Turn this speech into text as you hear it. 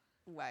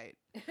Wait.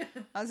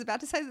 I was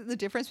about to say that the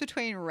difference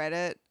between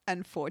Reddit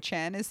and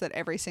 4chan is that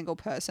every single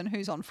person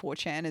who's on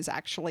 4chan is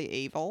actually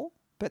evil,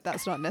 but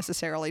that's not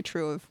necessarily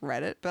true of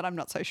Reddit, but I'm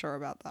not so sure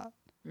about that.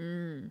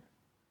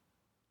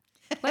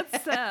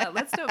 Let's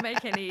not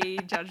make any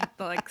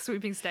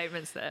sweeping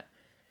statements there.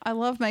 I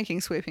love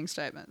making sweeping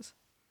statements.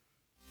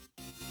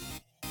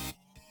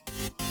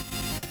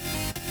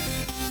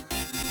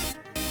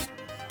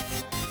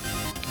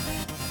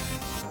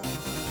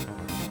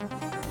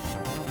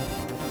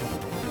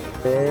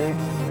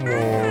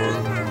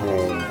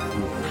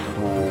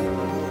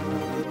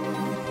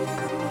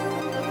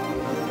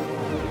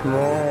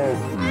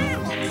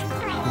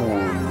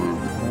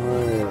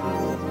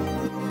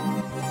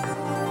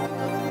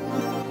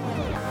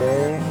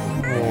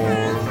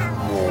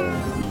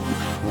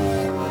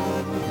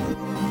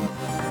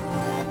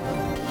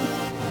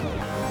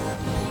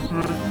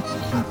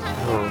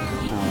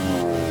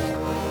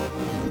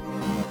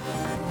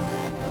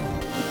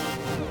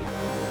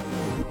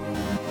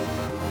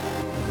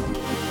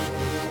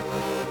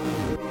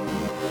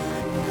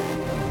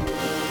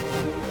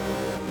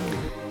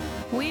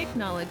 We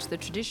acknowledge the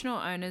traditional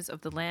owners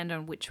of the land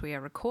on which we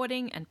are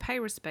recording and pay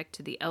respect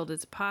to the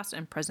elders past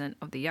and present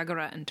of the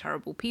Yagara and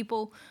Turrbal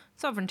people.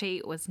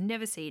 Sovereignty was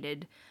never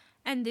ceded.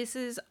 And this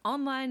is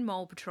Online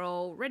Mole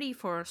Patrol, ready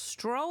for a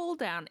stroll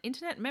down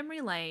internet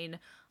memory lane.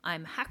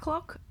 I'm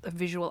Hacklock, a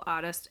visual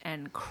artist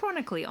and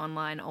chronically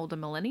online older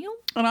millennial.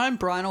 And I'm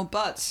Brynel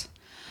Butts.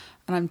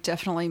 And I'm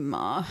definitely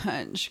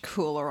much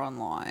cooler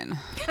online.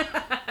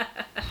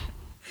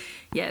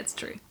 Yeah, it's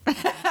true.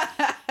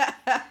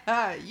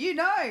 You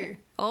know.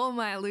 All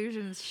my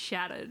illusions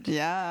shattered.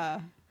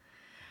 Yeah.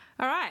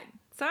 All right.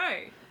 So,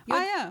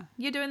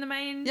 you're doing the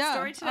main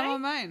story today? I'm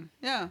on main.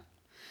 Yeah.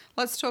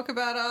 Let's talk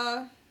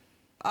about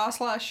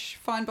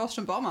r/Find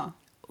Boston Bomber.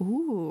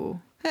 Ooh.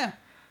 Yeah.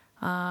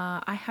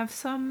 I have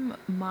some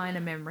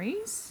minor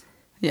memories.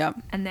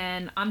 Yep. And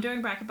then I'm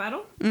doing Bracket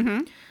Battle.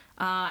 Mm-hmm.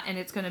 And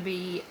it's going to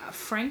be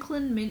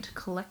Franklin Mint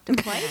Collector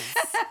Plates.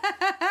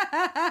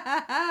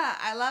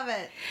 I love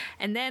it.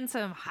 And then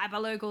some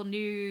hyperlocal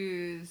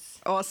news.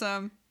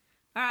 Awesome.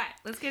 All right,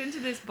 let's get into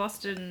this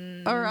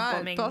Boston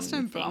bombing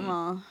Boston thing.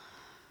 bomber.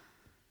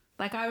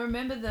 Like, I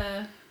remember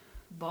the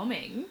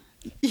bombing.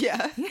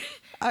 Yeah.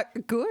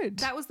 Good.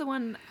 That was the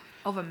one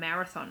of a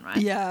marathon, right?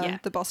 Yeah,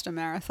 the Boston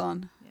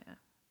Marathon. Yeah.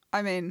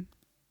 I mean...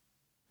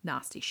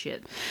 Nasty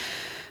shit.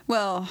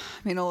 Well,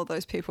 I mean, all of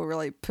those people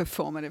really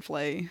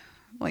performatively,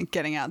 like,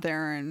 getting out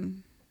there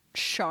and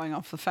showing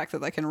off the fact that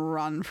they can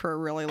run for a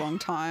really long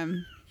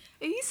time.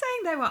 Are you saying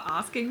they were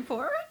asking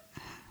for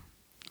it?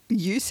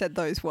 You said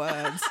those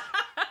words.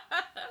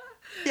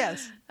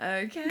 Yes.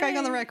 Okay. Going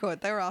on the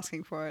record, they were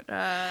asking for it.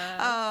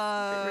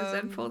 A bit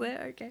resentful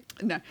there, okay.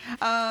 No.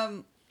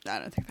 I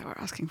don't think they were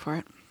asking for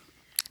it.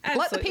 Absolutely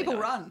Let the people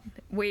not. run.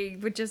 We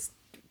were just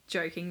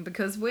joking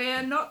because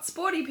we're not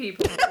sporty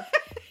people.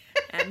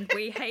 And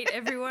we hate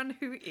everyone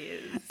who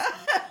is.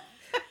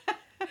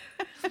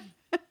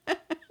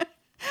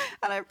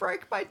 And I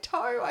broke my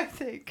toe, I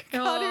think.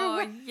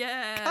 Can't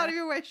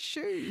even wear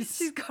shoes.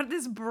 She's got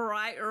this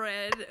bright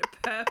red,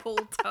 purple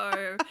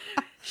toe,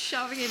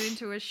 shoving it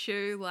into a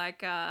shoe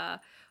like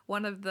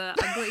one of the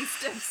ugly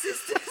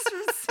stepsisters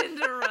from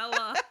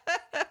Cinderella.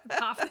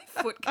 Half the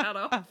foot cut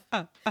off.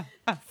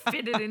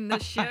 Fitted in the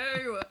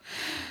shoe.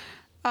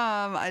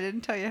 I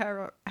didn't tell you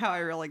how I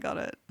really got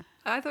it.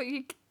 I thought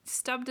you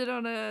stubbed it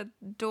on a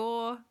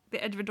door,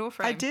 the edge of a door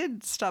frame. I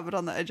did stub it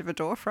on the edge of a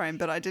door frame,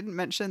 but I didn't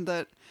mention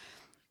that,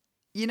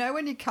 you know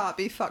when you can't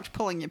be fucked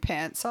pulling your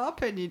pants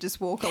up and you just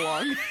walk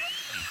along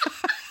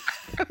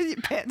with your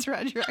pants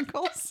around your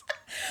ankles?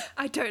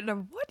 I don't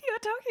know what you're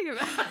talking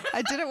about.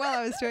 I did it while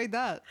I was doing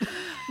that.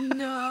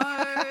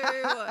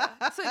 No.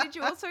 So did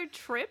you also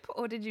trip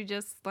or did you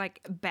just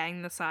like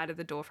bang the side of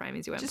the door frame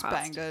as you went Just past?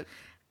 banged it.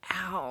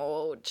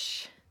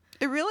 Ouch.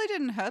 It really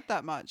didn't hurt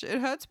that much. It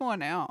hurts more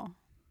now.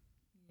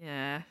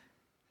 Yeah.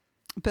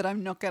 But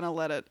I'm not going to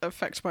let it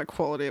affect my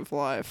quality of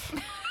life.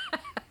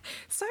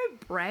 So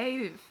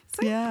brave.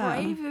 So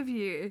brave of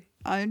you.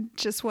 I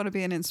just want to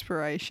be an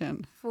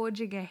inspiration.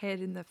 Forging ahead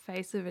in the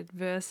face of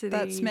adversity.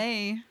 That's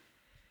me.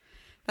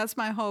 That's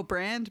my whole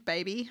brand,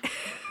 baby.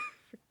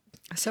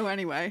 So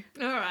anyway.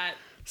 All right.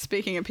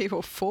 Speaking of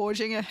people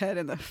forging ahead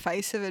in the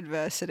face of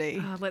adversity.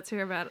 Oh, let's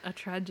hear about a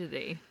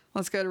tragedy.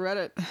 Let's go to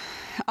Reddit.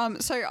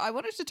 So I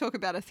wanted to talk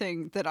about a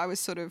thing that I was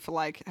sort of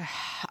like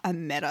a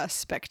meta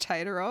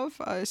spectator of,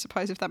 I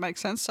suppose, if that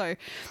makes sense. So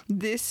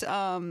this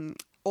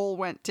all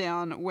went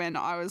down when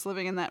I was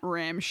living in that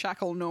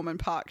ramshackle Norman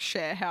Park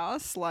share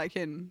house, like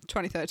in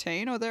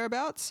 2013 or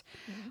thereabouts.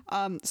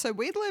 Mm-hmm. So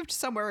we'd lived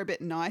somewhere a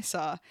bit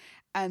nicer.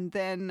 And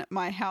then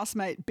my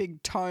housemate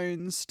Big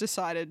Tones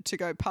decided to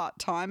go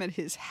part-time at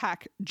his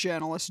hack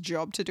journalist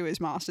job to do his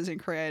master's in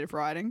creative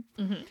writing.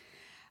 Mm-hmm.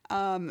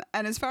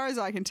 And as far as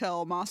I can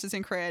tell, Masters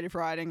in Creative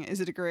Writing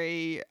is a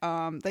degree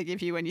they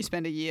give you when you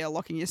spend a year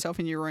locking yourself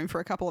in your room for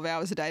a couple of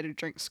hours a day to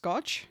drink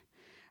scotch.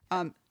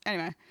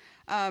 Anyway,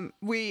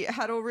 We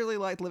had all really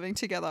liked living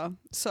together.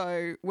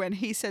 So when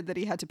he said that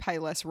he had to pay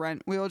less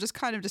rent, we all just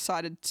kind of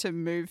decided to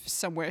move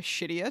somewhere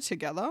shittier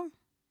together.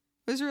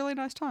 It was a really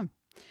nice time.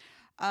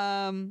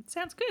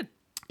 Sounds good.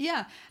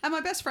 Yeah. And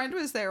my best friend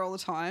was there all the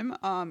time,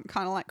 kind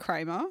of like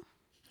Kramer.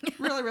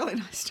 Really, really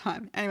nice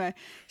time. Anyway,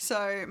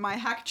 so my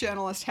hack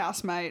journalist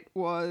housemate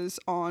was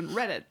on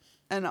Reddit.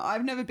 And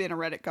I've never been a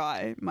Reddit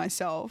guy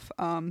myself.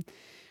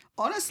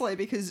 Honestly,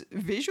 because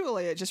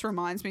visually it just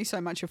reminds me so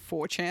much of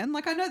 4chan.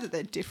 Like, I know that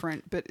they're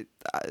different, but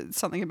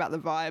something about the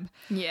vibe.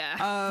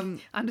 Yeah.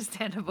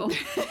 Understandable.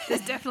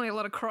 There's definitely a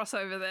lot of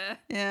crossover there.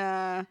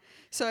 Yeah.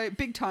 So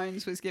Big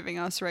Tones was giving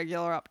us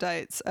regular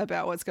updates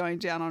about what's going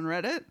down on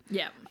Reddit.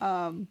 Yeah.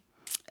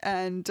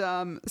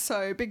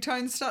 So Big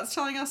Tones starts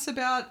telling us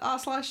about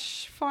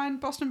r/find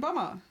Boston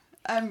Bomber.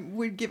 And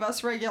would give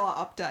us regular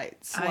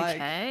updates.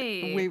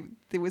 Okay. Like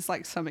there was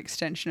like some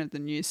extension of the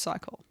news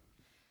cycle.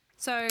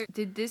 So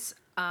did this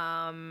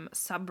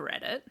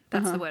subreddit,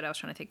 that's the word I was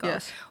trying to think of,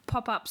 Yes.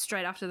 pop up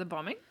straight after the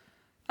bombing?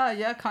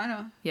 Yeah, kind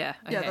of. Yeah.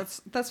 Okay. Yeah,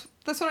 that's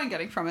what I'm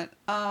getting from it.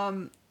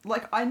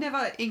 Like I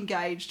never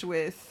engaged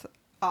with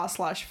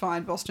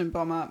r/find Boston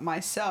Bomber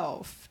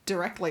myself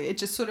directly. It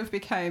just sort of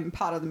became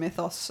part of the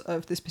mythos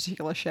of this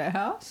particular share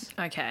house.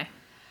 Okay.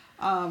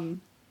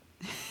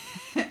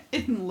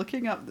 In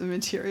looking up the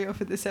material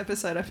for this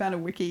episode, I found a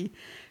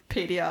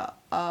Wikipedia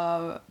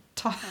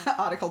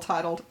article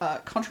titled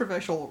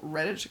Controversial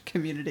Reddit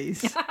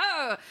Communities.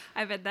 Oh,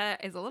 I bet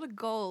that is a lot of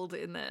gold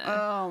in there.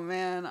 Oh,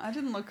 man. I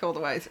didn't look all the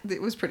way.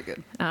 It was pretty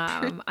good.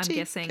 I'm Pretty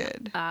guessing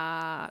good.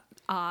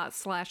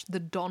 r/the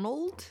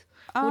Donald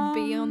would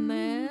be on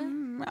there.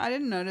 I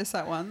didn't notice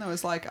that one. There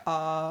was like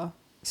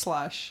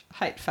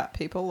r/hate fat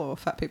people or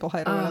fat people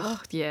hate or whatever.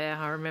 Oh, yeah,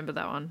 I remember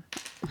that one.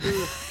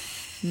 Ugh,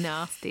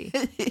 nasty.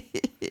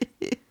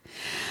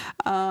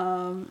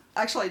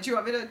 Actually, do you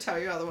want me to tell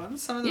you other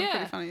ones? Some of them are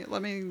pretty funny.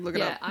 Let me look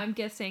it up. Yeah, I'm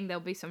guessing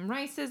there'll be some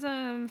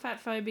racism, fat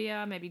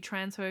phobia, maybe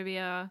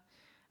transphobia.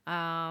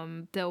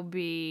 There'll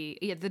be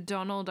the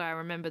Donald. I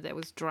remember there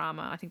was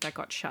drama. I think that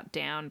got shut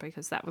down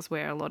because that was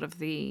where a lot of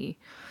the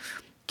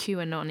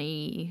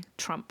QAnon-y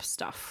Trump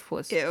stuff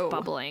was Ew.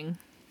 bubbling.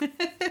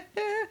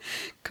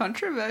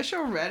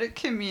 Controversial Reddit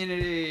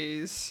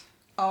communities.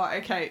 Oh,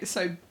 okay.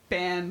 So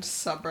banned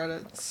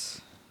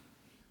subreddits.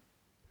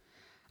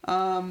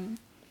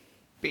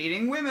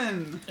 Beating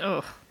women.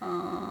 Oh.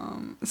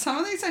 Some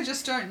of these I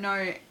just don't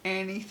know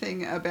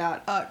anything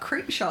about.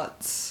 Creep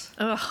shots.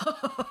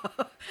 Oh.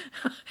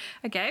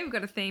 Okay, we've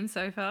got a theme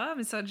so far.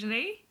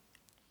 Misogyny.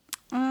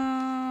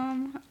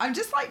 I'm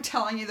just like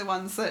telling you the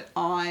ones that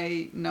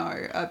I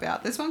know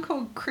about. There's one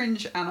called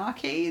Cringe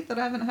Anarchy that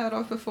I haven't heard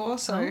of before.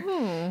 So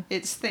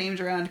it's themed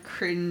around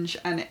cringe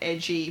and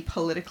edgy,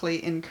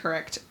 politically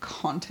incorrect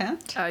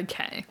content.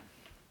 Okay.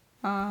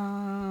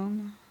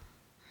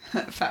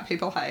 Fat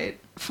people hate.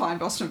 Find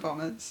Boston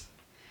Bombers.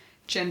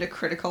 Gender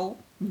critical.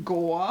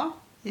 Gore.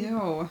 Ew.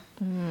 All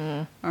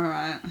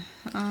right.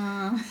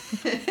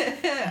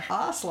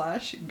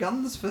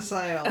 r/guns for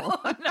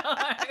sale. Oh, no.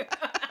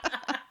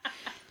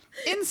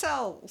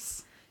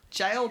 Incels.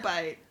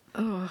 Jailbait.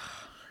 Oh.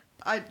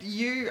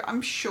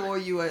 I'm sure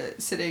you were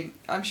sitting.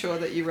 I'm sure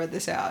that you read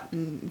this out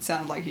and it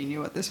sounded like you knew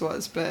what this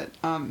was. But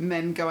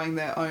men going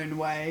their own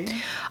way.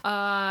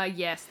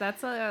 Yes,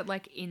 that's a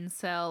like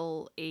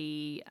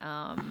incel-y,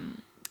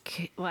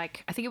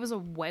 like I think it was a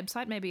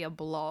website, maybe a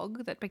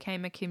blog that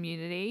became a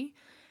community,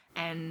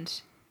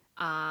 and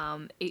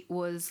it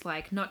was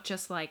like not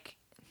just like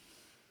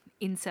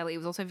incel, it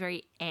was also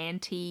very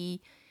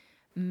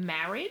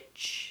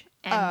anti-marriage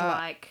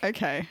and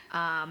Okay.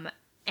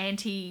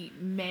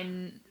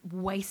 anti-men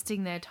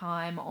wasting their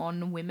time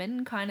on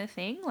women kind of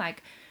thing,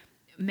 like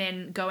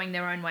men going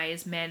their own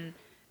ways, men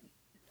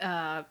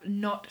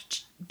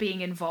not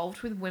being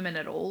involved with women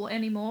at all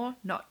anymore.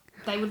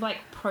 They would like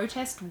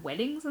protest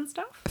weddings and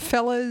stuff.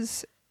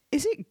 Fellas,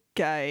 is it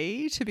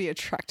gay to be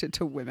attracted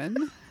to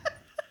women?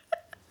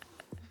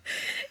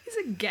 Is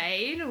it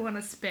gay to want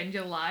to spend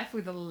your life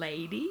with a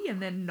lady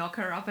and then knock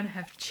her up and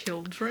have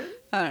children?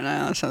 I don't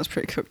know. That sounds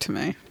pretty cooked to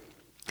me.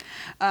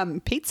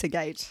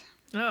 Pizzagate.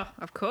 Oh,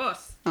 of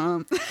course.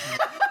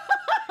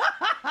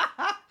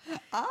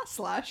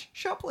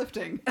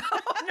 r/shoplifting. Oh,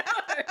 no.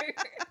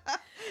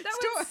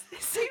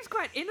 It seems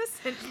quite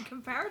innocent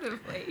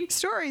comparatively.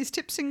 Stories,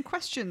 tips, and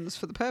questions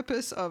for the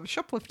purpose of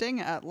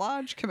shoplifting at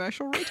large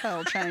commercial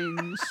retail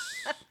chains.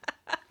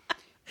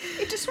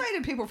 It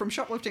dissuaded people from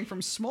shoplifting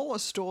from smaller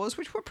stores,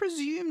 which were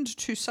presumed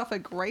to suffer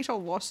greater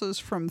losses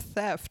from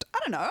theft. I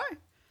don't know.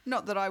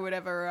 Not that I would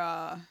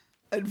ever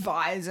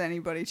advise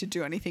anybody to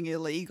do anything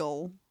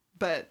illegal,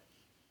 but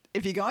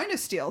if you're going to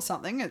steal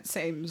something, it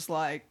seems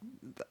like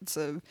that's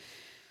a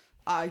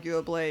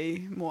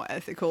arguably more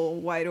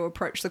ethical way to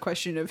approach the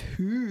question of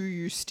who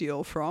you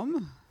steal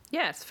from.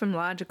 Yes, from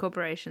larger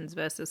corporations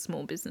versus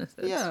small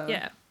businesses.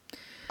 Yeah.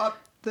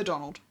 The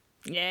Donald.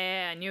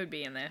 Yeah, I knew it'd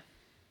be in there.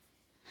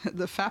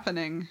 The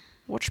fappening.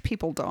 Watch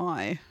people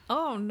die.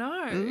 Oh,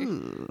 no.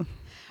 Ooh.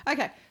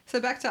 Okay, so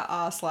back to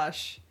r/.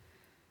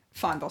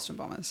 Fine Boston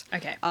Bombers.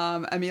 Okay.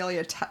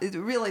 Amelia,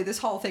 really, this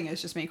whole thing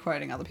is just me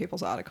quoting other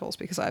people's articles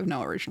because I have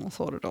no original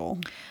thought at all.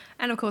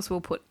 And of course,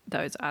 we'll put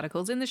those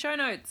articles in the show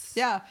notes.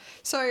 Yeah.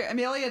 So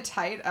Amelia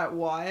Tate at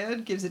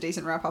Wired gives a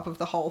decent wrap up of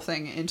the whole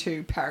thing in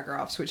 2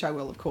 paragraphs, which I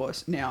will, of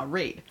course, now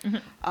read.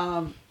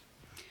 On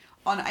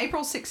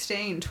April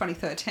 16,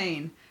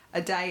 2013,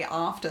 a day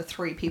after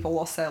 3 people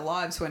lost their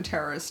lives when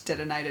terrorists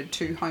detonated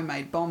 2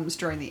 homemade bombs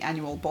during the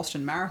annual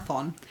Boston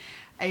Marathon,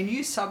 a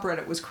new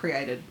subreddit was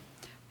created.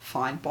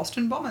 Find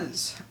Boston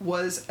Bombers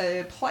was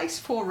a place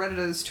for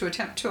Redditors to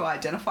attempt to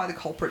identify the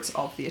culprits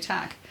of the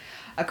attack.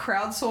 A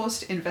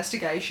crowdsourced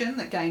investigation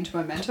that gained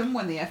momentum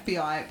when the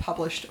FBI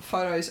published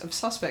photos of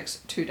suspects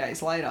 2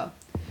 days later.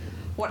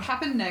 What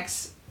happened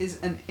next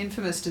is an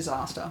infamous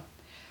disaster.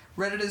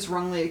 Redditors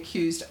wrongly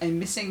accused a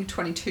missing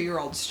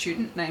 22-year-old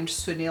student named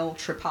Sunil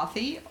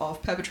Tripathi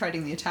of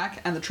perpetrating the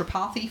attack, and the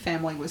Tripathi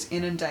family was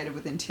inundated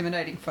with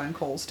intimidating phone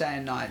calls day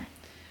and night.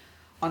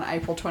 On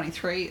April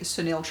 23,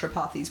 Sunil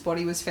Tripathi's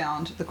body was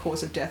found, the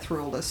cause of death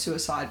ruled as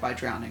suicide by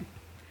drowning.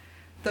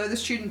 Though the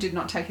student did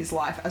not take his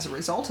life as a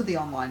result of the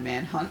online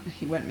manhunt,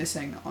 he went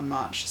missing on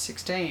March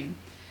 16.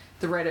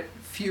 The Reddit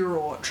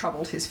furor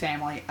troubled his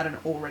family at an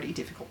already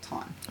difficult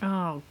time.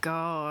 Oh,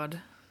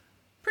 God.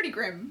 Pretty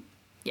grim.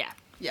 Yeah.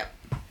 Yep.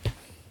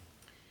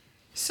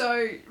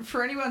 So,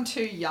 for anyone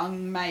too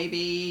young,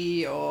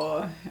 maybe,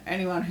 or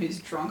anyone who's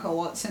drunk a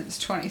lot since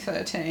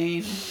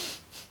 2013,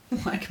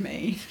 like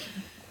me,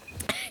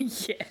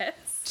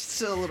 Yes.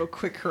 just a little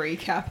quick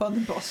recap on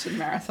the Boston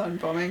Marathon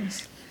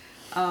bombings.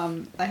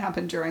 They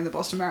happened during the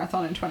Boston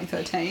Marathon in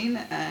 2013,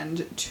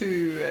 and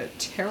 2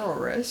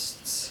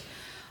 terrorists.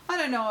 I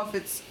don't know if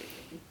it's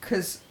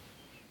because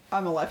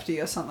I'm a lefty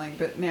or something,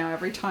 but now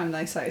every time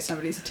they say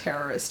somebody's a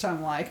terrorist,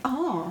 I'm like,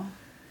 oh,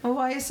 well,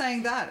 why are you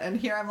saying that? And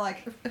here I'm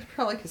like,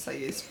 probably because they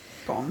use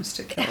bombs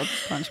to kill a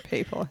bunch of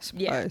people, I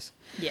suppose.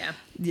 Yeah.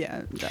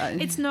 Yeah.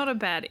 It's not a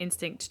bad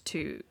instinct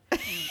to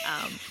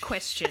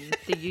question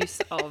the use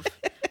of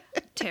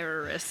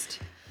terrorist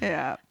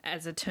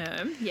as a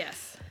term.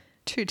 Yes.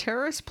 2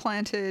 terrorists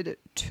planted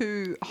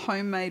 2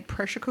 homemade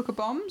pressure cooker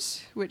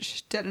bombs,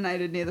 which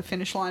detonated near the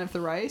finish line of the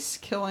race,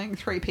 killing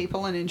 3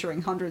 people and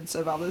injuring hundreds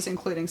of others,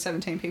 including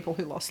 17 people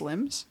who lost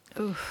limbs.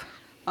 Oof.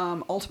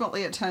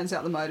 Ultimately, it turns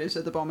out the motives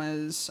of the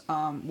bombers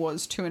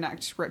was to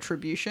enact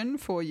retribution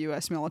for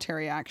US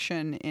military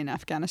action in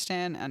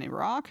Afghanistan and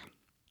Iraq.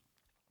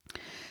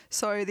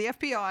 So the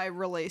FBI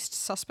released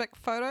suspect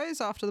photos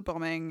after the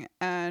bombing,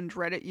 and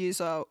Reddit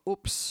user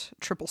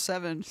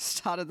Oops777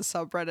 started the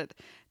subreddit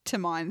to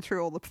mine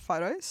through all the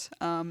photos.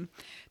 There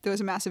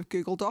was a massive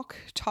Google Doc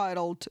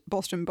titled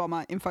Boston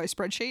Bomber Info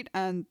Spreadsheet,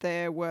 and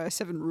there were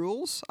 7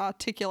 rules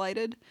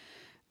articulated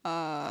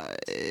for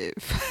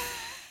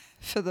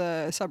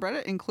the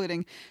subreddit,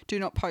 including do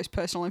not post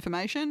personal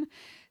information.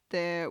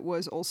 There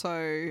was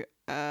also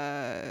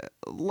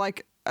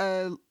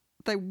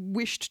they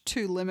wished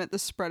to limit the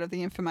spread of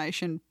the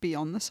information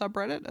beyond the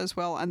subreddit as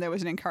well, and there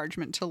was an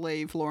encouragement to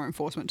leave law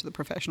enforcement to the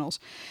professionals.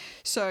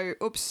 So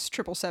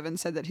Oops777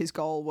 said that his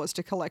goal was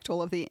to collect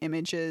all of the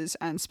images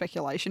and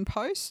speculation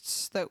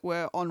posts that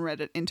were on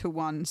Reddit into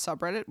one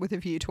subreddit with a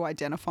view to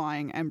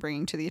identifying and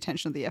bringing to the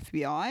attention of the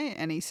FBI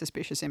any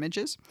suspicious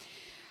images.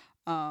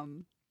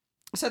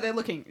 So they're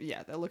looking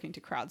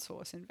to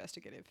crowdsource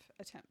investigative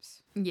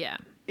attempps. Yeah.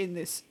 In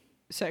this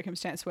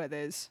circumstance where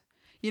there's,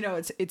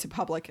 it's a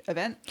public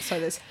event, so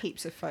there's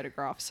heaps of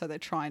photographs, so they're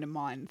trying to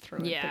mine through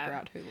and figure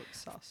out who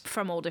looks sus.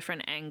 From all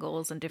different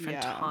angles and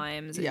different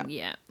times. And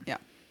Yeah.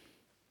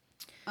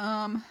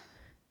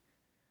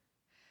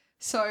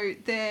 So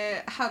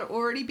there had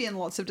already been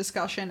lots of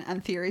discussion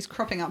and theories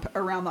cropping up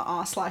around the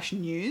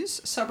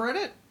r/news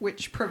subreddit,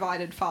 which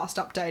provided fast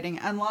updating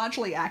and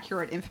largely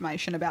accurate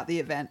information about the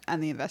event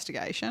and the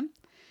investigation.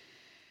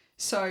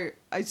 So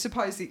I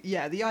suppose,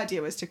 the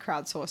idea was to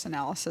crowdsource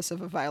analysis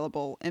of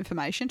available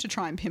information to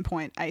try and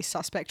pinpoint a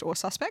suspect or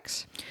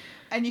suspects.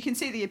 And you can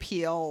see the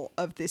appeal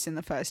of this in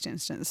the first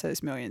instance.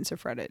 There's millions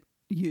of Reddit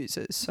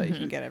users, so you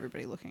can get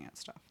everybody looking at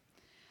stuff.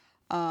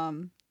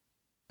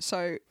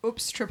 So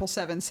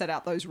Oops777 set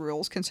out those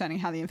rules concerning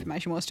how the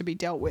information was to be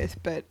dealt with,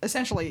 but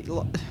essentially,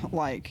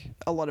 like,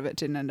 a lot of it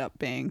didn't end up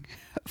being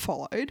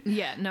followed.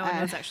 Yeah, no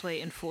one was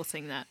actually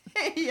enforcing that.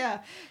 Yeah,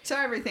 so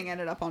everything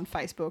ended up on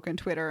Facebook and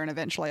Twitter and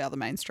eventually other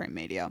mainstream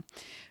media.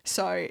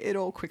 So it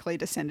all quickly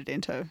descended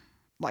into,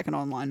 like, an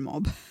online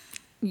mob.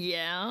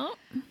 Yeah.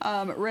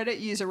 Reddit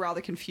user Rather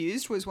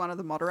Confused was one of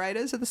the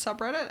moderators of the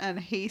subreddit, and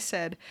he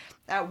said,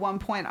 at one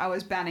point I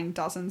was banning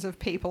dozens of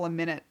people a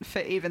minute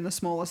for even the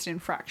smallest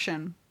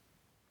infraction.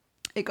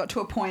 It got to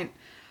a point,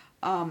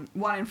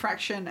 one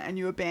infraction and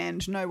you were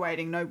banned, no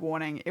waiting, no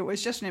warning. It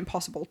was just an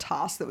impossible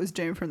task that was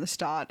doomed from the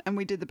start, and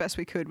we did the best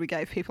we could. We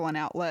gave people an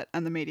outlet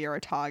and the media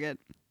a target.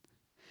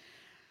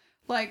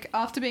 Like,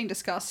 after being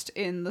discussed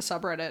in the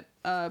subreddit,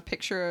 a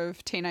picture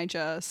of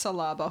teenager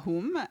Salah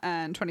Bahum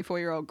and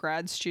 24-year-old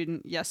grad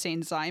student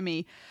Yassine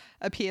Zaimi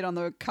appeared on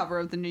the cover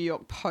of the New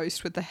York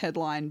Post with the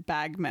headline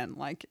 "Bagmen."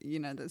 Like,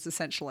 there's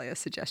essentially a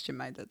suggestion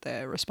made that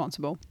they're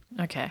responsible.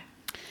 Okay.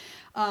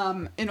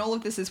 In all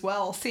of this as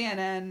well,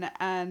 CNN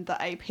and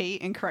the AP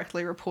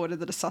incorrectly reported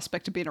that a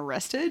suspect had been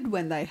arrested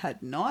when they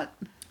had not.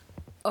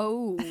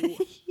 Oh.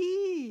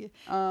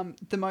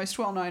 The most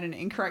well-known and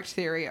incorrect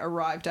theory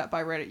arrived at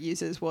by Reddit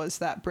users was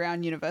that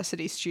Brown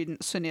University student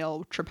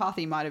Sunil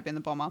Tripathi might have been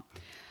the bomber.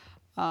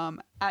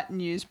 At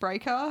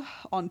Newsbreaker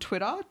on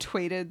Twitter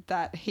tweeted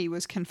that he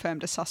was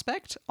confirmed a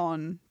suspect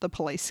on the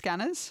police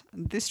scanners.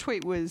 This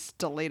tweet was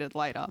deleted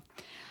later.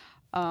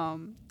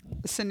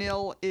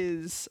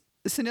 Sunil's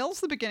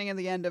the beginning and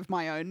the end of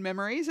my own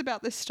memories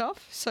about this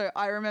stuff. So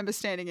I remember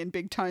standing in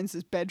Big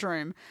Tones'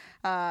 bedroom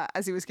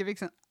as he was giving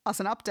us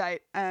an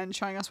update and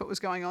showing us what was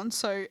going on.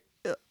 So,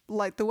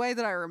 like, the way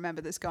that I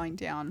remember this going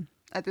down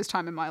at this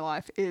time in my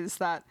life is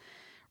that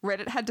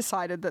Reddit had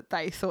decided that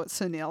they thought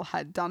Sunil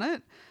had done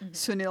it. Mm-hmm.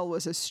 Sunil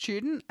was a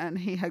student and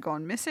he had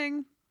gone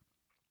missing.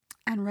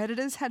 And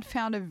Redditors had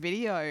found a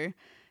video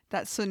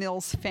that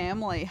Sunil's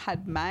family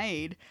had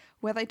made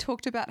where they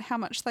talked about how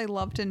much they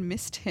loved and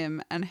missed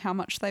him and how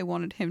much they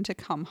wanted him to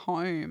come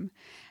home.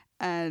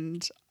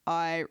 And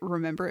I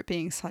remember it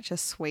being such a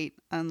sweet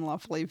and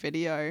lovely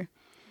video.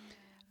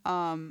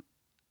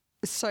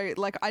 So,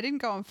 like, I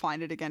didn't go and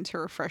find it again to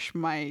refresh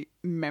my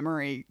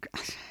memory.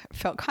 It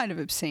felt kind of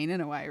obscene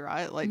in a way,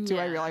 right? Like, do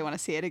I really want to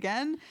see it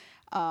again?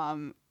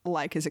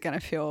 Like, is it going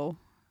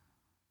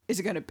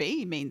to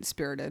be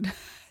mean-spirited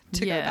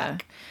to go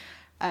back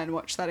and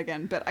watch that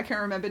again? But I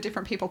can remember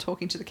different people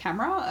talking to the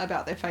camera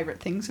about their favourite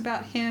things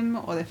about him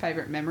or their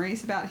favourite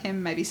memories about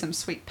him, maybe some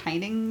sweet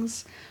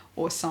paintings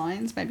or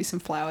signs, maybe some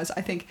flowers.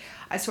 I think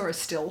I saw a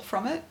still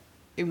from it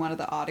in one of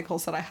the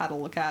articles that I had a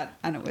look at,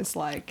 and it was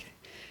like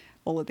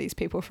all of these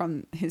people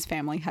from his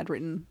family had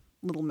written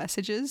little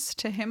messages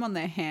to him on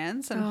their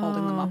hands and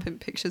holding them up in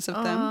pictures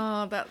of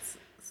them.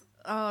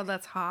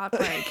 That's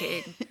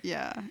heartbreaking.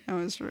 Yeah, it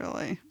was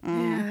really.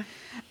 Yeah.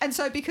 And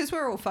so because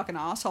we're all fucking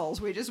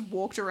assholes, we just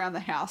walked around the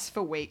house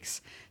for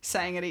weeks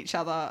saying at each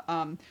other,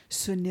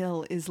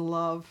 Sunil is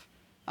love,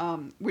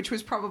 which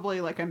was probably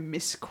like a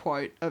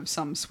misquote of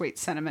some sweet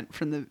sentiment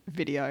from the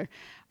video.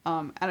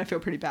 And I feel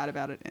pretty bad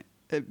about it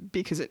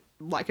because it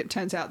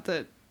turns out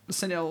that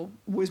Sunil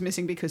was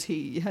missing because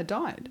he had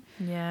died.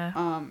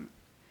 Yeah.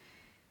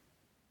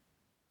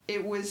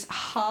 It was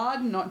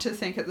hard not to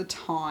think at the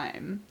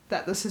time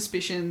that the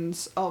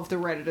suspicions of the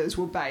Redditors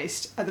were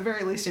based, at the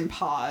very least in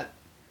part,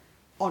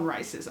 on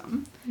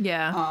racism.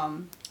 Yeah.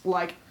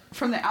 Like,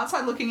 from the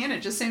outside looking in,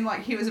 it just seemed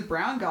like he was a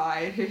brown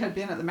guy who had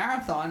been at the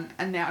marathon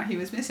and now he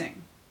was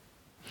missing.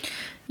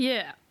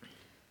 Yeah.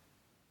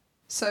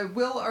 So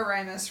Will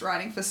Aramis,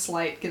 writing for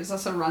Slate, gives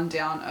us a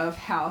rundown of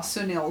how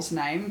Sunil's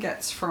name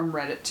gets from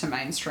Reddit to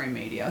mainstream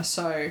media.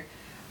 So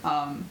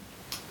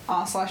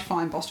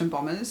r/Find Boston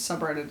Bombers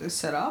subreddit is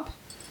set up.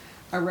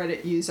 A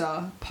Reddit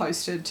user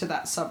posted to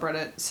that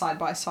subreddit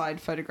side-by-side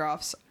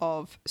photographs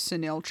of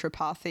Sunil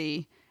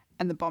Tripathi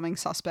and the bombing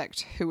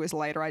suspect, who was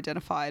later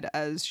identified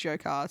as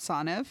Dzhokhar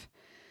Sarnev.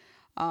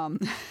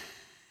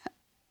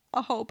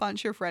 A whole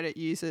bunch of Reddit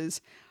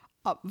users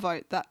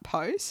upvote that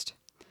post.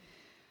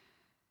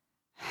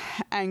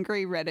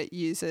 Angry Reddit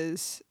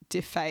users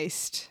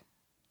defaced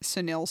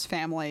Sunil's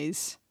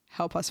family's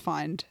Help Us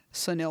Find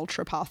Sunil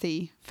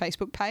Tripathi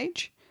Facebook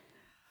page,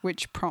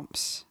 which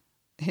prompts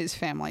his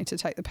family to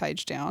take the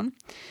page down.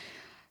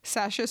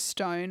 Sasha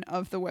Stone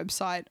of the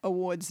website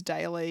Awards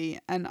Daily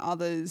and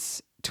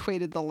others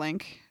tweeted the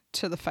link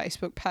to the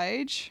Facebook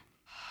page.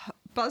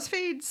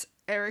 BuzzFeed's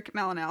Eric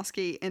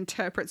Malinowski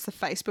interprets the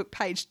Facebook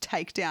page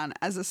takedown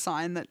as a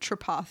sign that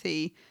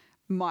Tripathi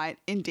might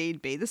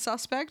indeed be the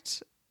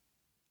suspect,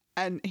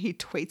 and he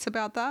tweets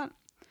about that.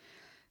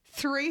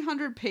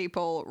 300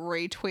 people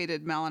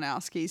retweeted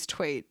Malinowski's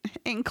tweet,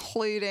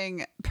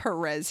 including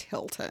Perez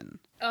Hilton.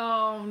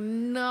 Oh,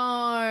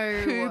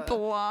 no. Who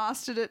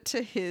blasted it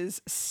to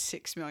his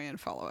 6 million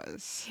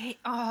followers.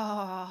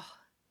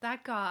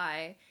 That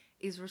guy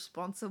is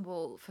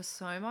responsible for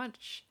so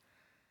much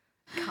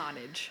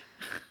carnage.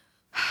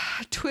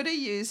 Twitter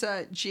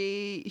user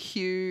G.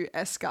 Hugh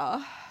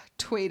Esker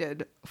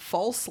tweeted,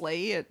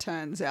 falsely, it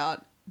turns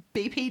out,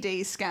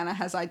 BPD scanner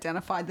has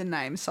identified the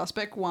name.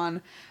 Suspect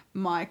 1,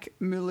 Mike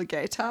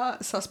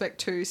Mulugeta. Suspect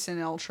 2,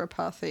 Sunil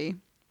Tripathi.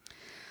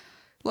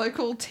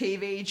 Local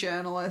TV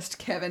journalist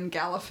Kevin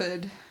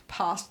Galliford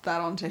passed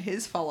that on to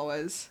his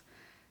followers.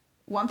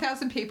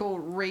 1,000 people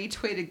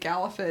retweeted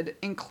Galliford,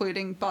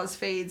 including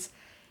BuzzFeed's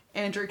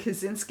Andrew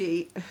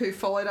Kaczynski, who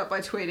followed up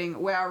by tweeting,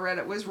 wow,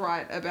 Reddit was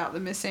right about the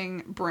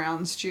missing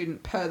brown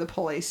student per the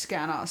police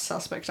scanner.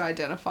 Suspect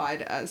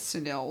identified as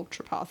Sunil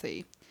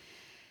Tripathi.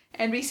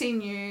 NBC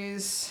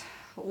News,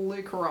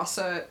 Luke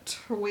Rosser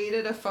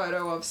tweeted a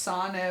photo of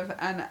Sarnev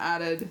and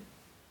added,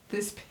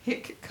 this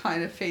pic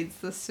kind of feeds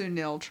the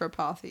Sunil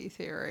Tripathi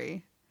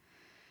theory.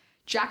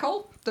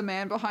 Jackal, the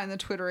man behind the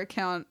Twitter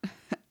account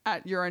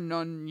at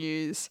Euranon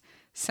News,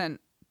 sent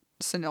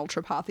Sunil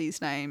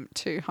Tripathi's name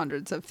to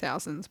hundreds of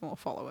thousands more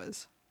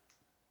followers.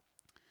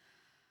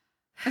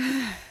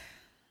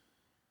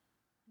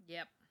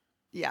 Yep.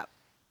 Yep.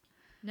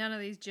 None of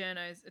these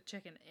journos are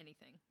checking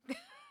anything.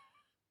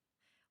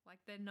 Like,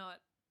 they're not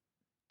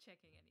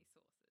checking any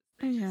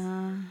sources.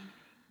 Yeah.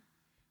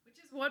 Which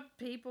is what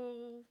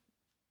people...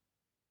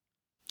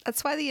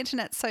 That's why the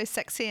internet's so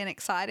sexy and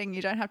exciting.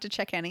 You don't have to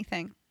check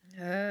anything.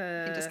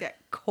 You just get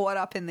caught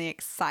up in the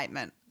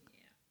excitement.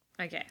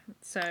 Yeah. Okay,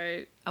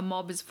 so a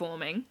mob is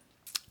forming.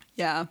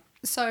 Yeah.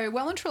 So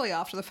well and truly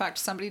after the fact,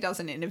 somebody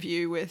does an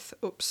interview with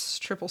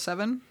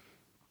 777.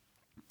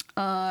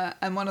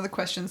 And one of the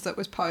questions that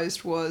was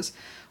posed was,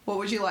 what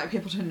would you like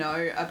people to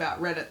know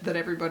about Reddit that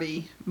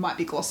everybody might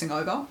be glossing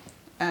over?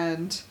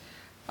 And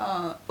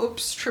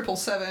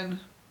 777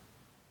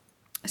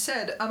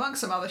 said, among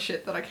some other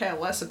shit that I care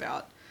less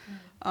about,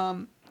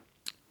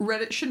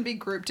 Reddit shouldn't be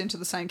grouped into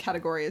the same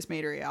category as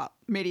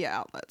media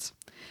outlets.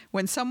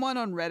 When someone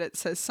on Reddit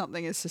says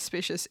something is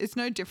suspicious, it's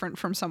no different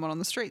from someone on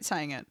the street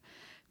saying it.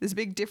 There's a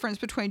big difference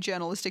between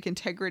journalistic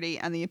integrity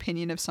and the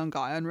opinion of some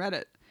guy on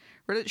Reddit.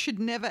 Reddit should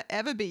never,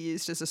 ever be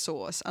used as a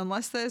source.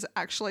 Unless there's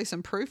actually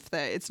some proof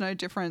there, it's no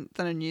different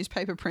than a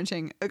newspaper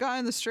printing, a guy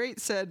on the street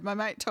said, my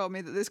mate told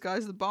me that this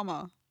guy's the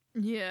bomber.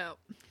 Yeah.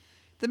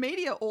 The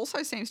media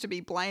also seems to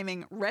be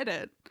blaming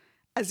Reddit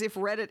as if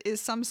Reddit is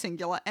some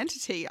singular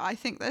entity. I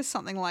think there's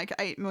something like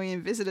 8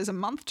 million visitors a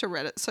month to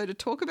Reddit, so to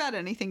talk about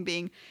anything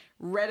being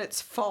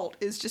Reddit's fault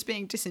is just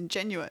being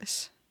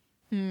disingenuous.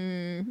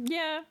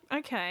 Yeah,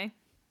 okay.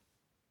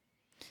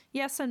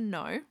 Yes and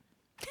no.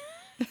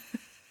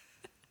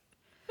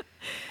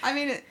 I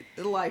mean,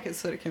 it's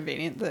sort of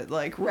convenient that,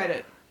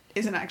 Reddit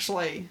isn't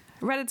actually...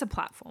 Reddit's a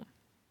platform.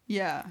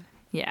 Yeah.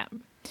 Yeah.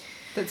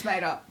 That's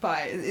made up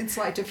by... It's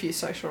like diffuse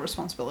social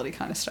responsibility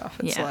kind of stuff.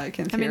 It's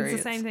in theory...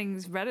 it's the same thing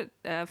as Reddit.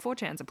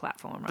 4chan's a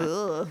platform, right?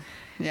 Ugh.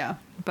 Yeah.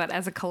 But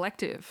as a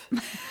collective.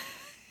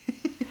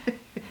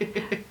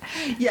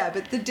 Yeah,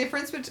 but the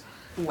difference between...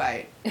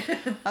 Wait.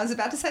 I was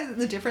about to say that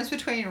the difference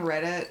between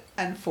Reddit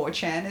and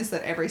 4chan is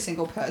that every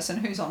single person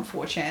who's on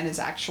 4chan is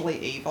actually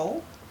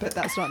evil, but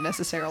that's not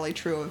necessarily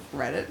true of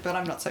Reddit, but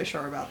I'm not so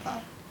sure about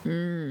that.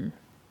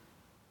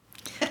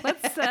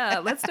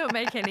 Let's not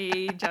make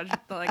any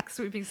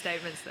sweeping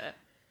statements there.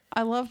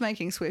 I love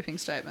making sweeping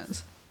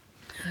statements.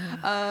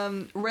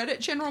 Reddit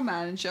general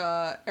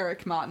manager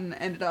Eric Martin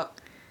ended up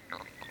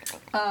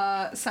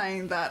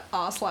saying that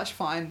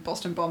r/fine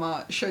Boston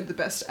Bomber showed the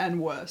best and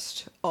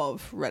worst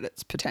of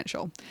Reddit's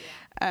potential.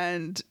 Yeah.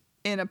 And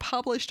in a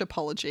published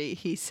apology,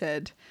 he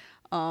said,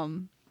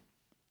 though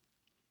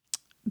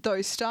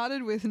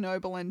started with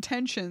noble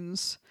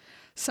intentions,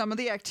 some of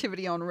the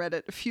activity on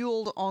Reddit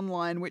fueled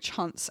online witch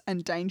hunts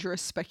and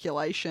dangerous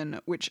speculation,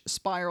 which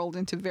spiraled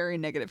into very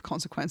negative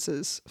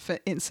consequences for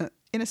innocent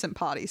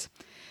parties.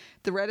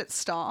 The Reddit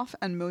staff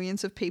and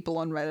millions of people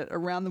on Reddit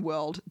around the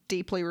world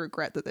deeply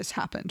regret that this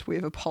happened. We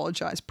have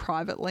apologised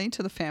privately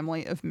to the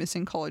family of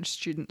missing college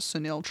student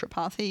Sunil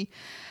Tripathi,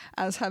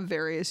 as have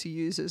various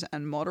users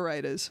and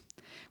moderators.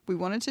 We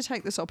wanted to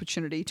take this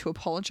opportunity to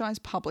apologise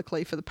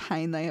publicly for the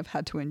pain they have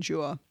had to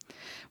endure.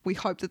 We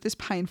hope that this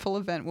painful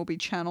event will be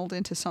channelled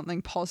into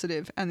something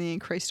positive and the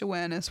increased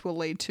awareness will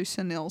lead to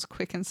Sunil's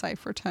quick and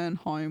safe return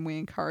home. We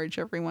encourage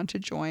everyone to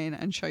join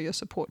and show your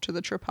support to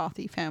the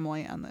Tripathi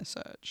family and their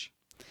search.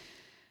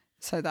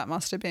 So that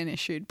must have been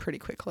issued pretty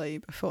quickly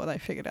before they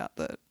figured out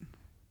that,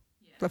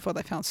 before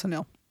they found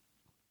Sunil.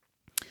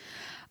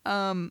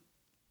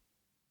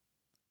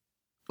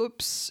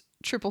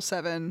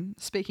 777,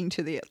 speaking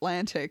to The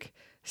Atlantic,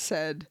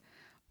 said,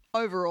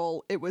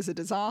 overall, it was a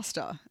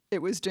disaster.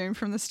 It was doomed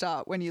from the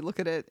start when you look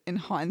at it in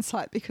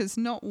hindsight because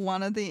not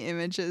one of the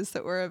images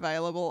that were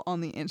available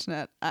on the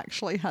internet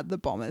actually had the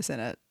bombers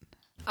in it.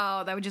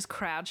 Oh, they were just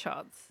crowd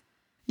shots.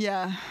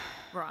 Yeah.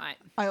 Right.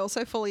 I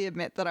also fully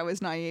admit that I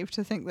was naive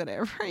to think that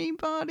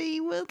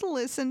everybody would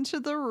listen to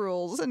the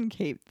rules and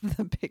keep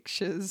the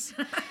pictures,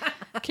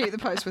 keep the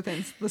post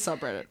within the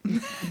subreddit.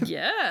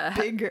 Yeah.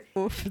 Big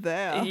oof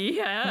there.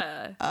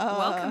 Yeah.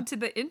 Welcome to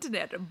the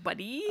internet,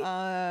 buddy.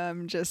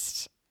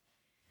 Just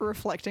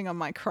reflecting on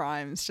my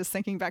crimes, just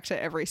thinking back to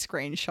every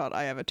screenshot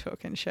I ever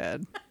took and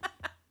shared.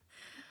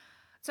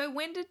 So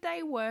when did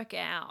they work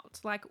out?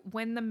 Like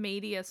when the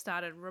media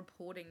started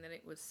reporting that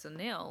it was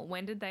Sunil,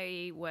 when did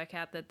they work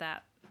out that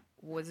that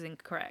was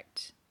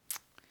incorrect?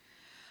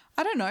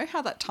 I don't know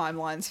how that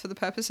timelines for the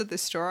purpose of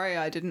this story.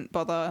 I didn't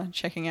bother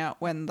checking out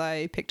when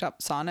they picked up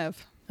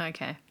Sarnev.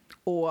 Okay.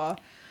 Or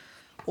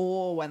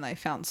when they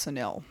found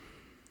Sunil.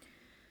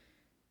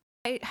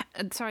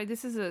 Sorry,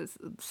 this is a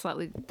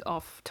slightly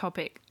off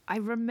topic. I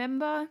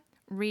remember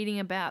reading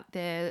about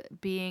there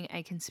being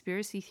a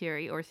conspiracy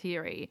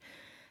theory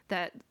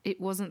that it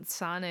wasn't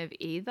Sarnev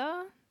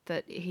either,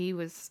 that he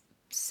was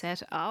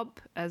set up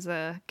as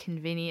a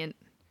convenient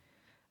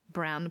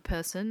brown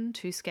person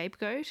to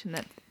scapegoat and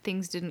that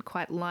things didn't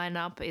quite line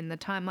up in the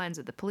timelines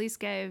that the police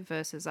gave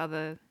versus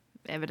other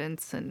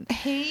evidence. And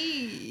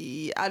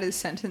he, at his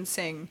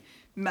sentencing,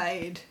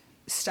 made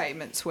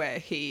statements where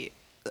he...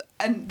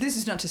 And this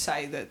is not to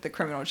say that the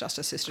criminal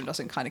justice system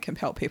doesn't kind of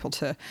compel people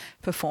to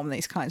perform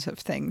these kinds of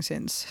things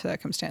in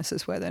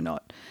circumstances where they're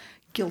not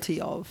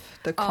guilty of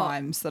the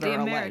crimes that are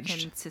alleged. The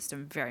American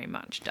system very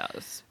much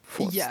does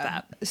force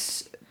that.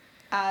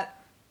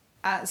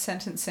 At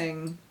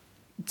sentencing,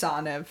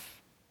 Zarnev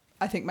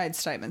I think made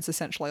statements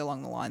essentially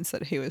along the lines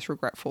that he was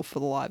regretful for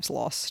the lives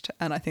lost,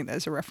 and I think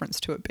there's a reference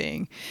to it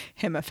being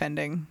him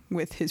offending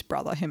with his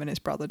brother, him and his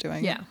brother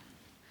doing it.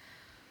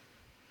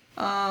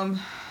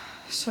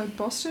 So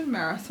Boston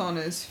Marathon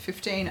is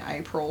 15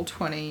 April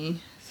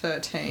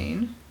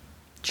 2013.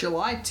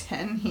 July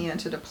 10 he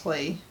entered a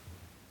plea.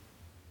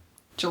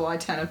 July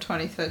 10 of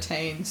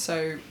 2013,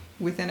 so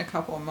within a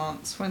couple of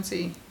months.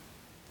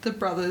 The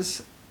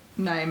brother's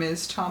name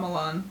is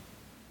Tamerlan.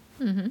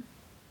 Mm-hmm.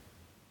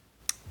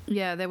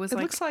 Yeah, there was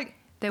looks like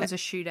there was a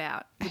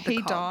shootout with the he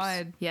cops.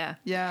 died. Yeah.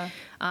 Yeah.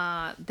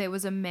 There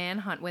was a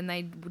manhunt when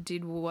they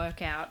did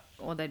work out,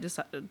 or they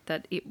decided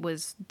that it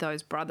was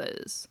those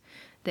brothers.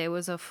 There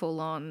was a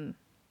full-on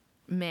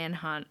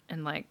manhunt,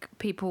 and like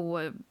people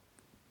were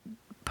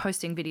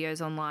posting videos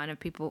online of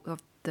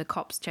the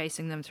cops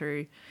chasing them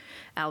through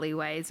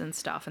alleyways and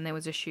stuff, and there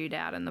was a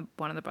shootout, and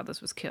one of the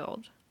brothers was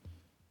killed.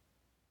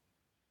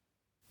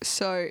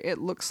 So it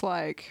looks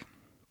like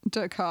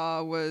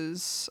Dakar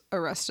was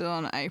arrested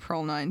on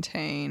April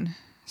 19,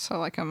 so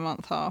like a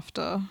month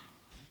after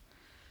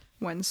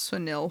when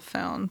Sunil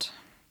found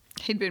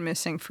he'd been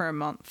missing for a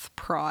month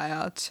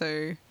prior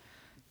to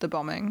the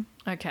bombing.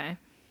 Okay.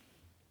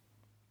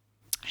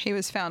 He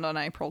was found on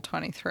April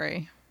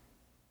 23.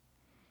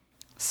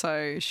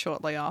 So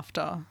shortly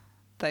after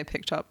they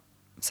picked up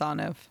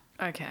Sarnev.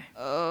 Okay.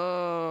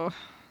 Oh.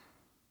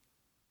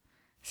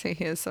 See,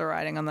 here's the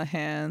writing on the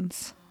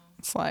hands.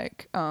 It's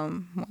like,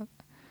 1,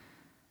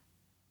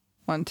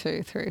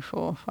 2, 3,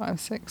 4, 5,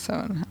 6,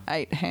 7,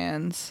 8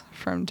 hands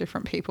from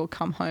different people.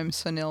 Come home,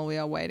 Sunil, we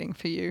are waiting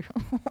for you.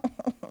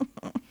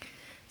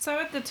 So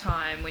at the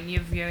time, when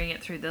you're viewing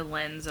it through the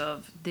lens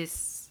of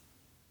this,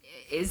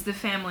 is the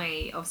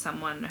family of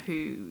someone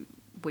who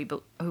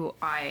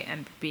I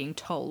am being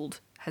told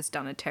has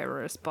done a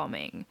terrorist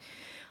bombing,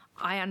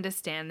 I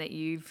understand that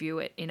you view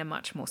it in a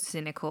much more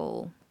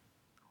cynical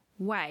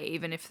way,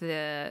 even if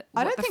I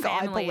don't think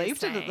I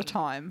believed it at the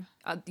time.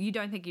 You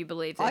don't think you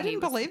believed it? I didn't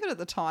believe it at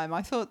the time.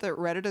 I thought that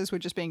Redditors were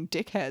just being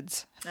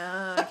dickheads.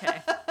 Oh,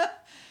 okay.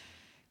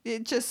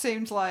 It just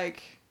seemed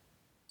like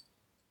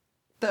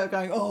they were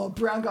going, oh,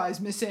 brown guy's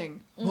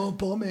missing. Oh,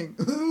 bombing.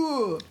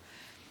 Ooh.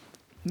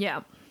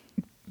 Yeah.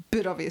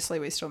 But obviously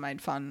we still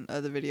made fun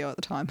of the video at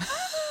the time.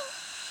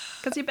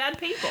 Because you're bad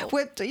people.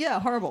 Yeah,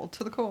 horrible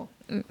to the core.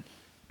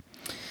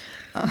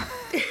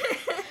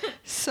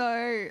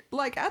 So,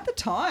 like, at the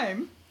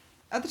time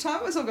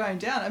it was all going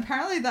down.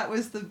 Apparently that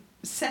was the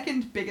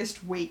second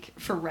biggest week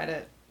for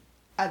Reddit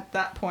at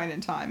that point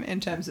in time in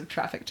terms of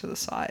traffic to the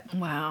site.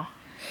 Wow.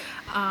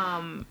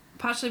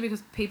 Partially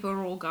because people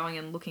are all going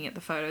and looking at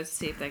the photos to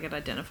see if they could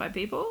identify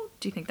people.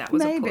 Do you think that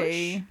was a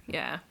push?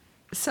 Yeah.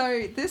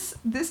 So this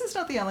is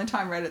not the only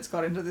time Reddit's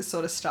got into this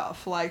sort of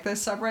stuff. Like,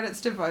 there's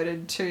subreddits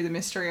devoted to the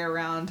mystery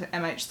around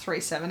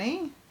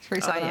MH370.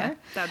 370. Oh,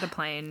 yeah. The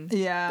plane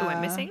that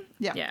went missing?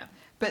 Yeah. Yeah.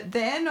 But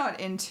they're not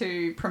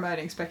into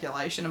promoting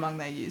speculation among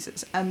their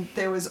users. And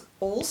there was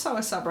also a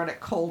subreddit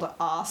called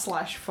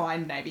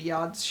r/find Navy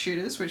Yards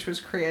shooters, which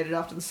was created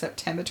after the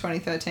September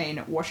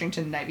 2013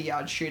 Washington Navy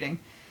Yard shooting.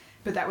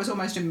 But that was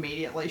almost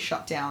immediately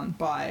shut down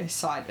by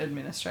site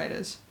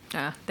administrators.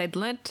 They'd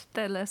learnt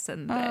their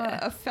lesson there.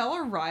 A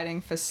fellow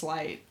writing for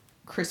Slate,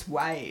 Chris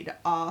Wade,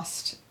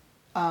 asked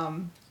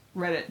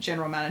Reddit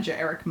general manager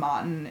Eric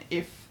Martin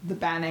if the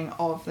banning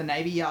of the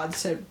Navy Yard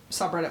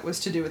subreddit was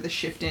to do with the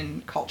shift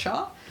in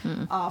culture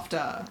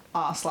after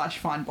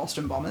r/find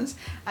Boston bombers.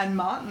 And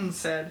Martin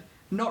said,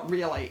 not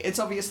really. It's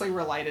obviously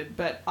related,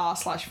 but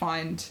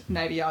r/find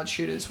Navy Yard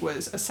shooters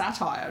was a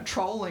satire,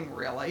 trolling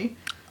really.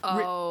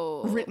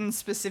 Written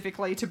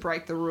specifically to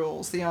break the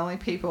rules. The only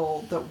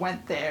people that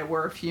went there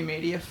were a few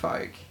media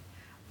folk.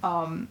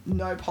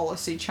 No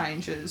policy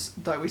changes,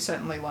 though we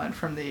certainly learned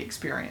from the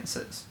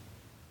experiences.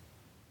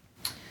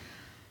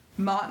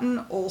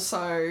 Martin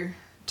also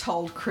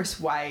told Chris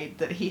Wade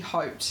that he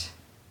hoped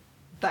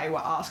they were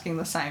asking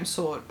the same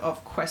sort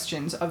of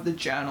questions of the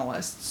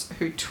journalists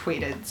who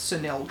tweeted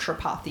Sunil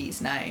Tripathi's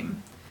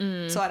name.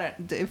 So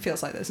it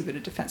feels like there's a bit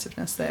of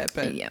defensiveness there,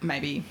 but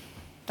maybe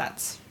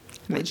that's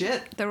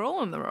legit. They're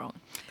all in the wrong.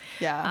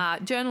 Yeah.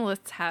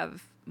 Journalists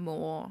have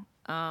more,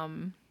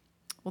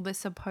 they're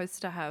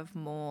supposed to have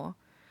more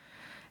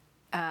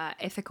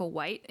ethical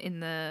weight in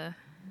the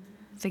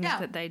things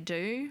that they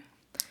do.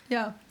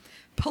 Yeah.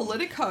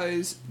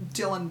 Politico's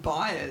Dylan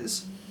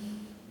Byers,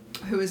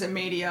 who is a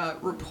media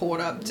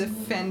reporter,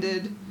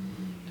 defended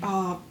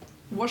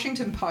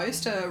Washington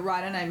Post. A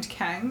writer named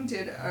Kang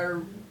did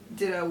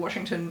a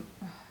Washington...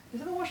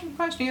 Is it the Washington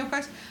Post? New York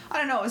Post? I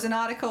don't know. It was an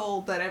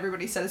article that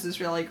everybody says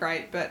is really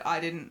great, but I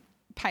didn't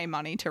pay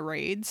money to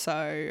read,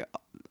 so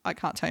I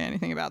can't tell you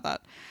anything about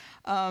that.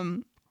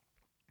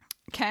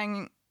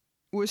 Kang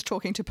was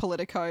talking to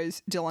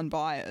Politico's Dylan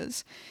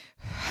Byers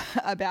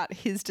about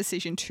his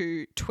decision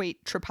to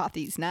tweet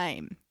Tripathi's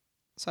name.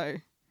 So,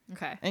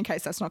 in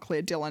case that's not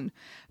clear, Dylan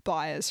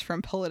Byers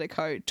from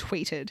Politico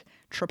tweeted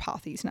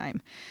Tripathi's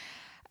name.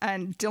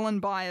 And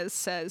Dylan Byers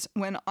says,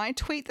 when I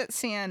tweet that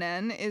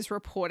CNN is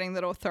reporting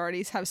that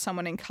authorities have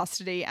someone in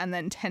custody and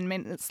then 10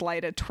 minutes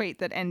later tweet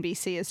that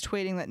NBC is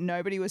tweeting that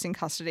nobody was in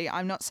custody,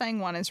 I'm not saying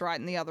one is right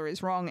and the other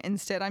is wrong.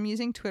 Instead, I'm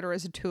using Twitter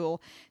as a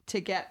tool to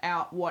get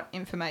out what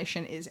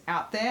information is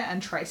out there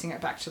and tracing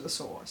it back to the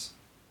source.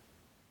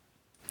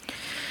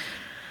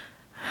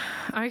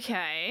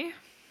 Okay.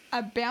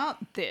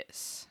 About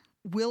this,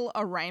 Will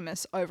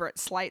Aramis over at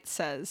Slate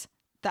says,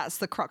 that's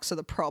the crux of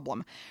the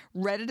problem.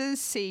 Redditors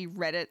see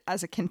Reddit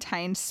as a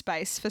contained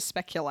space for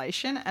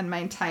speculation and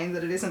maintain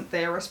that it isn't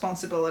their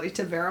responsibility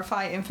to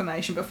verify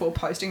information before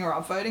posting or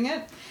upvoting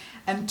it.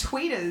 And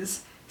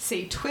tweeters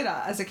see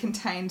Twitter as a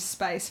contained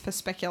space for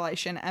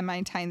speculation and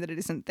maintain that it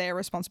isn't their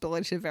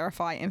responsibility to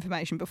verify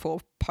information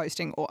before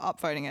posting or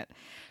upvoting it.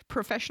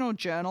 Professional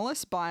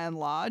journalists, by and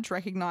large,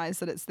 recognize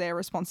that it's their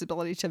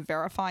responsibility to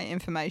verify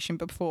information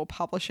before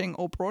publishing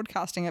or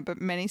broadcasting it, but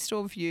many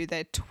still view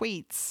their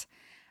tweets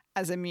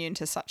as immune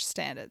to such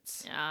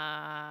standards.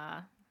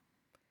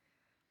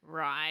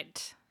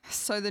 Right.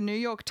 So the New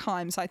York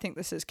Times, I think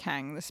this is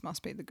Kang, this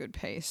must be the good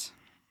piece,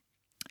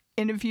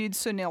 interviewed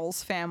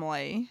Sunil's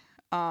family.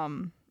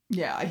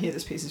 Yeah, I hear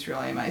this piece is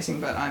really amazing,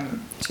 but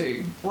I'm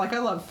too... I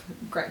love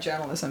great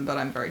journalism, but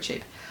I'm very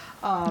cheap.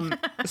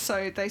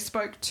 So they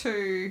spoke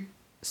to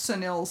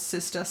Sunil's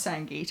sister,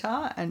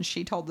 Sangeeta, and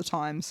she told the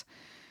Times,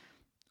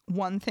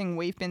 one thing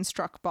we've been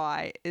struck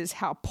by is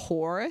how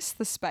porous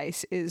the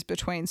space is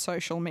between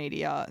social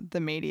media, the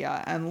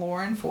media, and law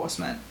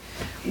enforcement.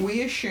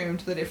 We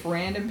assumed that if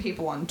random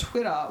people on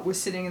Twitter were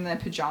sitting in their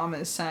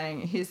pajamas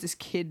saying, here's this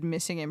kid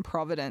missing in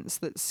Providence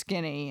that's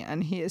skinny,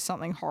 and here's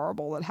something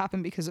horrible that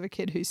happened because of a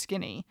kid who's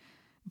skinny,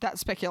 that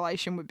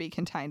speculation would be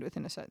contained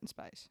within a certain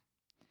space.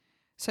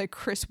 So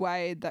Chris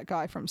Wade, that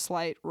guy from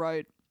Slate,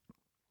 wrote,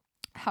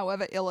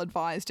 however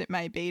ill-advised it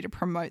may be to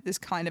promote this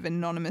kind of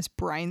anonymous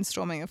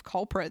brainstorming of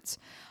culprits,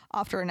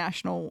 after a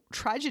national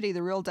tragedy,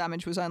 the real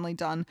damage was only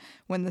done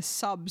when the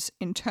sub's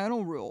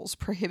internal rules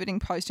prohibiting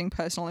posting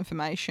personal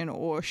information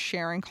or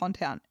sharing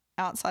content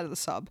outside of the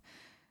sub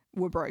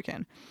were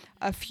broken.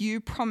 A few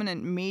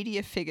prominent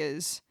media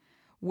figures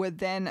were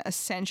then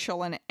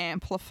essential in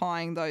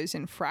amplifying those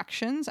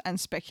infractions and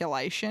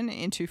speculation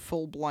into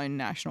full-blown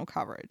national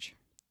coverage.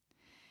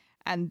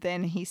 And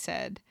then he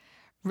said,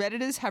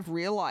 Redditors have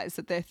realised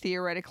that their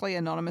theoretically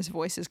anonymous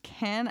voices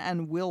can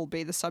and will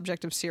be the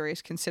subject of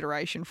serious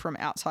consideration from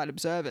outside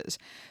observers.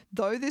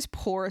 Though this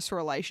porous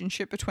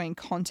relationship between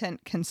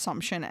content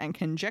consumption and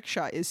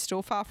conjecture is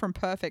still far from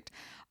perfect,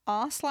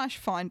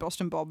 r/Find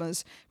Boston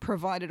Bombers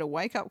provided a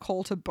wake-up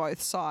call to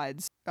both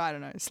sides, I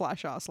don't know,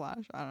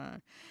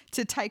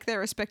 to take their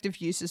respective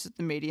uses of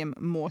the medium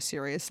more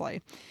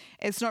seriously.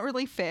 It's not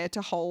really fair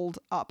to hold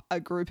up a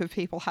group of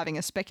people having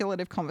a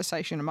speculative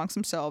conversation amongst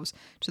themselves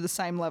to the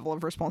same level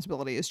of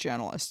responsibility as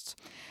journalists.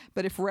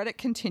 But if Reddit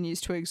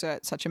continues to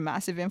exert such a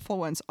massive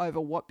influence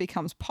over what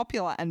becomes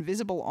popular and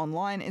visible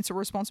online, it's a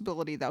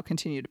responsibility they'll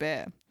continue to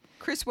bear.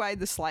 Chris Wade,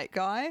 the Slate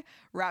guy,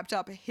 wrapped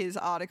up his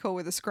article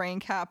with a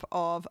screen cap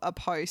of a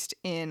post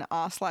in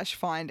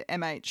r/Find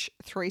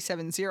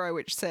MH370,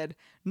 which said,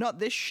 not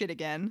this shit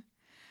again.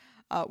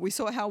 We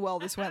saw how well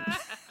this went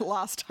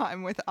last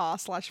time with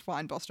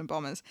r/Find Boston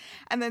Bombers.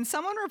 And then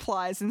someone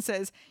replies and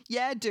says,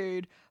 yeah,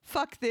 dude,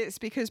 fuck this,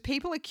 because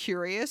people are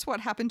curious what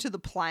happened to the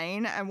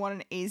plane and want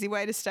an easy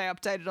way to stay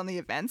updated on the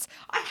events.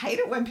 I hate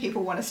it when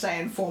people want to stay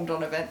informed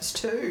on events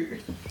too.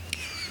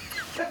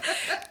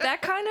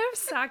 That kind of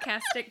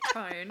sarcastic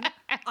tone,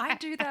 I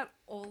do that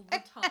all the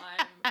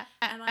time,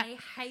 and I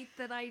hate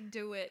that I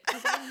do it,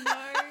 because I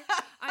know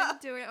I'm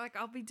doing it,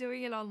 I'll be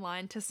doing it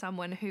online to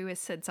someone who has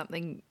said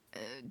something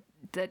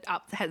that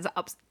has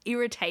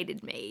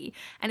irritated me,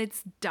 and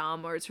it's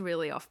dumb or it's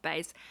really off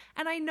base,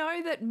 and I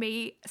know that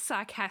me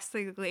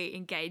sarcastically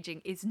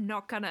engaging is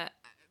not gonna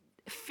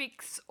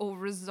fix or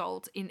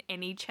result in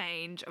any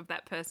change of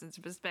that person's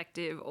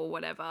perspective or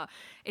whatever.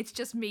 It's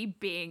just me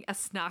being a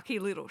snarky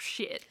little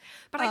shit.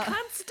 But I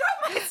can't stop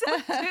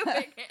myself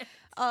doing it.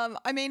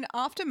 I mean,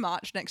 after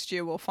March next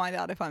year, we'll find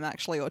out if I'm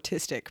actually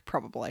autistic,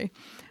 probably.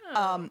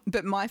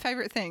 But my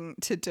favourite thing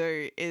to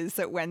do is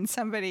that when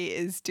somebody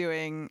is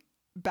doing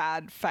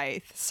bad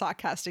faith,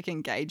 sarcastic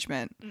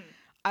engagement,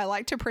 I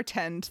like to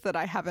pretend that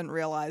I haven't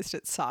realised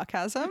it's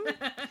sarcasm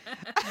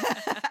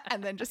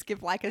and then just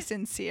give a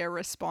sincere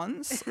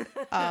response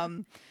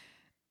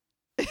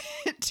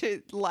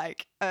to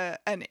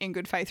an in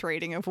good faith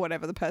reading of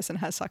whatever the person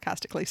has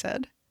sarcastically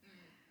said.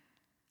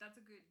 That's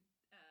a good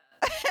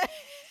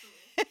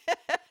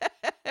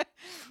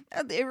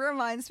It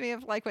reminds me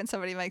of when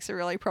somebody makes a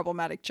really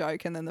problematic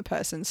joke and then the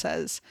person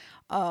says,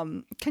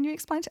 can you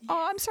explain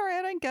oh, I'm sorry,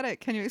 I don't get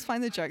it. Can you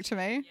explain the joke to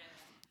me? Yeah.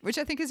 Which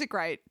I think is a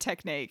great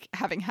technique,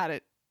 having had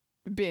it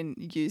been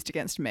used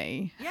against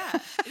me. Yeah,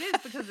 it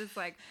is, because it's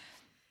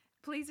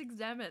please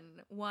examine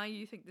why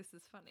you think this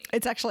is funny.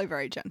 It's actually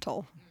very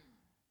gentle.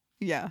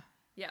 Yeah.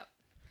 Yep.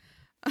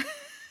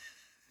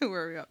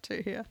 Where are we up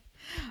to here?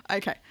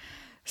 Okay.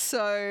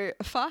 So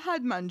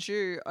Farhad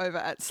Manjoo over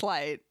at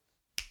Slate,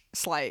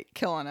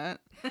 killing it,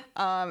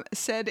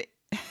 said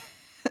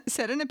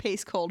said in a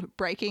piece called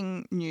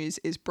 "Breaking News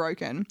is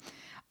Broken,"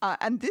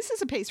 and this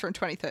is a piece from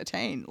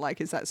 2013.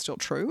 Like, is that still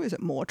true? Is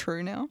it more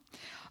true now?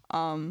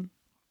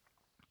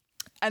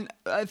 And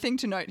a thing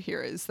to note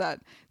here is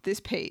that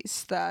this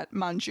piece that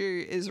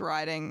Manju is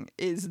writing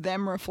is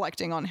them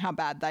reflecting on how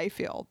bad they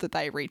feel that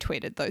they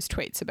retweeted those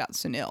tweets about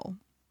Sunil.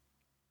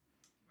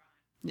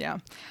 Yeah.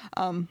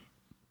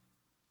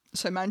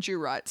 So Manju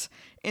writes,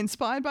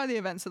 inspired by the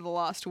events of the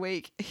last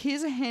week,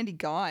 here's a handy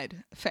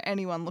guide for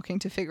anyone looking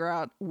to figure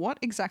out what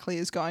exactly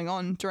is going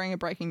on during a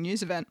breaking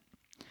news event.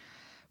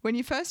 When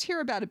you first hear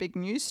about a big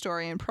news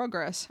story in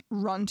progress,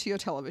 run to your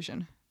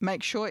television.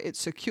 Make sure it's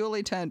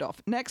securely turned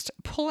off. Next,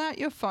 pull out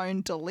your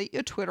phone, delete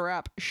your Twitter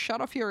app,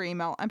 shut off your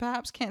email, and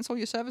perhaps cancel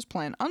your service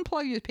plan.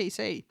 Unplug your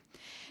PC.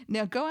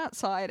 Now go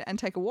outside and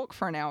take a walk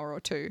for an hour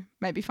or two.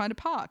 Maybe find a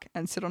park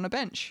and sit on a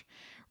bench.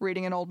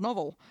 Reading an old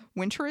novel.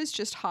 Winter is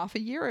just half a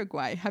year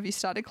away. Have you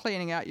started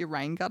cleaning out your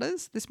rain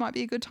gutters? This might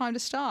be a good time to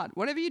start.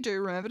 Whatever you do,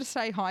 remember to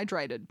stay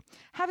hydrated.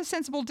 Have a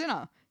sensible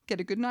dinner. Get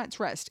a good night's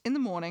rest. In the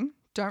morning,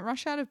 don't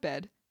rush out of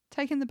bed.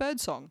 Take in the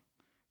birdsong.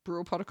 Brew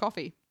a pot of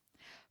coffee.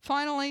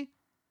 Finally,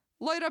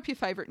 load up your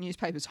favourite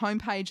newspaper's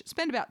homepage,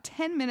 spend about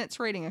 10 minutes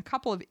reading a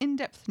couple of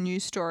in-depth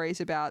news stories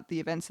about the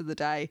events of the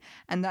day,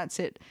 and that's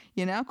it.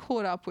 You're now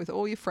caught up with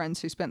all your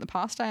friends who spent the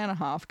past day and a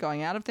half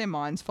going out of their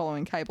minds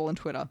following cable and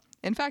Twitter.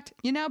 In fact,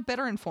 you're now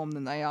better informed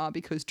than they are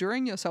because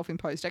during your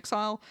self-imposed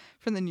exile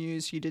from the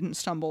news, you didn't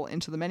stumble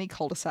into the many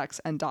cul-de-sacs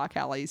and dark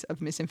alleys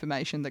of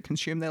misinformation that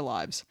consume their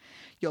lives.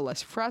 You're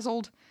less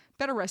frazzled,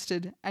 better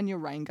rested, and your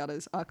rain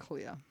gutters are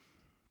clear.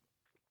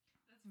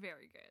 That's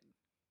very good.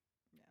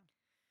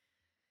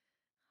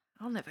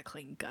 I'll never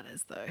clean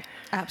gutters, though.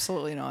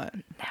 Absolutely not.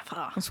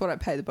 Never. That's what I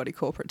pay the body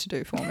corporate to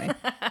do for me.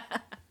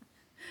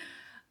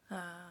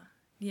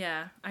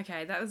 Yeah,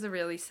 okay, that was a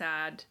really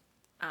sad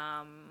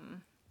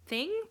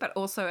thing, but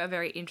also a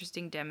very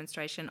interesting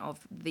demonstration of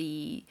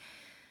the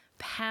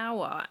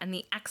power and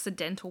the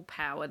accidental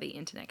power the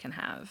internet can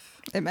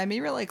have. It made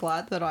me really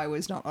glad that I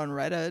was not on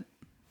Reddit.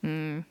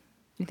 You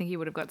think you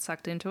would have got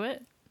sucked into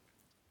it?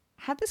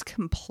 Had this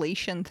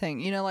completion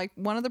thing, you know, like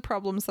one of the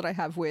problems that I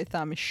have with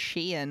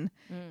Shein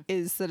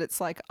is that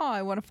it's like, oh,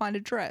 I want to find a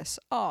dress.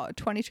 Oh,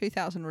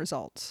 22,000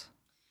 results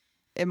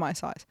in my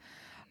size.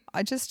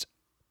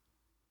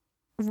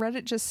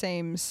 Reddit just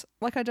seems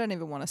like I don't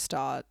even want to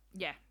start.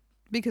 Yeah.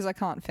 Because I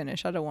can't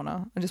finish. I just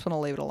want to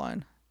leave it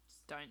alone.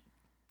 Just don't.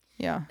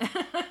 Yeah.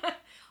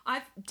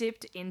 I've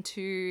dipped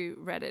into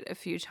Reddit a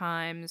few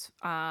times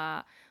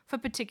for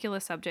particular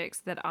subjects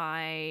that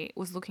I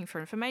was looking for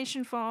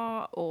information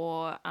for,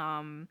 or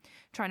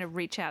trying to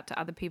reach out to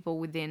other people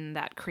within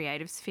that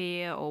creative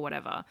sphere or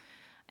whatever.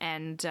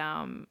 And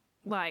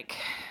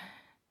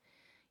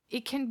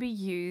it can be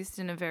used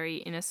in a very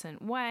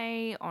innocent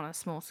way on a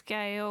small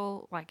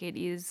scale. Like, it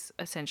is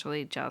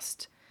essentially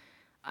just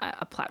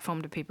a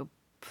platform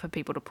for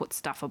people to put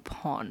stuff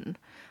upon.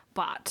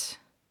 But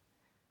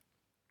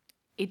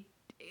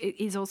it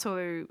is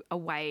also a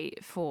way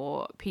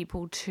for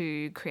people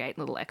to create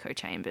little echo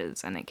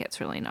chambers, and it gets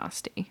really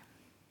nasty.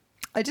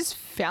 I just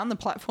found the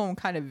platform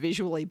kind of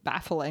visually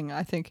baffling.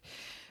 I think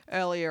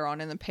earlier on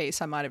in the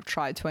piece I might have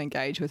tried to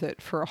engage with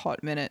it for a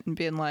hot minute and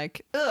been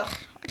like, ugh,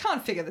 I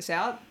can't figure this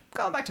out.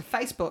 Going back to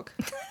Facebook.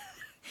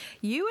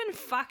 You and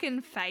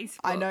fucking Facebook.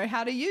 I know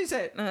how to use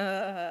it.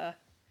 I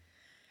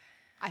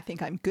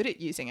think I'm good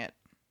at using it.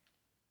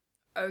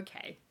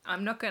 Okay.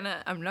 I'm not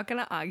gonna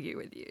argue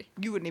with you.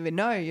 You wouldn't even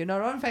know. You're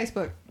not on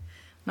Facebook.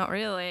 Not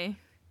really.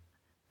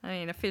 I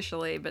mean,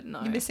 officially, but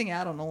no. You're missing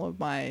out on all of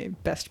my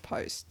best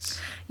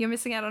posts. You're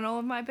missing out on all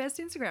of my best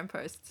Instagram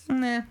posts.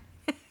 Nah.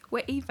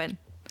 We're even.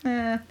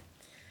 Nah.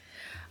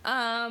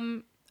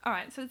 All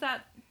right. So is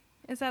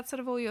that sort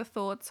of all your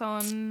thoughts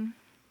on?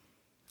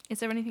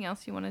 Is there anything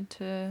else you wanted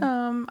to?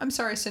 I'm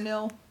sorry,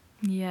 Sunil.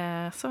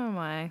 Yeah. So am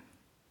I.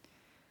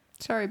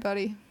 Sorry,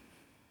 buddy.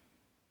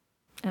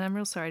 And I'm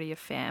real sorry to your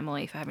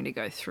family for having to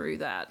go through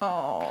that.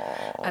 Oh,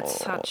 at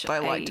such I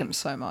liked him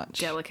so much.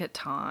 Delicate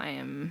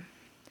time.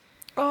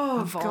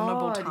 Oh, a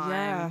vulnerable God, time.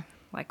 Yeah.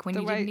 Like when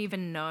you didn't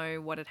even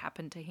know what had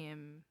happened to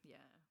him. Yeah.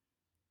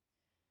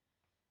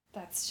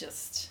 That's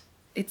just,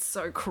 it's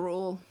so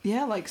cruel.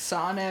 Yeah, like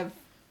Sarnev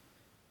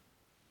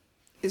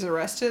is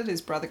arrested,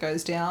 his brother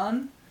goes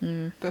down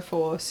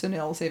before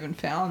Sunil's even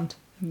found.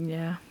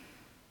 Yeah.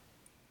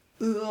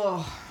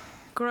 Ugh.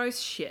 Gross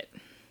shit.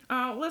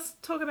 Let's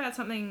talk about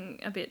something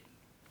a bit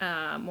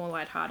more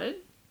lighthearted.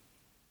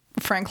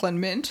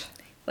 Franklin Mint.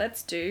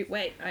 Let's do.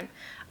 Wait,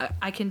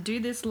 I can do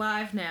this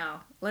live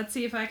now. Let's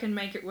see if I can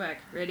make it work.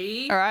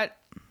 Ready? All right.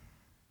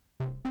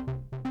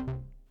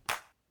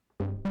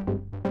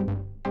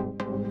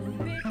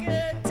 Pick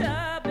a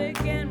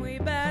topic and we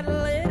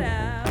battle it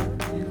out.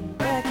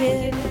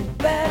 Bracket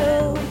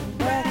battle,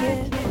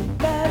 bracket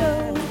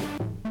battle.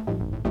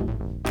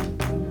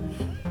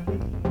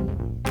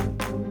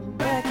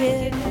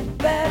 Bracket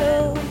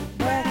battle,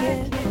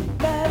 bracket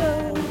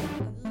battle.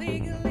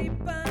 Legally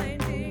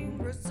binding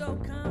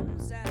result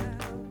comes out.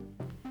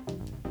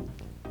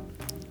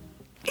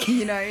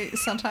 You know,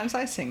 sometimes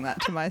I sing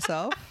that to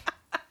myself.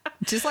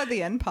 Just like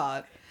the end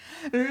part.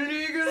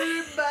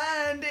 Legally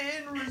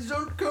binding,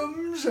 result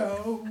comes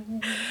out.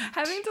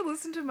 Having to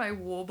listen to my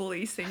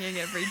warbly singing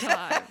every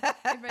time,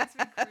 it makes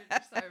me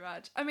cringe so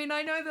much. I mean,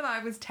 I know that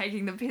I was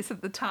taking the piss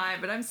at the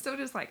time, but I'm still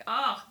just like,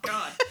 oh,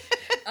 God.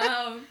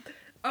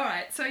 All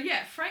right, so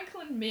yeah,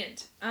 Franklin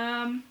Mint.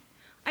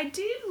 I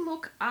did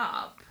look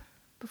up,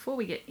 before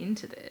we get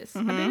into this,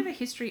 a bit of a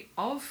history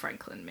of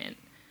Franklin Mint.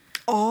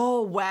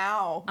 Oh,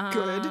 wow.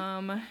 Good.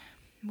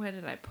 Where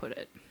did I put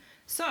it?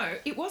 So,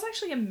 it was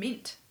actually a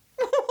mint.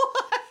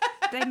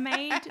 They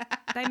made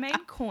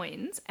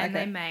coins and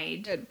Okay. they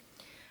made... Good.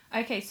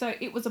 Okay, so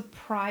it was a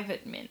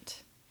private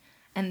mint.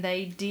 And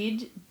they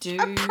did do...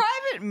 A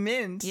private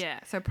mint? Yeah,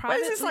 so What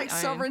privately is this, like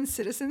owned- sovereign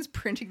citizens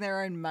printing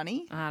their own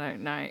money? I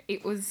don't know.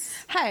 It was...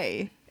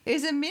 Hey,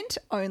 is a mint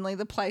only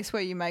the place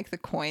where you make the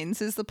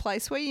coins? Is the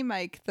place where you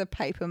make the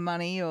paper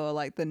money or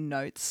like the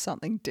notes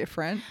something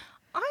different?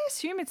 I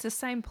assume it's the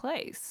same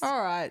place.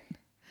 All right.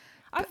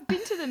 I've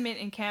been to the mint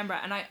in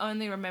Canberra and I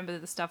only remember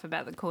the stuff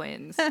about the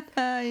coins.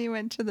 You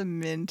went to the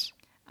mint.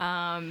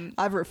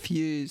 I've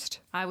refused.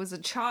 I was a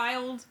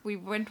child. We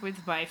went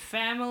with my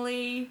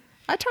family.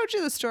 I told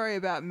you the story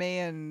about me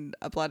and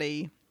a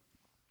bloody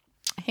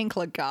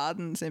Hinkler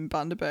Gardens in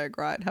Bundaberg,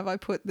 right? Have I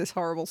put this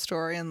horrible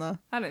story in the...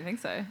 I don't think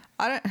so.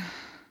 I don't...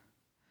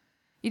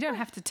 You don't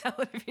have to tell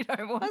it if you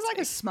don't want I was like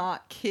to. a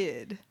smart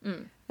kid.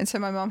 And so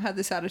my mum had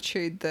this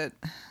attitude that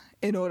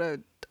in order,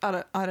 I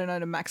don't know,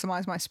 to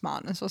maximize my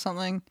smartness or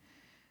something,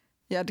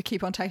 you had to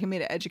keep on taking me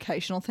to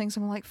educational things.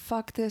 I'm like,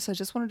 fuck this. I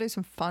just want to do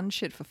some fun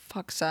shit for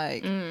fuck's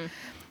sake.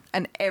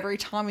 And every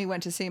time we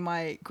went to see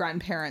my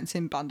grandparents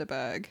in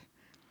Bundaberg,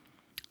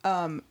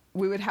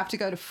 we would have to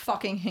go to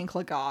fucking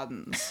Hinkler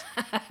Gardens.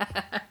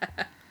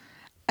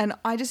 And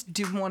I just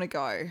didn't want to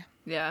go.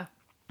 Yeah.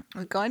 I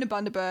was going to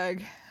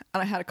Bundaberg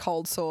and I had a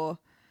cold sore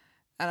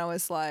and I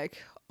was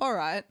like, all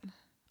right,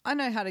 I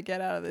know how to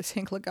get out of this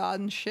Hinkler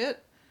Garden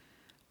shit.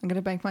 I'm going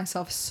to make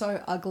myself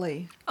so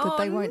ugly that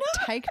they won't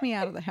take me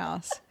out of the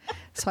house.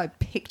 So I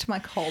picked my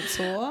cold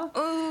sore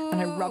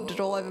and I rubbed it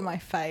all over my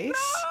face.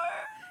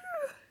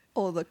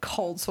 All the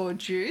cold sore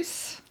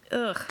juice.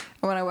 Ugh.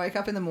 And when I woke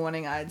up in the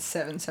morning, I had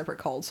 7 separate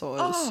cold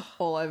sores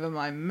all over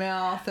my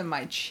mouth and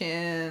my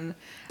chin.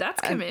 That's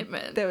And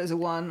commitment. There was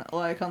one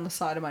like on the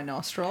side of my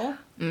nostril.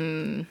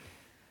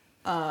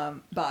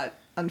 But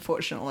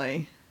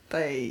unfortunately,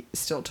 they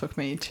still took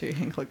me to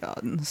Hinkler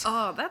Gardens.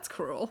 Oh, that's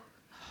cruel.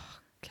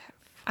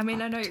 I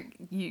mean, I know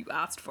you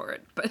asked for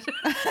it, but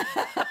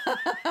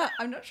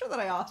I'm not sure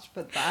that I asked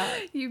for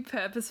that. you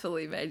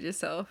purposefully made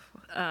yourself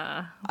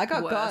I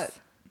got worse. got.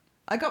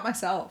 I got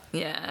myself.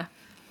 Yeah.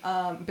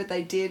 But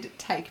they did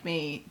take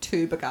me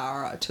to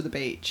Bagara to the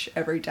beach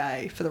every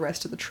day for the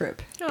rest of the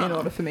trip in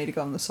order for me to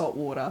go in the salt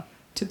water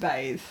to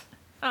bathe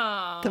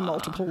the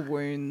multiple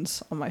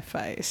wounds on my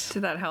face.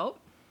 Did that help?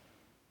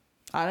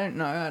 I don't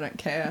know. I don't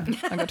care.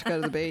 I got to go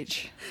to the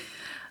beach.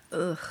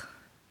 Ugh.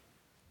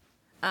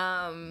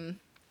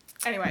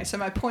 Anyway, so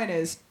my point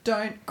is,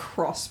 don't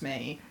cross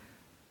me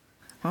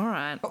All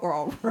right. or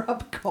I'll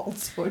rub cold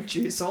sore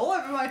juice all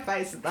over my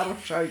face and that'll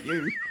show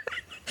you.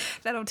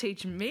 That'll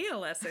teach me a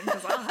lesson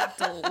because I'll have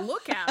to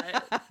look at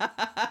it.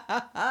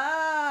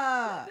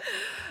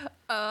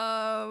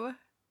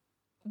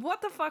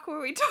 What the fuck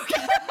were we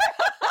talking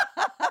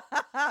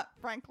about?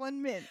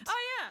 Franklin Mint. Oh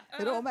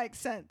yeah. It all makes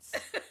sense.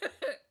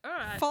 All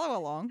right. Follow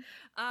along.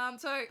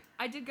 So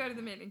I did go to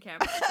the mint in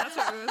Canberra. That's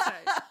what we were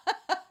saying.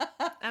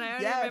 And I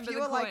only Yeah, remember if you the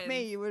were coins. like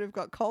me, you would have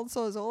got cold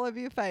sores all over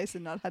your face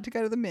and not had to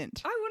go to the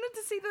mint. I wanted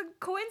to see the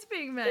coins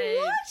being made.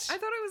 What? I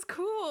thought it was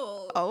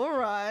cool. All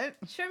right.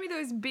 Show me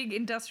those big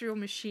industrial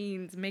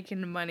machines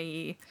making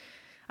money.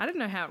 I didn't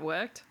know how it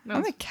worked. No,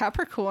 I'm a it's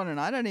Capricorn and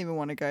I don't even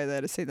want to go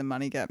there to see the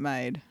money get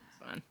made.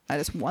 fine. I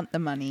just want the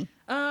money.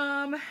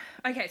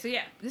 Okay, so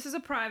yeah, this is a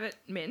private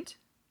mint.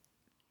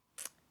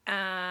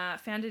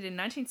 Founded in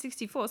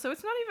 1964, so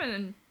it's not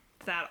even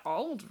that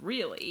old,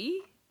 really.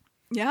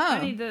 Yeah.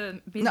 Only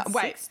the mid No,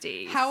 wait.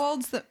 60s. How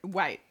old's the...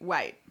 Wait.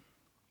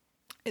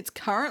 It's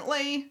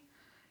currently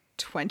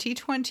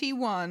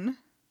 2021.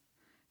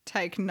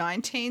 Take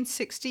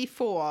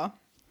 1964.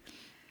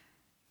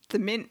 The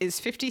mint is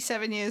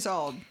 57 years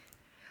old.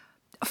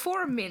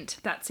 For a mint,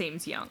 that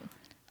seems young.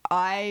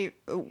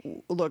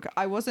 Look,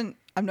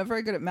 I'm not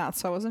very good at maths,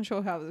 so I wasn't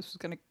sure how this was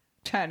going to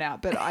turn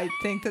out, but I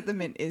think that the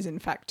mint is in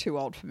fact too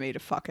old for me to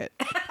fuck it.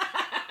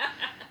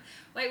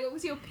 Wait, what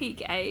was your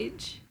peak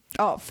age?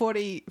 Oh,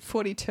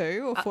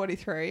 42 or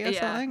 43 or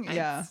something?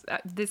 Yeah.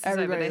 This is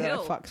Everybody over the that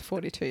hill. I fuck's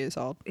 42 years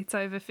old. It's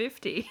over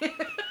 50.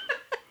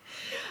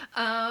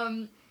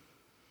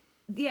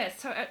 Yeah,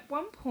 so at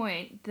one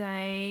point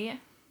they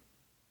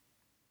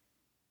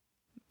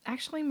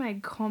actually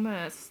made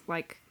commerce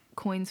like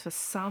coins for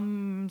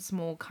some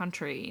small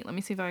country. Let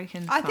me see if I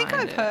can I think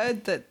find I've it.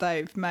 heard that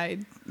they've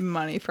made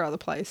money for other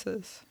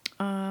places.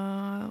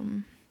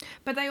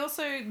 But they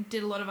also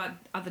did a lot of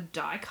other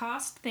die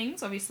cast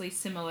things, obviously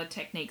similar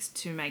techniques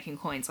to making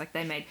coins. Like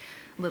they made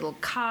little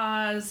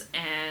cars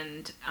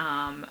and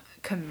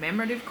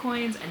commemorative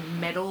coins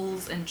and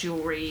medals and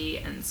jewelry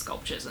and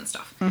sculptures and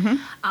stuff.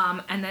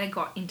 And they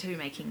got into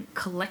making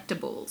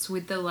collectibles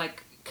with the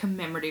like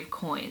commemorative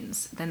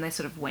coins. Then they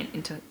sort of went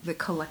into the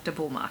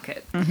collectible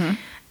market.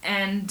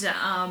 And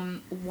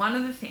one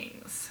of the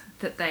things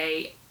that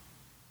they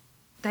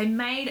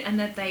made and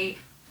that they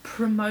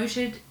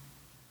promoted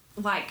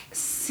like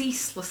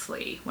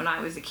ceaselessly when I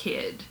was a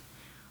kid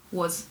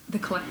was the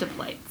collector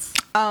plates.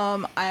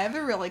 I have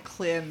a really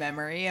clear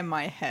memory in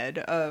my head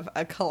of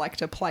a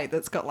collector plate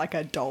that's got like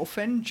a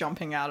dolphin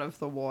jumping out of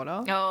the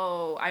water.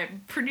 Oh,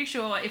 I'm pretty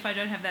sure if I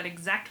don't have that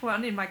exact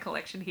one in my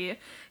collection here,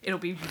 it'll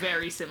be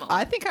very similar.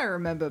 I think I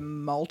remember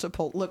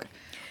multiple. Look,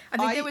 I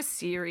think there were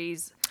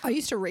series. I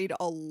used to read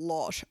a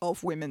lot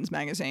of women's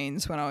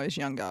magazines when I was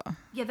younger.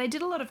 Yeah, they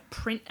did a lot of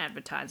print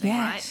advertising, Yes.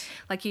 right?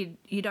 Like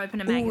you'd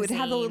open a magazine. Ooh, it'd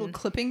have a little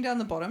clipping down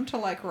the bottom to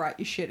like write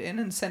your shit in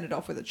and send it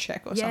off with a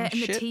check or some and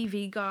shit. the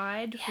TV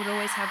guide would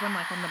always have one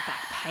like on the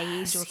back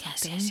page or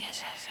something.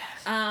 Yes.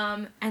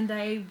 And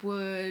they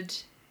would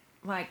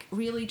like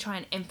really try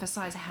and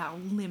emphasize how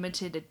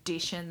limited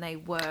edition they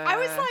were. I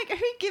was like,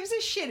 who gives a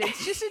shit?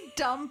 It's just a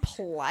dumb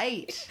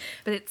plate.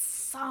 But it's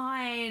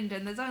signed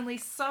and there's only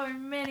so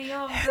many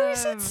of them.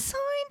 Who's it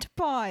signed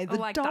by? The Or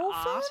like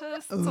dolphin? the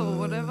artists or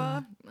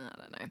whatever. I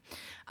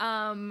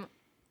don't know.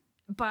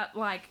 But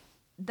like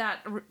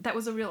that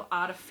was a real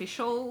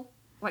artificial,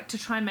 like to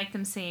try and make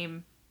them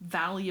seem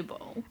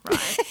valuable,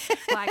 right?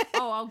 Like,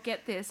 oh, I'll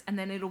get this and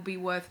then it'll be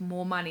worth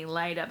more money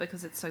later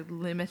because it's so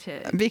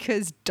limited.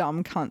 Because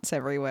dumb cunts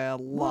everywhere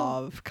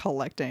love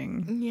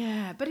collecting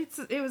Yeah, but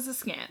it was a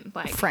scam.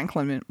 Like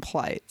Franklin Mint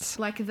plates.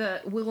 like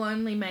we'll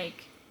only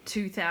make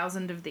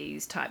 2,000 of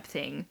these type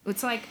thing.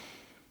 It's like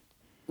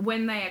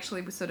when they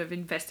actually were sort of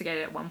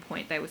investigated at one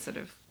point, they were sort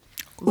of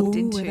looked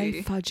into. Are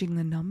they fudging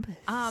the numbers?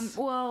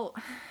 Well,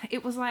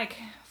 it was like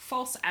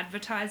false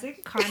advertising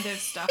kind of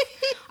stuff.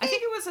 I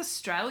think it was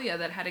Australia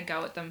that had a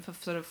go at them for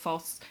sort of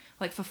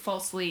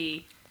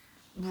falsely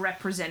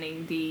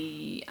representing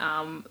the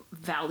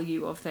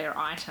value of their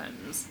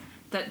items.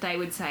 That they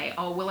would say,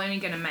 oh, we're only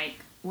going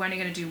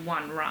to do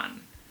one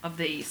run of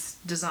these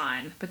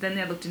design. But then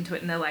they looked into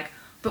it and they're like,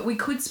 but we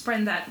could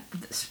spread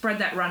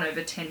that run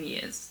over 10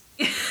 years.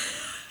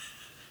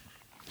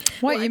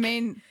 What, you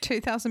mean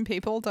 2,000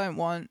 people don't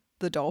want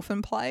the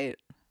dolphin plate?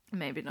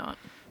 Maybe not.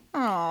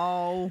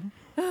 Oh.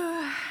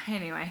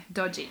 Anyway,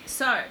 dodgy.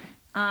 So,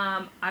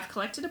 I've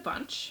collected a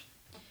bunch,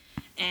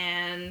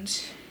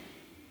 and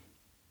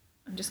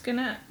I'm just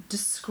gonna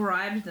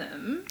describe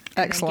them.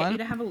 Excellent. And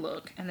get you to have a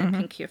look, and then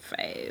pick your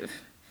fave.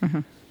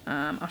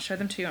 I'll show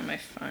them to you on my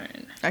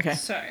phone. Okay.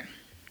 So,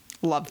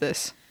 Love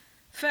this.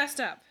 first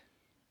up,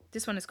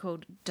 this one is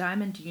called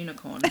Diamond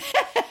Unicorn.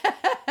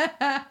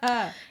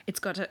 It's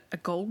got a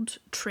gold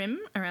trim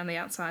around the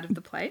outside of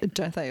the plate.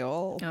 Don't they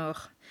all?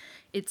 Oh,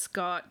 it's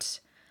got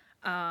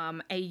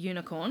a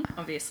unicorn,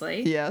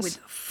 obviously. Yes. With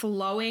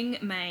flowing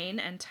mane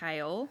and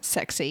tail.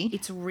 Sexy.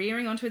 It's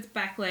rearing onto its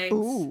back legs.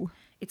 Ooh.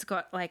 It's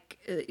got like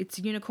its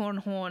unicorn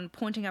horn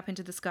pointing up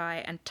into the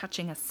sky and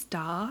touching a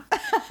star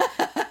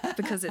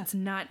because it's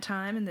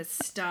nighttime and there's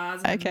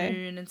stars and Okay. the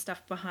moon and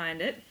stuff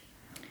behind it.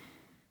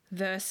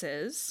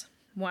 Versus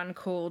one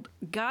called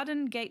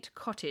Garden Gate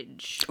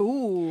Cottage.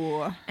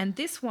 Ooh. And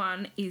this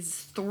one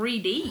is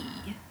 3D.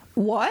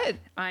 What?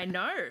 I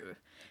know.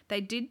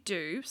 They did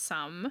do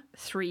some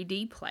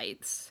 3D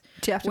plates.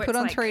 Do you have to where put it's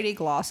on like- 3D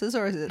glasses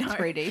or is it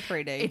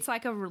 3D? It's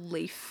like a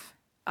relief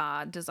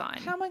design.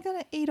 How am I going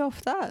to eat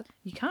off that?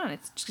 You can't.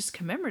 It's just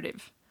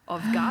commemorative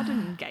of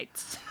garden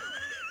gates.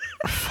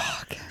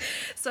 Fuck.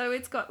 So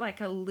it's got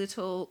like a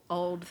little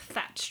old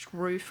thatched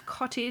roof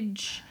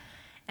cottage,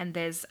 and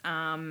there's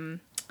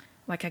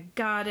like a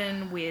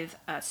garden with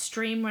a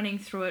stream running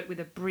through it with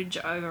a bridge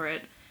over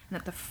it, and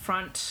at the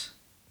front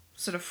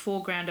sort of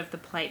foreground of the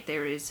plate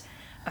there is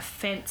a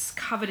fence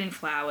covered in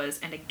flowers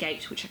and a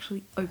gate which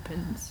actually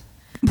opens.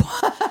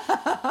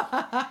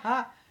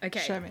 Okay.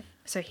 Show me.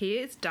 So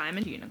here's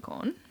Diamond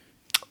Unicorn.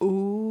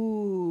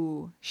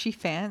 Ooh. She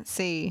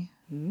fancy.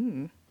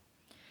 And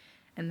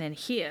then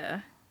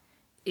here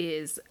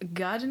is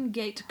Garden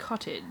Gate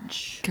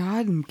Cottage.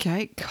 Garden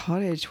Gate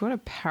Cottage. What a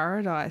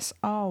paradise.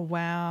 Oh,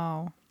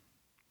 wow.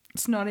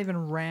 It's not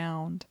even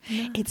round.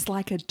 It's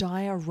like a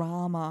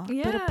diorama, but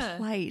Yeah. a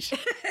plate.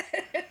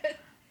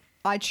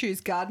 I choose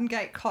Garden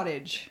Gate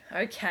Cottage.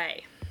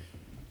 Okay.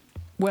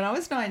 When I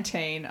was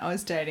 19, I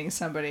was dating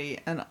somebody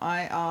and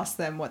I asked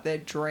them what their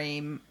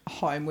dream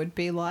home would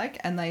be like,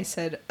 and they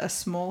said a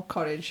small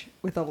cottage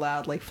with a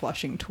loudly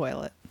flushing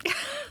toilet.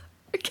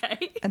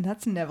 Okay. And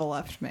that's never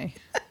left me.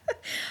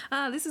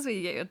 This is where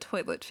you get your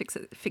toilet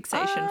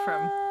fixation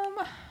from.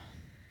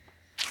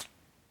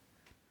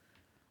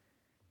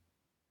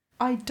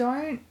 I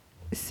don't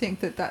think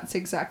that that's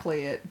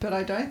exactly it, but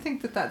I don't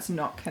think that that's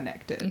not You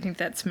connected. think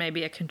that's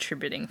maybe a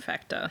contributing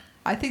factor?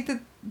 I think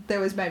that there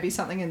was maybe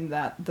something in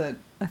that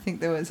I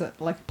think there was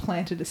like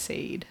planted a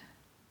seed.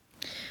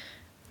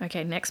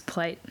 Okay, next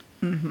plate.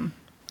 Mm-hmm.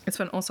 This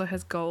one also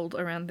has gold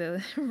around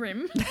the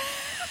rim.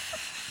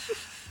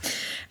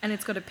 And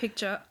it's got a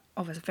picture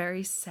of a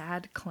very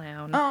sad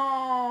clown.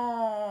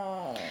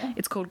 Oh.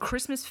 It's called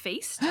Christmas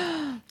Feast.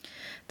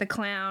 The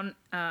clown,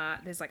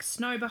 there's like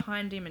snow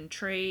behind him and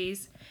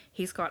trees.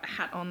 He's got a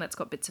hat on that's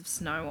got bits of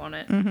snow on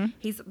it. Mm-hmm.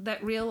 He's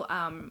that real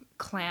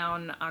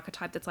clown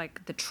archetype that's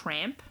like the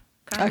tramp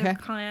kind of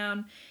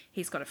clown.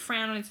 He's got a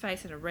frown on his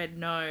face and a red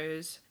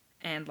nose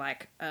and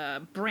like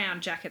a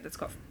brown jacket that's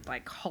got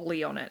like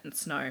holly on it and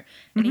snow.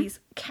 And he's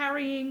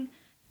carrying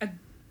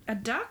a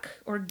duck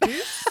or a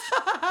goose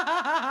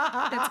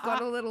that's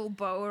got a little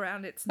bow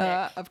around its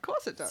neck. Of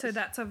course it does. So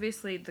that's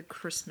obviously the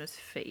Christmas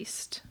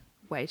feast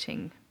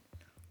waiting.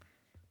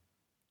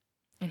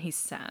 And he's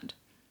sad.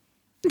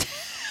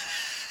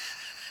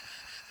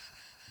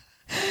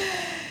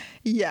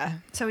 Yeah.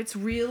 So it's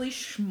really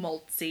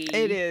schmaltzy.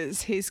 It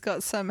is. He's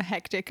got some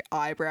hectic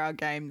eyebrow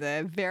game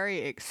there. Very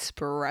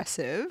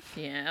expressive.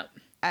 Yeah.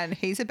 And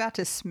he's about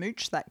to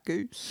smooch that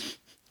goose.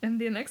 And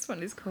the next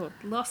one is called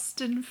Lost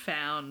and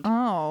Found.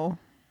 Oh.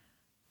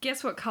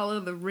 Guess what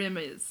colour the rim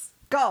is?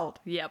 Gold.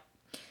 Yep.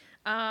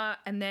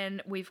 And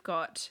then we've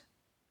got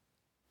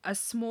a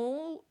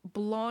small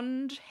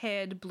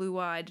blonde-haired,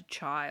 blue-eyed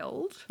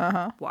child.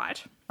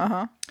 White.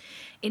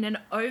 In an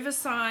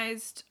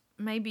oversized,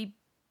 maybe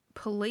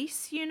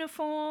police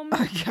uniform.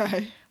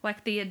 Okay.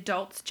 Like the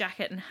adult's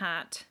jacket and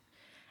hat.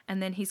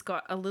 And then he's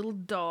got a little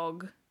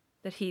dog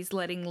that he's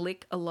letting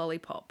lick a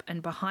lollipop.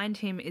 And behind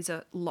him is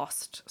a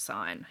lost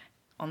sign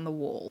on the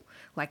wall.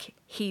 Like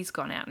he's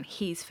gone out and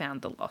he's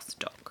found the lost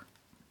dog.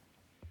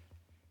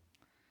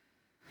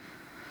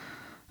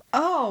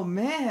 Oh,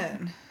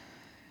 man.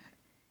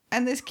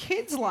 And this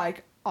kid's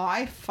like,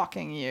 I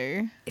fucking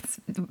you. It's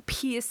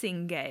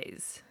piercing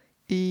gaze.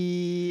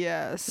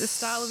 Yes. The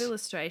style of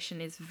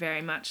illustration is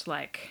very much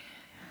like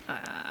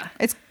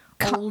It's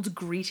old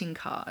greeting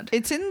card.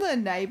 It's in the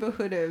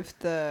neighborhood of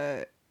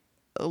the,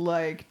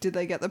 like, did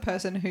they get the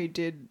person who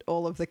did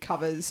all of the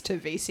covers to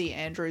V.C.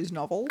 Andrews'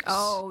 novels?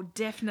 Oh,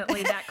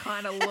 definitely that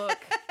kind of look.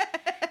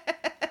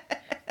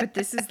 But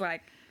this is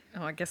like,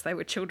 oh, I guess they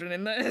were children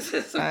in those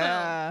as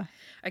well.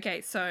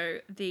 Okay, so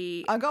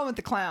I'm going with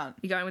the clown.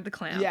 You're going with the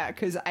clown? Yeah,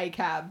 because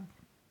ACAB.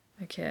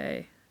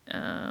 Okay.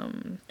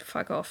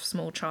 Fuck off,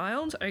 small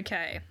child.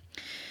 Okay.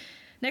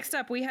 Next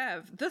up, we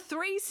have The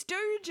Three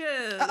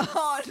Stooges.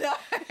 Oh, no.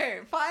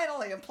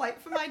 Finally, a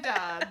plate for my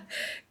dad.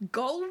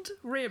 Gold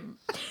rim.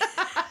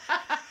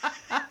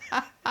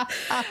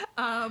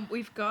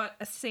 We've got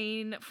a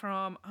scene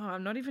from,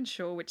 I'm not even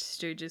sure which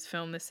Stooges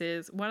film this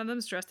is. One of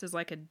them's dressed as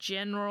like a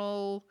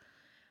general.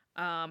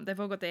 They've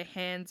all got their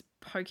hands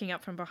poking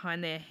up from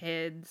behind their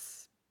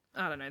heads.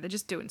 I don't know. They're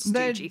just doing stoogey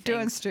They're things.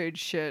 doing stooge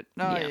shit.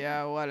 Oh,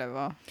 yeah,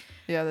 whatever.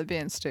 Yeah, they're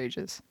being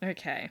stooges.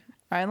 Okay.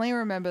 I only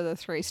remember the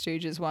Three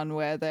Stooges one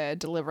where they're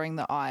delivering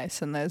the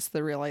ice and there's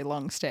the really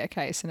long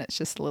staircase and it's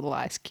just a little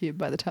ice cube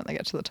by the time they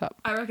get to the top.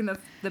 I reckon that's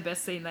the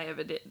best scene they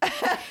ever did.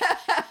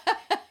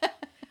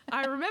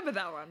 I remember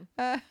that one.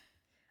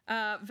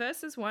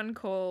 Versus one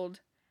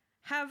called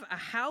Have a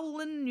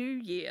Howlin' New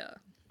Year.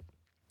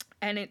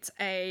 And it's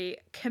a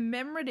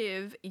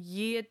commemorative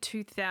year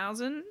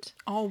 2000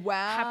 Oh,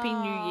 wow. Happy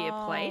New Year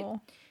plate.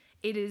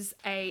 It is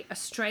a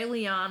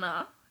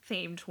Australiana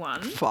themed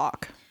one.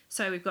 Fuck.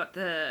 So we've got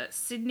the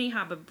Sydney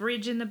Harbour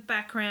Bridge in the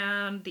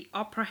background, the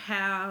Opera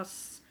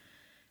House.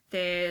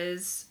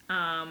 There's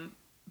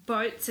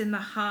boats in the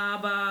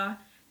harbour.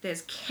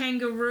 There's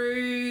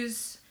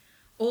kangaroos.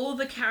 All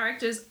the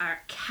characters are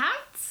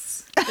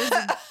cats. There's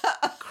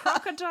a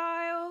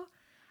crocodile.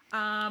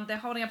 They're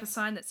holding up a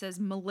sign that says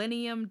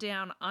Millennium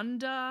Down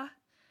Under.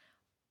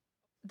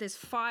 There's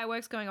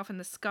fireworks going off in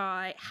the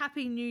sky.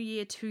 Happy New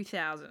Year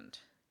 2000.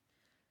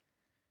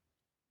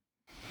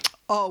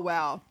 Oh,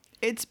 wow.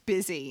 It's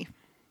busy.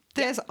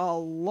 There's a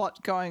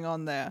lot going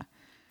on there.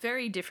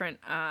 Very different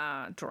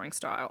drawing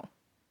style.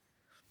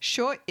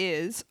 Sure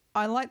is.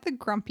 I like the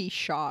grumpy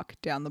shark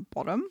down the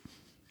bottom.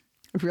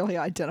 Really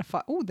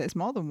identify. Oh, there's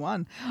more than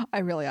one. I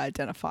really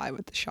identify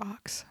with the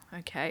sharks.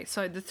 Okay,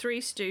 so the Three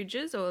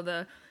Stooges or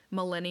the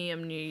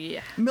Millennium New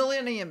Year?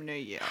 Millennium New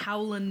Year.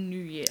 Howlin'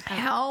 New Year.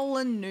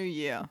 Howlin' New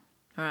Year.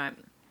 All right.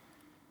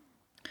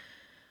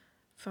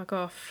 Fuck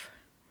off,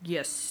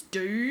 you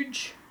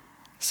stooge.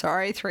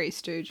 Sorry, Three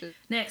Stooges.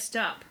 Next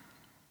up,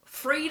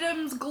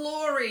 Freedom's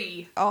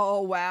Glory.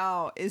 Oh,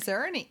 wow. Is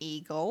there an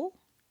eagle?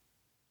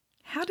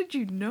 How did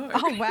you know?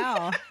 Oh,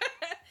 wow.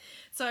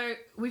 So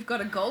we've got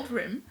a gold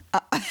rim,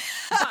 but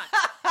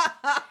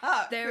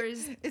there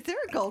is there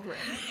a gold rim?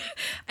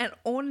 an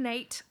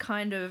ornate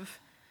kind of,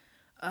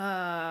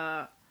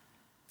 I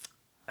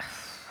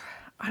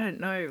don't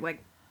know,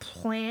 like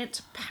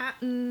plant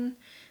pattern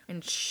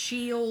and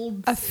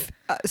shields.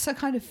 So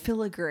kind of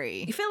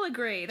filigree.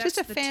 Filigree. Just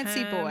That's a the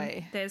fancy term.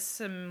 boy. There's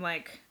some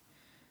like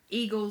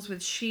eagles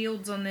with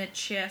shields on their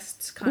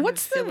chests. Kind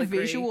What's of the filigree.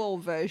 visual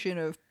version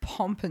of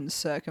pomp and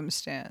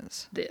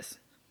circumstance? This.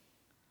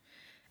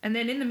 And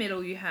then in the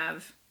middle you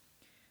have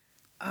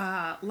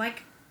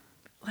like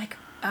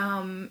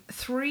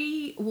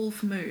 3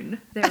 Wolf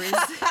Moon, there is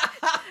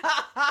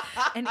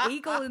an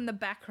eagle in the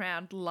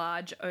background,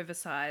 large,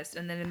 oversized,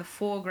 and then in the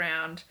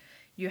foreground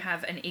you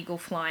have an eagle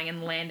flying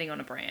and landing on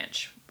a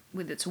branch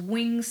with its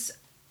wings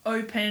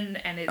open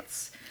and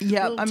its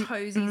little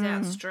toesies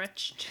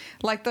outstretched.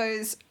 Like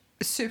those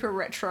super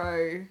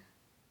retro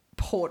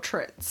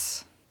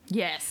portraits.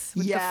 Yes,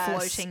 with the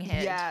floating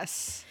head.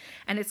 Yes.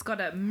 And it's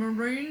got a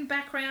maroon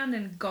background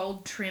and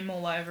gold trim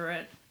all over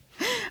it.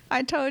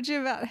 I told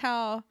you about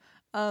how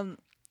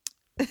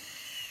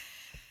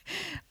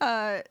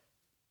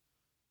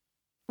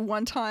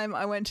one time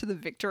I went to the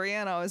Victory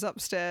and I was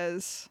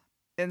upstairs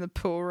in the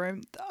pool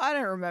room. I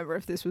don't remember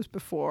if this was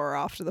before or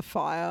after the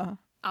fire.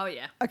 Oh,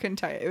 yeah. I couldn't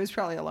tell you. It was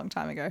probably a long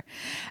time ago.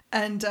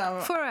 And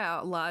for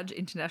our large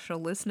international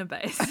listener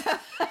base,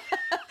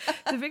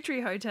 the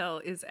Victory Hotel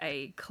is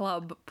a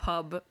club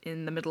pub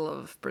in the middle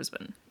of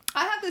Brisbane.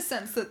 I have the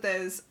sense that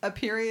there's a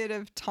period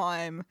of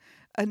time,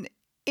 an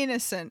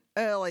innocent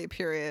early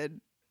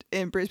period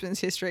in Brisbane's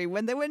history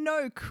when there were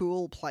no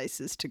cool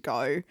places to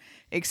go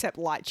except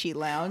Lychee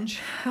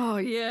Lounge. Oh,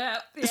 yeah.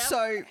 Yep.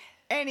 So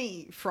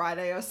any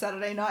Friday or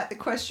Saturday night, the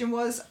question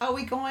was, are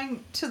we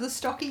going to the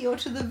Stocky or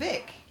to the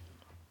Vic?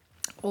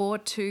 Or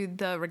to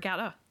the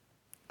Regatta.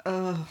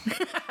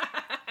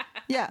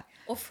 Yeah.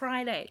 Or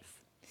Fridays.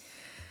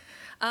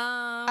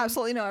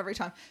 Absolutely no every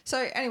time.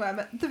 So anyway, I'm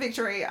at the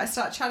Victory. I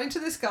start chatting to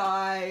this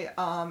guy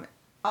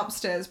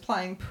upstairs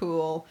playing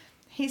pool.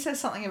 He says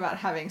something about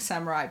having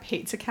samurai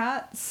pizza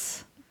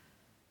cats.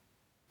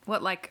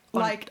 What, like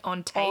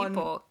on tape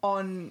or?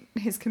 On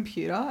his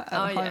computer at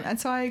home. Yeah. And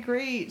so I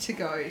agree to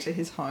go to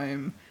his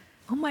home.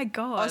 Oh my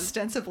God.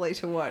 Ostensibly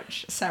to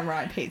watch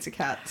samurai pizza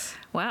cats.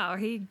 Wow,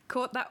 he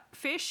caught that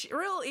fish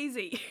real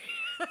easy.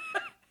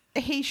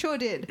 He sure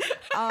did.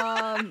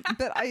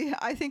 But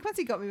I think once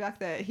he got me back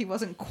there, he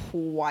wasn't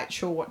quite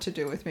sure what to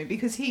do with me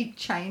because he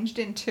changed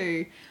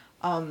into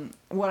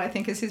what I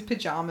think is his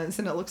pajamas,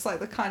 and it looks like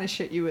the kind of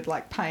shit you would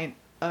like paint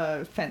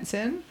a fence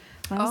in.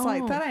 And I was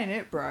like, that ain't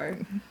it, bro.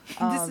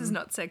 This is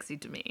not sexy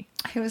to me.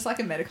 He was like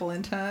a medical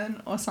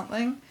intern or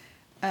something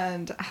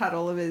and had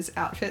all of his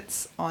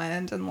outfits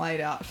ironed and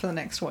laid out for the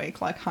next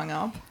week, like hung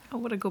up. Oh,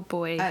 what a good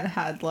boy. And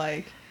had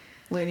like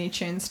Looney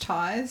Tunes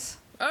ties.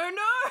 Oh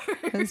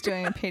no! He was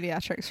doing a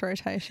pediatrics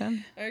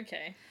rotation.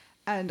 Okay.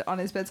 And on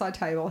his bedside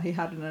table, he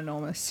had an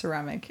enormous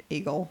ceramic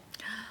eagle.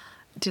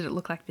 Did it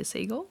look like this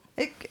eagle?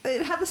 It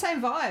had the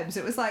same vibes.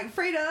 It was like,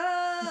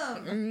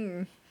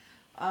 freedom!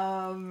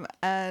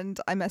 And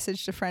I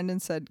messaged a friend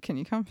and said, can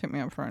you come pick me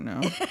up right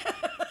now?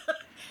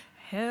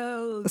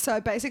 Hell. So I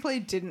basically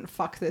didn't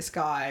fuck this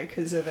guy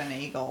because of an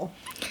eagle.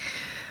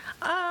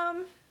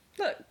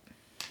 Look,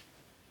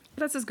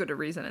 that's as good a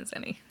reason as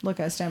any. Look,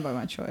 I stand by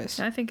my choice.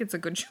 I think it's a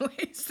good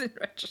choice in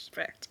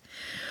retrospect.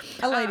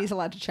 A lady's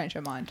allowed to change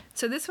her mind.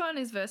 So this one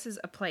is versus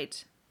a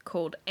plate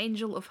called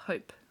Angel of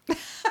Hope.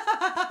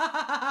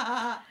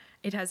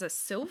 It has a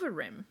silver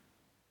rim.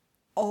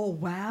 Oh,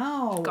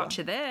 wow.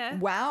 Gotcha there.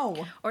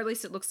 Wow. Or at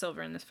least it looks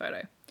silver in this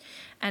photo.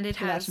 And it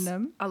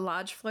Platinum. has a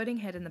large floating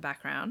head in the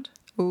background.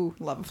 Ooh,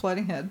 love a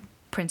floating head.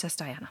 Princess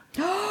Diana.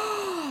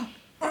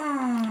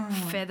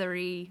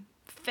 Feathery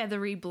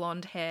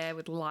blonde hair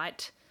with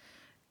light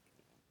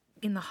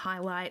in the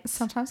highlights.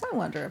 Sometimes I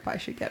wonder if I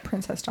should get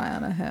Princess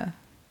Diana hair.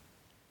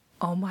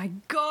 Oh my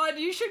God,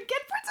 you should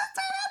get Princess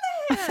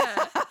Diana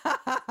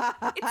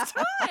hair. It's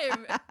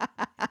time.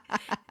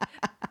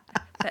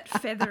 That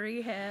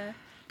feathery hair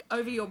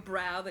over your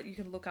brow that you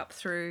can look up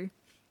through.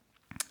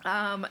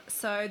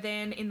 So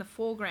then in the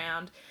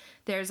foreground,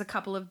 there's a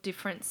couple of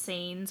different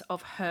scenes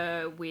of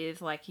her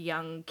with like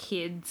young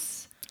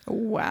kids.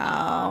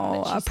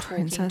 Wow, that a she's talking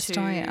Princess to.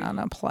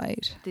 Diana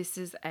plate. This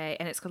is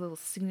and it's got a little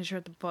signature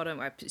at the bottom.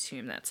 I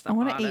presume that's the I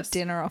want to eat artist.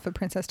 dinner off a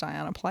Princess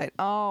Diana plate.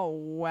 Oh,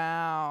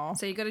 wow.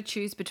 So you got to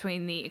choose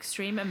between the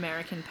extreme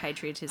American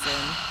patriotism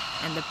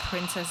and the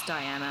Princess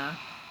Diana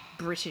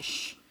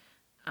British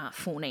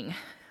fawning.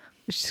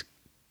 Just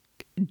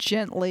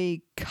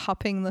gently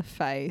cupping the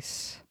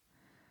face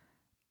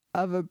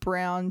of a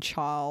brown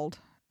child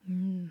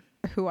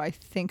who I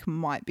think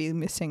might be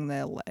missing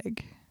their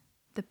leg.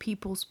 The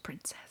People's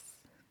Princess.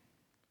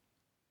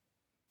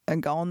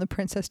 And go on the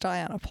Princess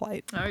Diana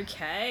plate.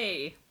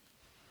 Okay.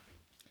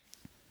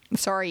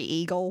 Sorry,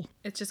 eagle.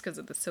 It's just because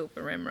of the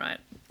silver rim, right?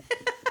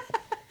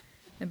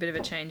 A bit of a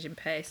change in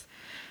pace.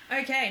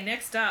 Okay,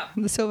 next up.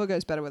 The silver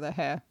goes better with her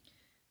hair.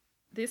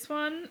 This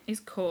one is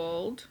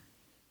called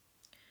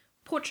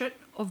Portrait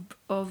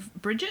of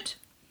Bridget.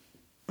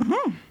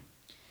 Mm-hmm.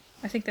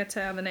 I think that's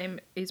how the name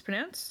is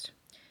pronounced.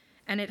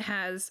 And it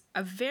has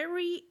a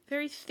very,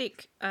 very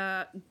thick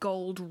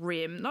gold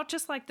rim. Not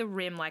just like the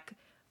rim, like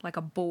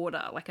a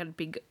border, like a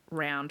big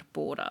round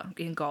border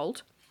in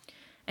gold.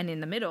 And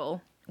in the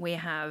middle, we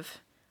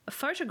have a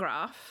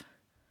photograph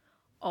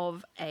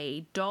of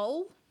a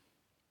doll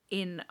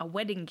in a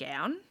wedding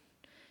gown.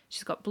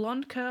 She's got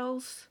blonde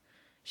curls.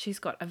 She's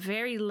got a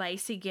very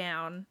lacy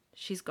gown.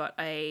 She's got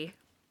a...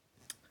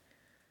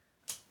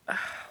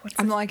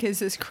 I'm like, is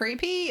this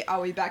creepy? Are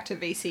we back to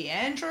VC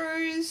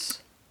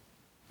Andrews?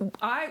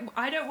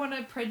 I don't want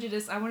to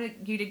prejudice. I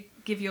want you to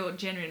give your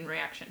genuine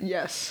reaction.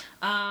 Yes.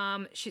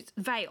 She's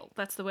veil.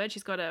 That's the word.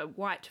 She's got a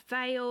white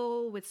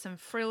veil with some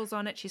frills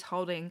on it. She's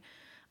holding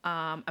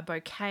a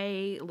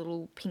bouquet,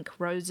 little pink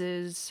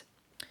roses.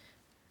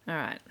 All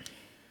right.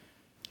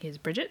 Here's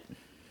Bridget.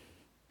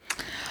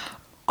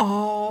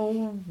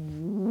 Oh,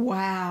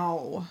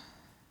 wow.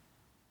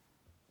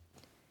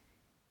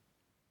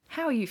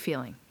 How are you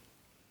feeling?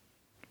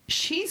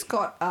 She's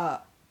got a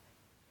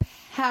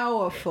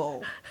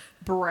powerful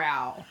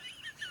brow.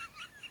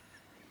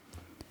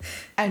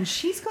 And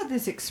she's got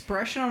this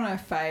expression on her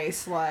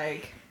face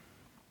like,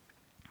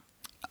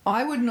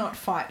 I would not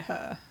fight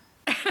her.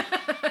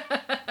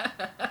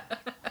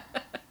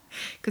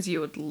 Because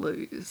you would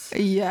lose.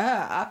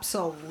 Yeah,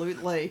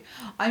 absolutely.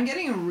 I'm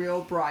getting a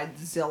real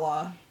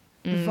Bridezilla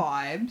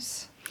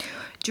vibes.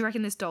 Do you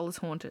reckon this doll is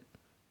haunted?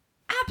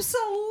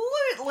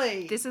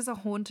 Absolutely. This is a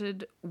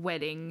haunted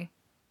wedding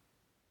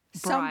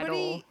Somebody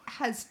bridal.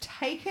 has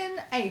taken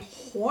a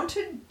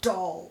haunted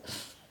doll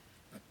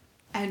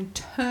and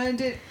turned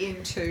it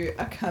into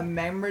a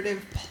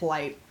commemorative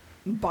plate.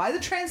 By the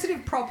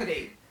transitive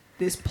property,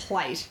 this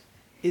plate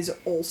is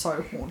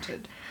also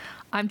haunted.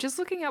 I'm just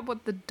looking up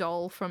what the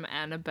doll from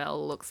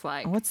Annabelle looks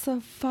like. What's the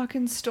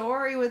fucking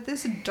story with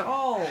this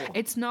doll?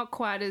 It's not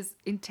quite as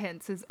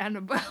intense as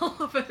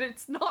Annabelle, but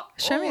it's not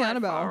Show me all that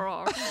Annabelle. far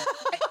off.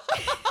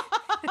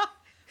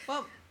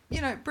 Well,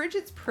 you know,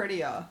 Bridget's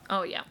prettier.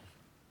 Oh, yeah.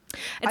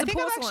 It's I a think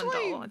I'm porcelain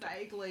actually doll.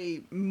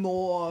 vaguely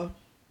more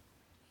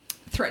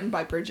threatened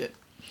by Bridget.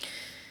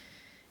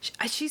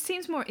 She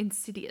seems more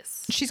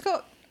insidious. She's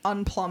got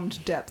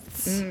unplumbed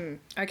depths.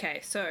 Okay,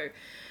 so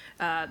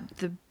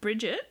the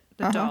Bridget,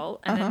 the doll,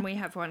 and then we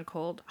have one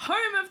called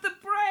Home of the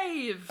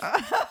Brave.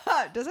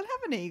 Does it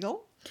have an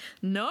eagle?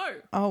 No.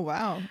 Oh,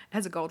 wow. It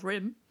has a gold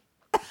rim.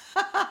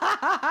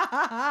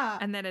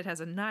 And then it has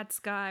a night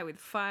sky with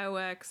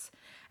fireworks,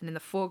 and in the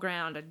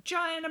foreground a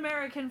giant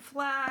American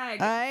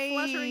flag Aye.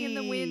 fluttering in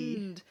the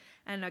wind,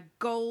 and a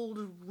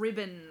gold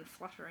ribbon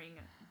fluttering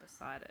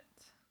beside it.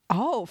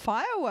 Oh,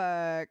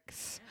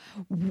 fireworks.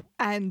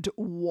 And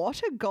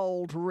what a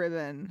gold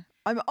ribbon.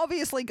 I'm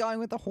obviously going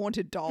with the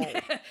haunted doll.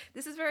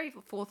 This is very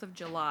 4th of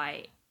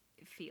July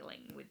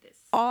feeling with this.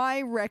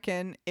 I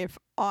reckon if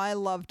I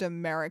loved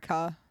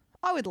America,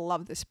 I would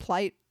love this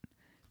plate.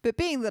 But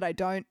being that I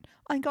don't,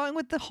 I'm going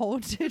with the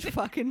haunted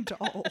fucking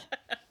doll.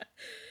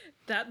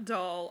 That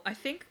doll, I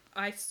think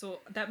I saw,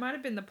 that might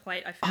have been the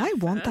plate I found I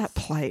want that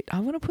first. plate. I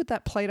want to put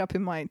that plate up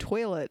in my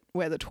toilet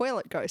where the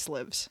toilet ghost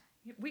lives.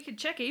 We could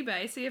check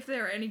eBay, see if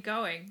there are any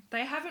going.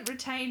 They haven't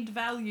retained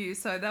value,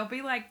 so they'll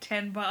be like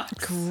 $10.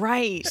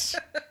 Great.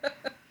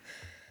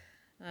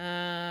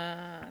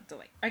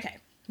 Delete. Okay,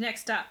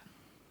 next up.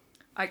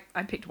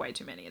 I picked way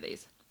too many of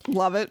these.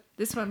 Love it.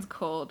 This one's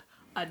called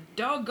A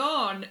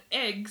Doggone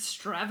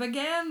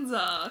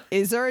Extravaganza.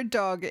 Is there a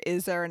dog?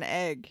 Is there an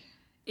egg?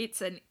 It's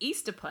an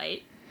Easter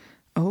plate.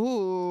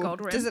 Ooh. Gold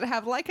rim. Does it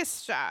have like a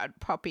sad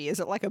puppy? Is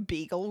it like a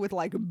beagle with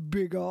like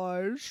big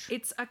eyes?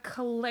 It's a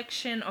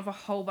collection of a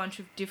whole bunch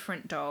of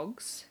different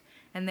dogs,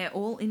 and they're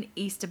all in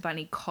Easter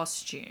Bunny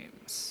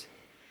costumes.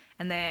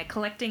 And they're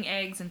collecting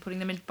eggs and putting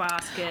them in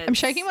baskets. I'm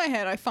shaking my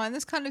head. I find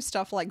this kind of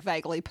stuff like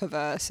vaguely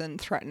perverse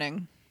and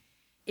threatening.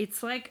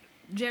 It's like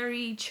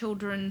Jerry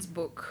Children's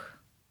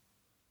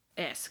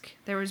book-esque.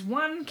 There is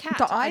one cat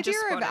The I idea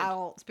just of spotted.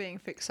 adults being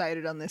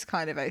fixated on this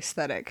kind of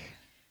aesthetic.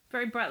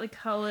 Very brightly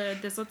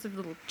coloured. There's lots of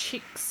little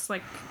chicks,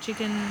 like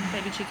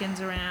baby chickens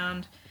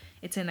around.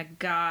 It's in a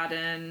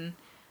garden.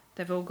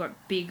 They've all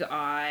got big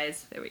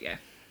eyes. There we go.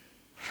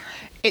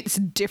 It's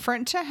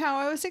different to how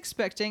I was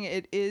expecting.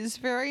 It is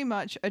very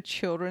much a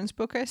children's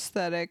book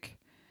aesthetic.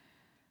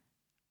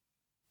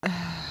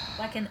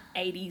 Like an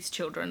 80s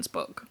children's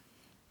book.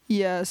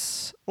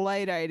 Yes,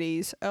 late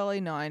 80s, early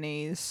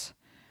 90s.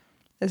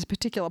 There's a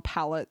particular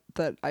palette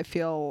that I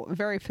feel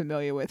very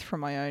familiar with from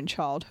my own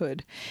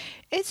childhood.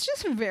 It's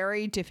just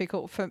very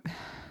difficult for...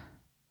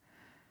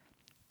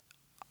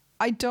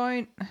 I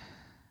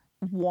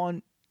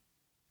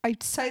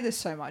say this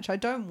so much. I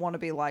don't want to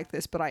be like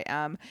this, but I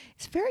am.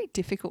 It's very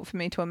difficult for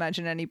me to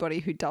imagine anybody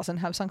who doesn't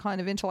have some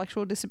kind of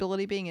intellectual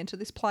disability being into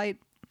this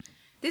plate.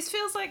 This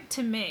feels like,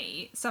 to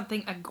me,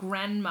 something a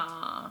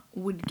grandma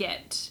would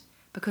get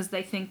because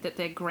they think that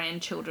their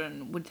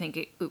grandchildren would think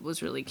it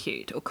was really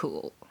cute or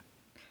cool.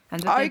 And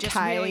that they're just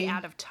really Okay.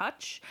 out of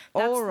touch.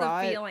 That's All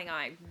right. the feeling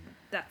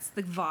that's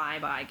the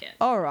vibe I get.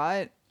 All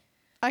right.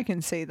 I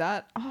can see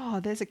that. Oh,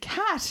 there's a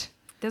cat.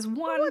 There's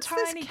one What's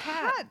tiny this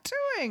cat. cat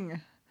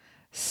doing?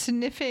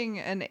 Sniffing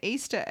an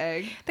Easter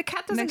egg. The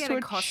cat doesn't next get to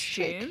a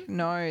chick. costume.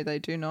 No, they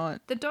do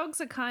not. The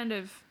dogs are kind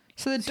of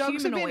So the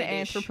dogs have been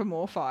humanoid-ish.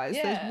 anthropomorphized.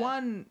 Yeah. There's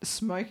one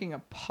smoking a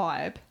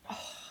pipe.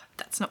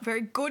 That's not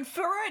very good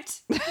for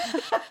it.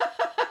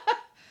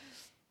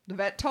 The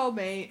vet told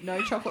me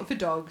no chocolate for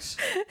dogs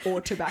or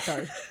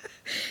tobacco.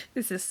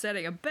 This is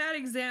setting a bad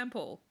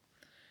example.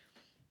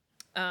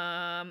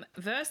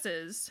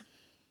 Versus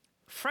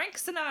Frank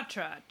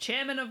Sinatra,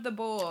 chairman of the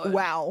board.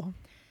 Wow.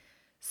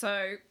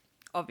 So,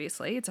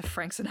 obviously, it's a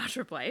Frank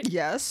Sinatra plate.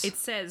 Yes. It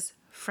says,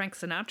 Frank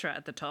Sinatra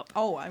at the top.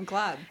 Oh, I'm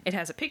glad. It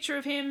has a picture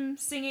of him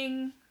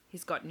singing.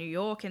 He's got New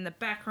York in the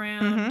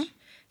background. It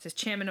says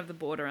chairman of the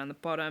board around the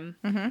bottom.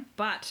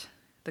 But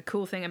the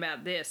cool thing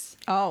about this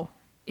Oh.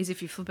 is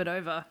if you flip it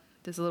over,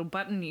 there's a little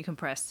button you can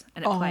press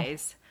and it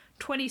plays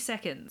 20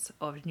 seconds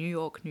of New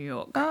York, New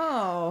York.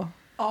 Oh.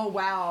 Oh,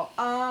 wow.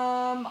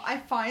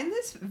 I find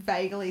this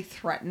vaguely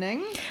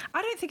threatening.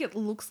 I don't think it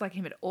looks like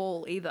him at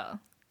all either.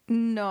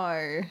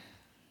 No.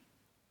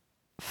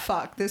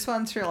 Fuck, this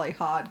one's really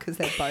hard because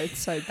they're both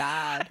so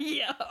bad.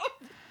 Yeah.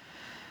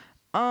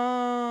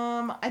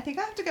 I think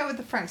I have to go with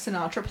the Frank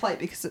Sinatra plate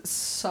because it's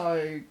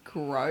so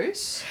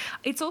gross.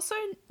 It's also,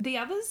 the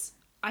others,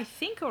 I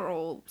think, are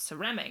all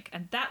ceramic,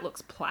 and that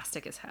looks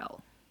plastic as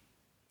hell.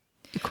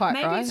 Quite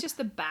Maybe right. it's just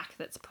the back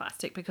that's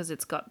plastic because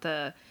it's got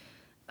a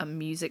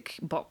music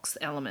box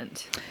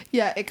element.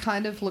 Yeah, it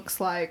kind of looks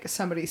like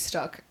somebody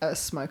stuck a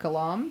smoke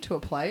alarm to a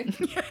plate.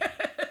 Yes.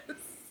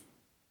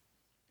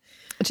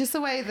 Just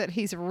the way that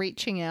he's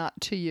reaching out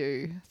to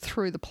you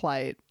through the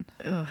plate.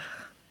 Ugh.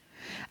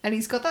 And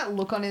he's got that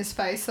look on his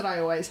face that I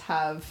always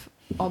have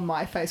on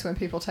my face when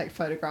people take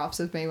photographs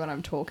of me when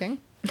I'm talking.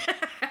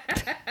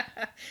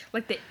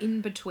 Like the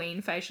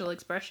in-between facial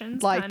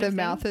expressions. Like kind the of thing.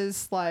 mouth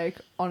is like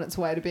on its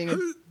way to being a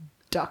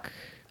duck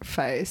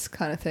face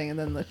kind of thing, and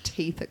then the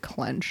teeth are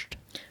clenched.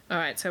 All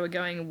right, so we're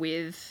going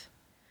with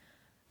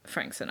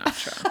Frank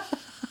Sinatra,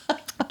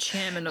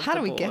 chairman of How the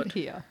do we board. get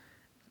here?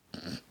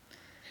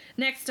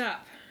 Next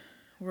up,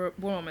 we're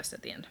almost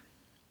at the end.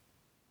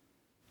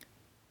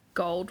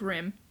 Gold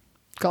rim.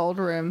 Gold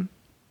rim.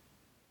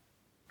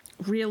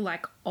 Real,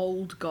 like,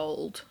 old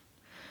gold.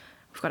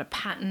 We've got a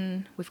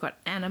pattern. We've got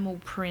animal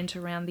print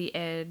around the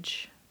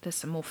edge. There's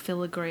some more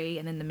filigree.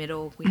 And in the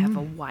middle, we have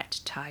a white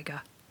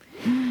tiger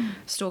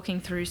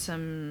stalking through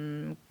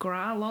some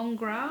long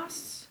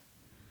grass.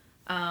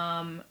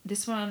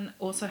 This one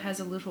also has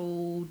a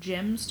little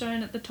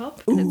gemstone at the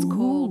top. And it's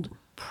called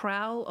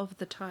Prowl of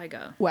the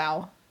Tiger.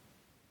 Wow.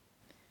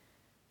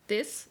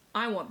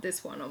 I want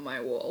this one on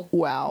my wall.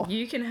 Wow.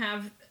 You can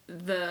have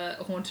the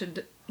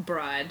haunted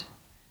bride.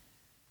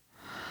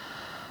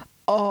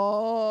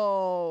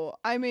 Oh,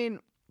 I mean,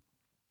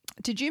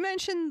 did you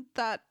mention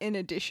that in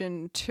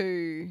addition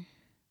to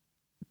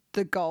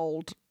the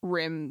gold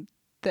rim,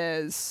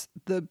 there's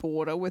the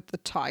border with the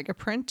tiger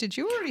print? Did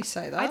you already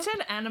say that? I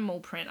said animal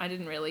print. I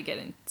didn't really get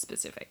in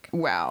specific.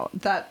 Wow,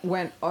 that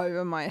went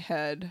over my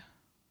head.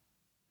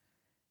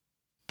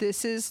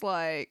 This is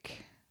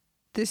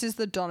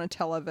the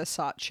Donatella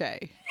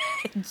Versace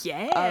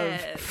Yes.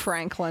 of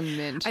Franklin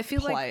Mint I feel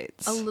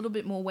plates. like a little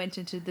bit more went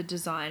into the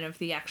design of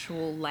the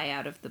actual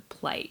layout of the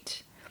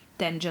plate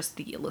than just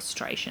the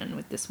illustration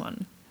with this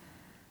one.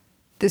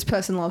 This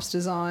person loves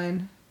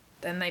design.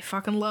 Then they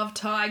fucking love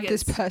tigers.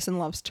 This person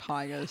loves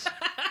tigers.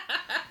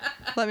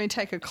 Let me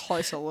take a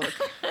closer look.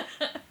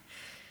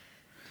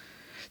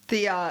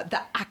 The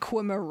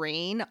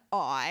aquamarine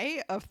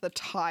eye of the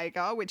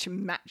tiger, which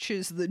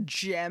matches the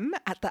gem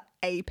at the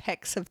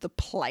apex of the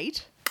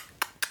plate.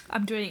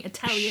 I'm doing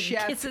Italian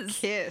Chef kisses.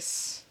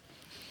 kiss.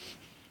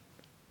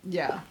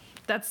 Yeah,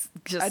 That's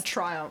just a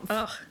triumph.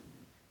 Ugh.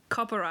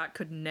 Copper art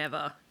could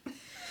never.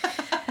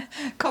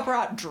 Copper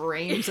Art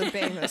dreams of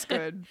being this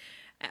good.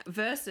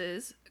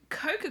 Versus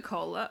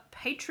Coca-Cola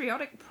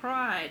Patriotic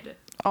Pride.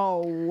 Oh,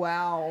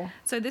 wow.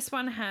 So this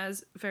one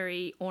has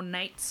very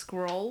ornate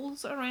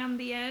scrolls around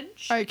the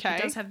edge. Okay.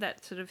 It does have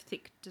that sort of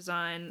thick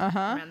design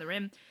around the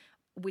rim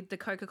with the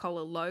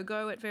Coca-Cola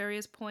logo at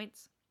various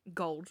points.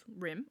 Gold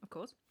rim, of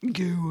course.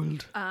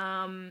 Gold.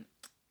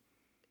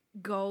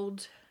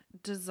 Gold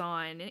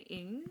design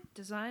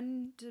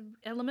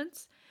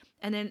elements.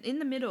 And then in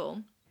the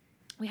middle,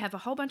 we have a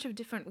whole bunch of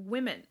different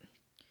women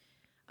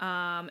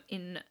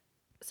in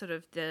sort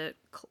of the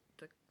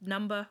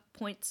number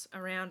points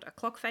around a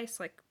clock face.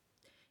 Like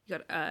you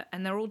got,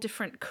 and they're all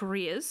different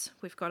careers.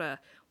 We've got a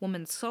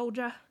woman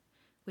soldier,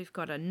 we've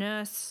got a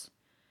nurse,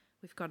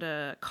 we've got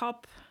a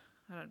cop,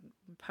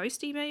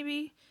 postie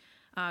maybe.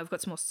 We've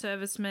got some more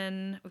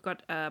servicemen. We've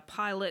got a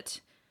pilot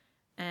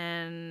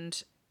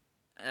and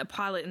a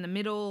pilot in the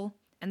middle,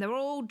 and they're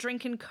all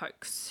drinking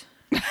Cokes.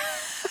 Let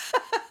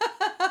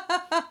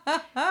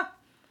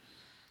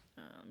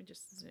me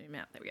just zoom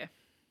out. There we go.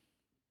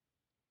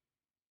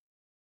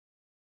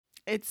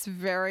 It's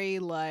very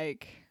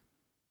like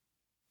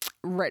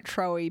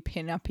retro-y,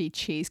 pin-up-y,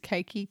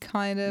 cheesecakey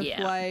kind of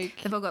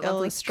like They've all got lovely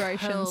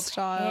illustration curled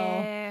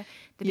style. hair,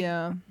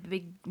 Yeah. the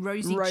big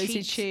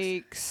rosy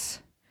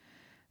cheeks.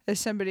 There's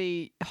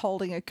somebody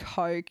holding a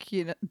Coke,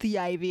 you know, the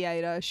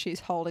aviator, she's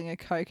holding a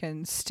Coke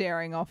and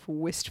staring off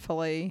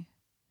wistfully.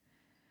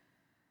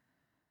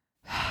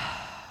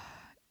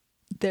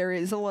 There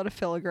is a lot of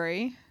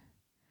filigree.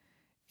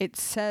 It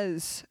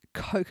says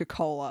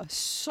Coca-Cola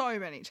so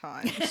many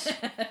times.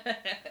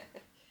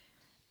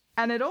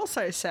 And it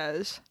also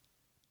says,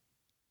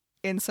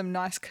 in some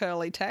nice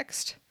curly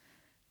text,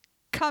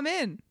 come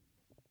in,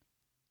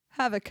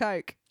 have a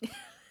Coke,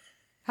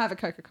 have a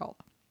Coca-Cola.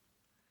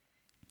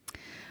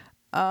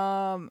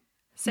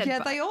 Said Yeah,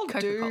 by they all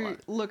Coca-Cola. do.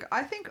 Look,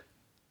 I think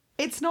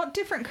It's not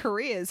different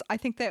careers. I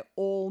think they're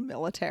all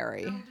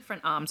military. All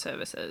different armed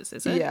services,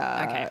 is it?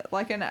 Yeah. Okay.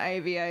 Like an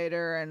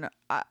aviator, and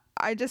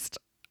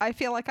I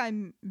feel like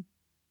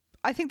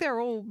I think they're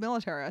all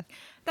military.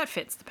 That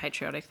fits the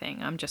patriotic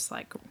thing. I'm just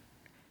like,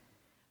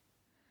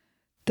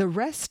 The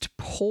rest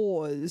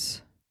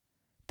pause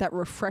that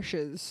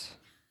refreshes.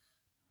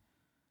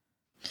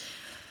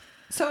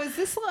 So is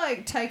this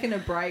like taking a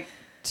break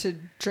to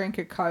drink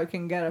a Coke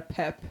and get a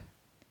pep,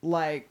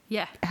 like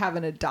yeah.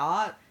 having a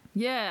dart?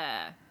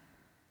 Yeah.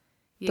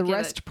 You The get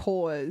rest it.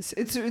 pause.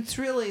 It's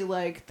really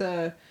like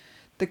the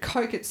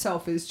Coke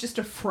itself is just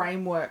a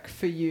framework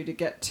for you to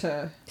get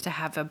to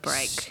have a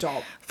break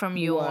stop from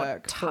your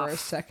work for a tough,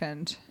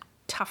 second.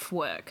 tough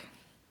work.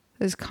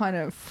 There's kind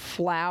of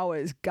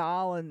flowers,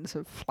 garlands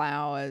of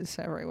flowers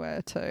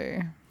everywhere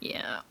too.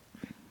 Yeah.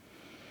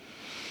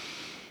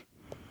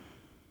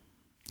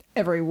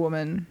 Every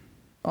woman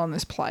on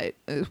this plate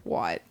is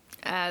white.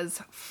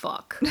 As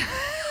fuck.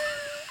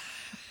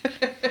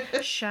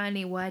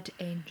 Shiny white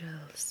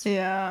angels.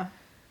 Yeah.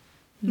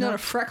 Not a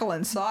freckle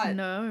inside.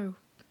 No.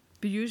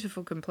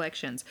 Beautiful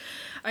complexions.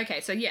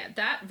 Okay, so yeah,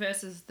 that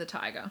versus the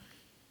tiger.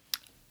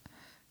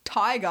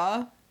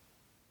 Tiger.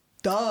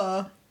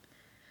 Duh.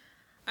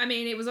 I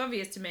mean, it was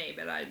obvious to me,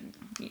 but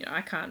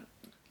I can't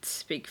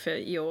speak for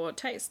your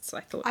tastes.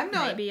 I thought I'm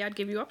not- maybe I'd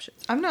give you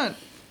options. I'm not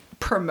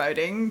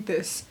promoting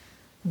this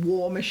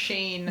war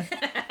machine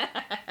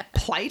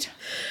plate.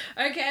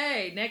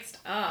 Okay, next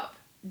up.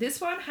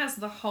 This one has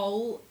the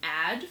whole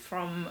ad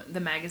from the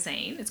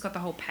magazine. It's got the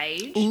whole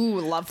page. Ooh,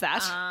 love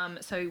that.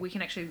 So we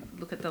can actually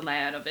look at the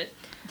layout of it.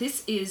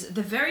 This is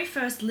the very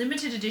first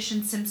limited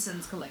edition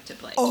Simpsons collector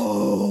plate.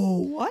 Oh,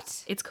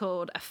 what? It's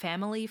called A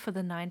Family for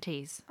the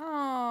 90s.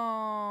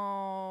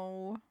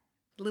 Oh.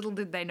 Little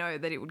did they know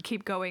that it would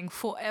keep going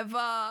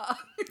forever.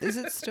 Is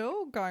it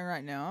still going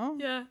right now?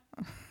 Yeah.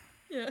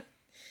 Yeah.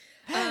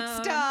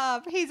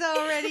 Stop. He's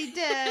already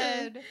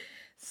dead.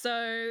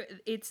 So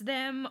it's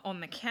them on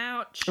the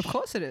couch. Of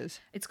course it is.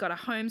 It's got a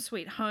home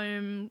sweet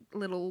home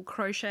little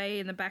crochet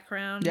in the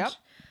background. Yep.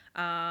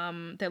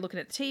 They're looking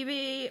at the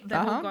TV. They've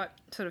all got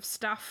sort of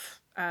stuff.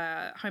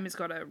 Homer's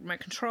got a remote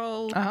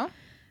control. Uh-huh.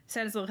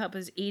 Santa's little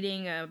helper's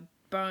eating a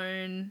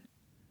bone.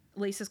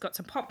 Lisa's got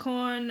some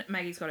popcorn.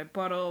 Maggie's got a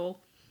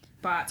bottle.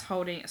 Bart's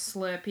holding a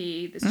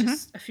Slurpee. There's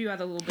just a few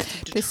other little bits of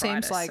detritus This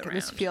seems like, around.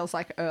 this feels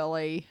like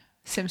early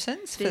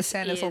Simpsons for This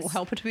Santa's little is-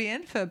 helper to be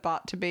in, for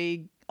Bart to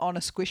be on a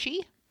squishy.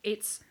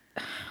 It's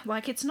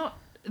like it's not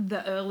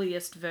the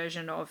earliest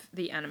version of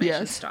the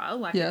animation Yes. style.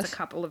 Like Yes. it's a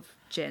couple of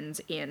gens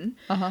in,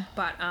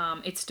 but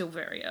it's still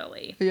very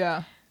early.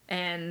 Yeah.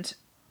 And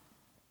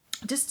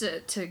just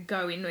to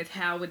go in with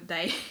how would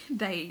they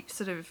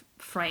sort of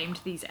framed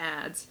these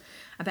ads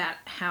about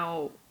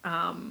how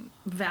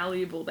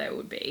valuable they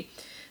would be.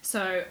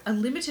 So a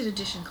limited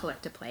edition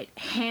collector plate,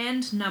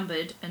 hand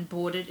numbered and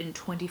bordered in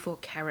 24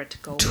 karat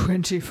gold.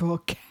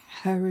 24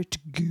 karat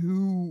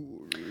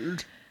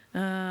gold.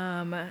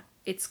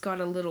 It's got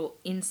a little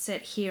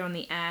inset here on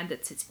the ad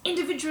that says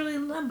individually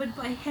numbered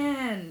by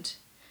hand.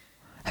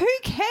 Who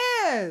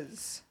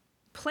cares?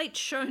 Plate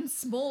shown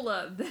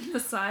smaller than the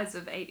size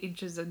of 8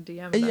 inches in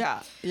diameter.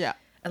 Yeah, yeah.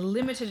 A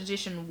limited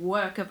edition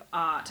work of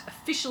art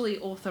officially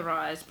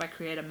authorized by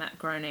creator Matt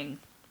Groening.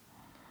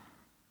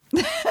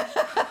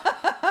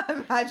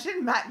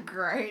 Imagine Matt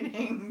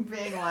Groening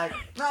being like,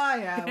 oh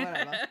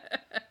yeah,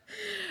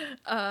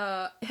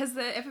 whatever. Has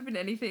there ever been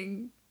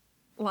anything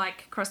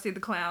like Krusty the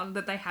Clown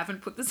that they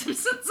haven't put The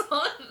Simpsons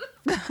on?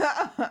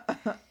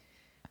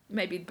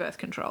 Maybe birth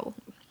control.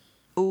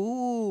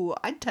 Ooh,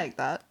 I'd take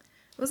that.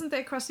 Wasn't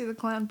there Krusty the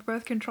Clown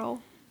birth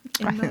control?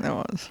 I think there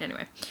was.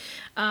 Anyway,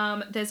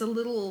 there's a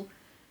little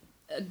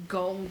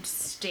gold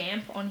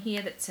stamp on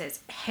here that says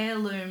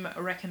heirloom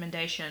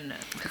recommendation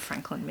for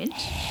Franklin Mint.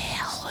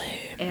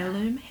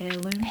 Heirloom. And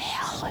heirloom.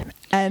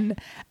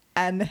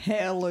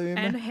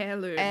 And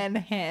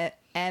heirloom.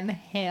 And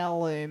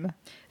heirloom.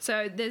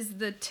 So there's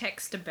the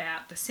text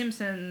about The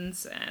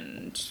Simpsons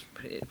and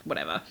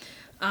whatever.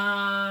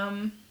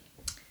 Now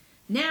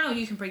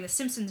you can bring The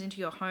Simpsons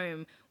into your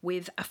home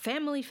with A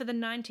Family for the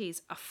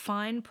 90s, a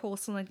fine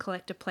porcelain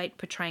collector plate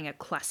portraying a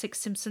classic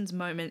Simpsons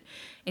moment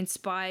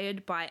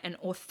inspired by an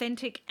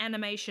authentic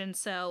animation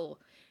cell.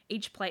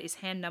 Each plate is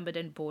hand-numbered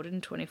and bordered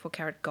in 24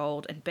 karat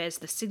gold and bears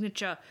the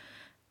signature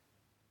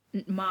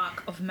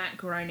mark of Matt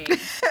Groening,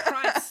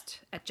 priced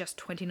at just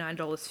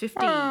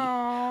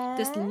 $29.50.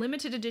 This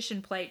limited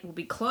edition plate will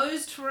be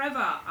closed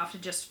forever after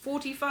just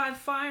 45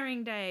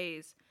 firing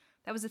days.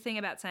 That was the thing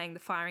about saying the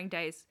firing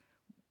days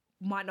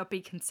might not be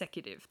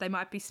consecutive. They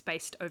might be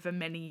spaced over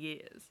many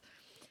years.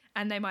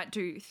 And they might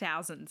do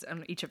thousands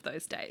on each of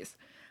those days.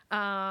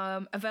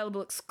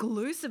 Available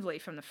exclusively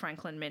from the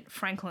Franklin Mint,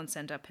 Franklin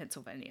Center,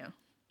 Pennsylvania.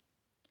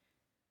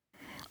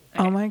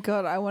 Oh my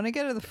god, I want to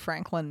go to the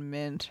Franklin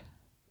Mint.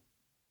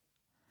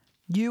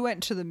 You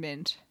went to the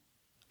Mint.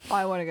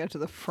 I want to go to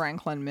the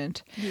Franklin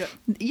Mint.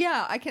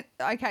 Yeah, I can.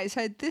 Okay,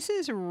 so this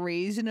is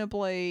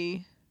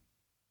reasonably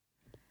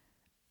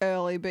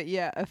early, but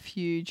yeah, a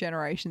few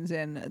generations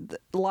in.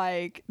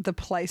 Like the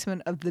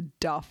placement of the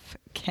Duff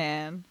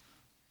can.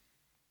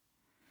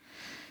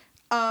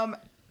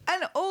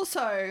 And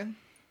also,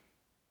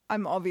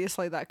 I'm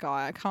obviously that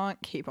guy. I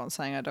can't keep on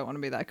saying I don't want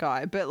to be that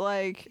guy, but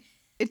like,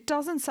 it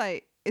doesn't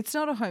say it's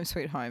not a Home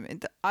Sweet Home.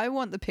 I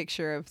want the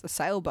picture of the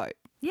sailboat.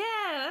 Yeah,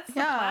 that's the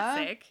Yeah.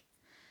 classic.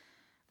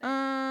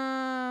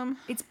 Um,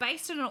 It's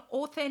based on an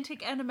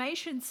authentic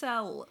animation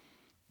cell.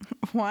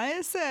 why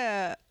is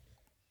there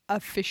a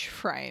fish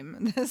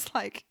frame? There's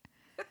like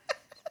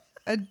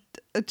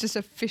just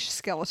a fish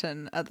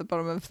skeleton at the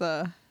bottom of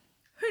the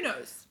Who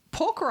knows?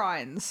 pork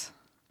rinds.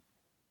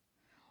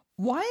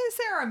 Why is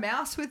there a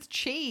mouse with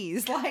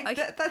cheese? Like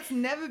that's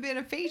never been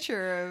a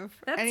feature of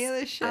any of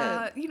this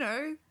shit. You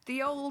know,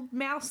 the old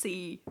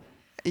mousy.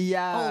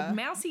 Yeah. Old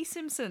mousy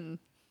Simpson.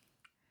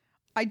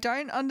 I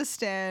don't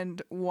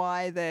understand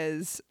why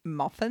there's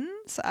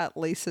muffins at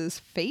Lisa's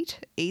feet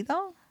either.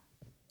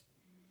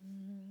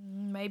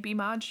 Maybe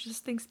Marge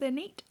just thinks they're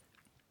neat.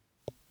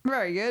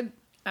 Very good.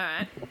 All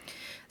right.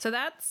 So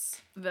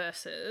that's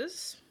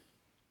versus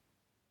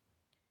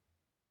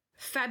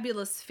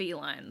Fabulous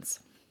Felines.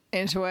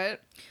 Into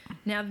it.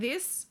 Now,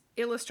 this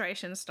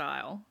illustration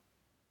style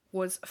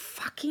was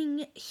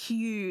fucking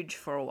huge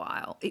for a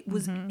while. It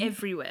was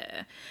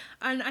everywhere.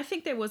 And I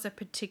think there was a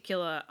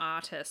particular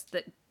artist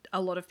that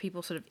a lot of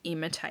people sort of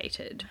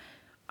imitated.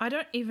 I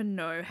don't even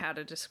know how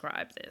to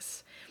describe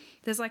this.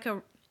 There's like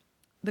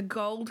the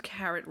gold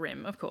carat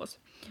rim, of course,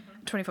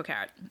 24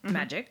 carat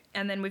magic.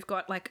 And then we've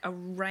got like a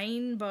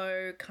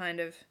rainbow kind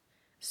of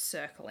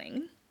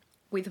circling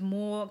with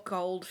more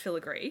gold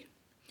filigree,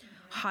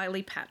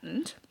 highly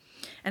patterned.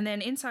 And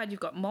then inside you've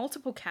got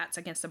multiple cats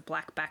against a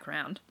black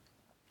background,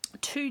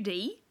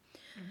 2D,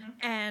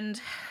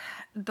 and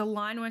the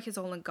line work is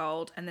all in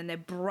gold, and then they're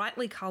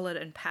brightly coloured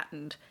and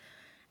patterned.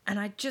 And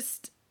I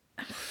just...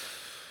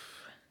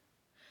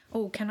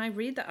 Oh, can I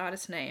read the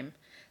artist's name?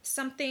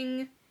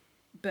 Something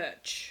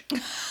Birch.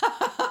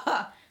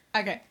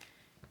 Okay.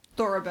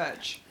 Thora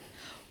Birch.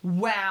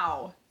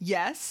 Wow.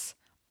 Yes.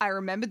 I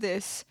remember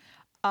this.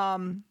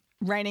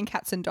 Raining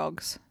Cats and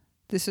Dogs.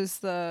 This is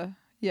the...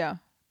 Yeah.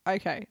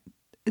 Okay.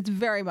 It's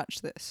very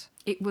much this.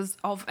 It was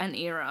of an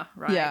era,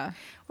 right? Yeah.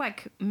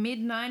 Like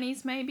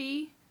mid-90s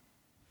maybe?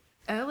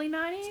 Early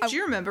 90s? Do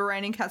you remember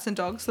Raining Cats and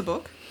Dogs, the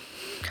book?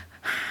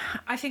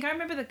 I think I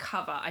remember the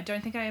cover. I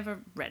don't think I ever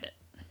read it.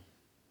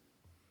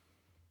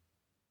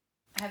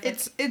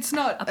 It's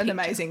not an picture.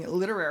 amazing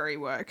literary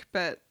work,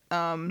 but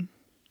I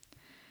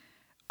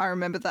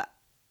remember that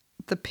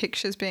the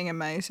pictures being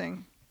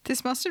amazing.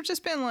 This must have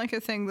just been like a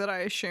thing that I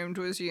assumed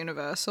was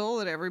universal,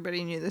 that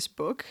everybody knew this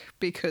book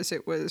because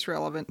it was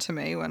relevant to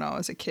me when I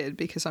was a kid,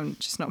 because I'm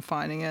just not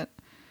finding it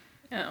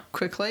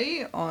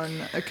quickly on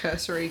a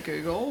cursory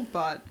Google.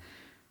 But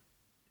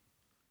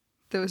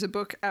there was a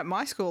book at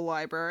my school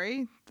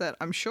library that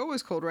I'm sure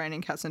was called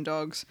Raining Cats and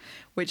Dogs,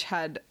 which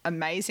had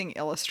amazing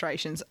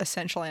illustrations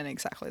essentially in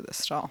exactly this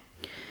style.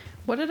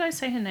 What did I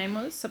say her name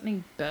was?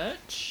 Something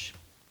Birch?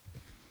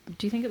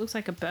 Do you think it looks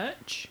like a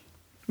birch?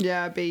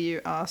 Yeah,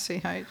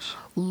 Burch.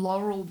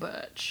 Laurel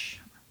Birch.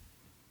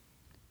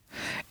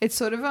 It's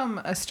sort of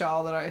a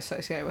style that I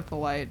associate with the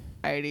late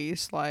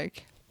 80s.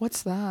 Like,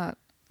 what's that?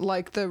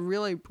 Like the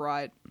really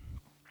bright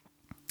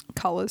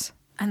colours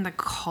And the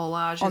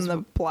collage on is... the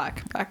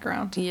black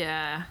background.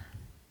 Yeah.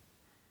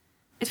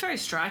 It's very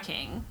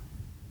striking.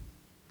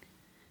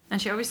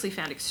 And she obviously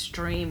found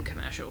extreme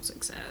commercial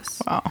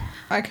success. Wow.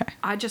 Okay.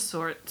 I just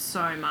saw it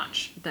so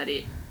much that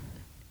it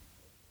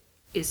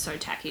is so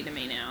tacky to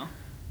me now.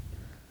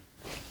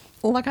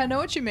 Like, I know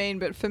what you mean,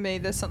 but for me,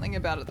 there's something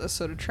about it that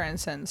sort of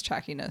transcends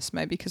tackiness,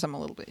 maybe because I'm a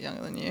little bit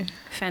younger than you.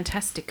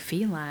 Fantastic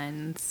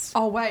Felines.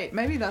 Oh, wait,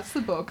 maybe that's the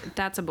book.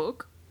 That's a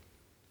book.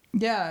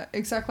 Yeah,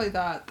 exactly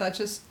that. That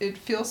just, it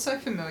feels so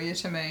familiar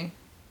to me.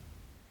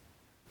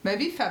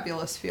 Maybe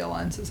Fabulous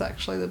Felines is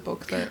actually the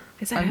book that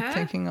Is that I'm her?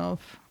 thinking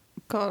of.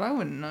 God, I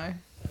wouldn't know.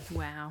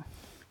 Wow.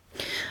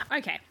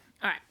 Okay.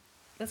 All right.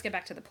 Let's get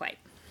back to the plate.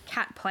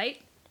 Cat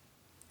plate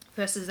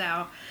versus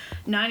our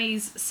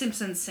 90s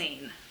Simpsons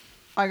scene.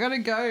 I gotta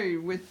go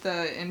with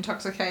the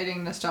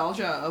intoxicating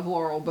nostalgia of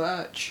Laurel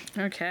Birch.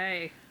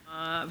 Okay.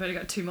 I've only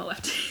got two more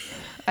left.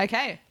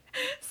 Okay.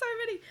 So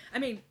many. I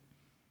mean,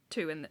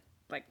 two and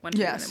like one,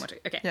 two, and Yes. then one, two.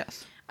 Okay.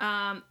 Yes.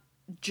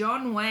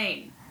 John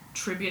Wayne,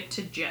 tribute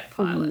to jet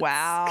pilots.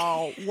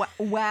 Wow.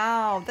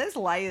 Wow. There's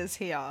layers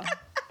here.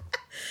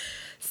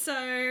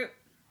 So,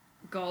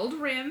 gold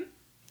rim.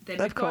 Then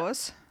Of we've got,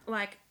 course.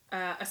 like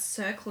a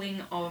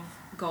circling of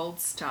gold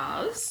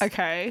stars.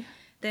 Okay.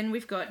 Then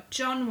we've got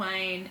John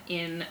Wayne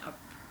in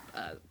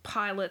a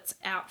pilot's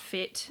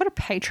outfit What a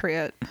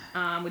patriot.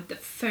 with the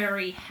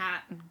furry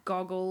hat and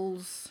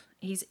goggles.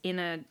 He's in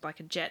a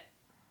jet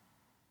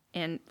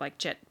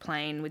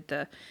plane with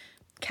the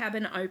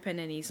cabin open,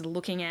 and he's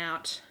looking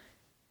out,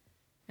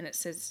 and it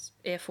says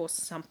Air Force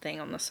something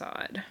on the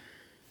side.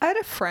 I had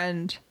a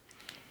friend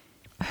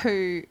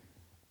who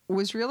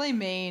was really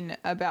mean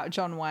about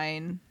John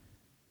Wayne.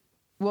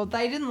 Well,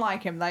 they didn't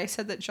like him. They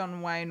said that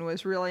John Wayne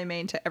was really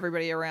mean to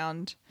everybody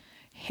around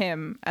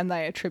him, and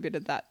they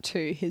attributed that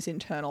to his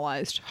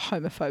internalized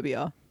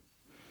homophobia.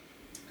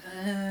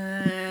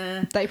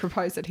 They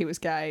proposed that he was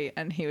gay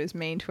and he was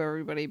mean to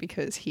everybody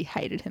because he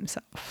hated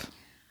himself.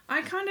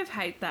 I kind of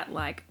hate that,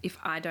 like, if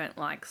I don't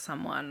like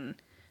someone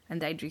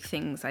and they do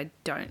things I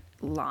don't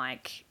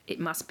like, it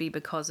must be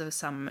because of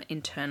some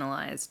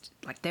internalized,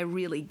 like, they're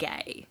really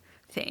gay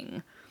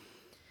thing.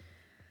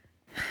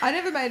 I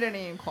never made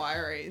any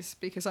inquiries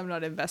because I'm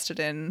not invested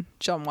in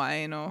John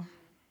Wayne or...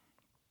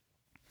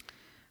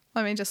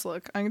 Let me just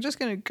look. I'm just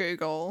going to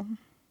Google,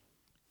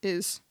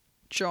 is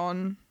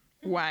John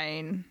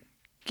Wayne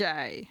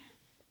gay?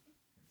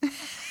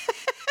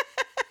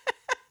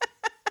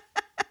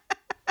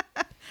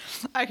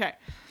 Okay.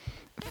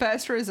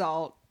 First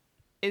result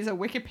is a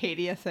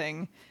Wikipedia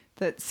thing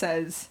that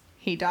says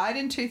he died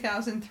in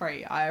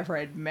 2003. I have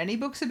read many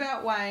books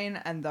about Wayne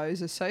and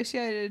those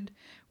associated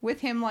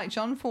with him like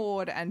John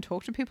Ford and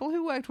talked to people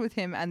who worked with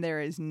him, and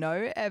there is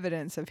no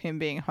evidence of him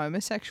being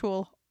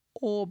homosexual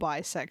or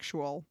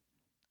bisexual,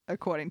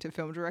 according to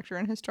film director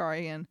and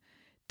historian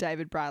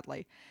David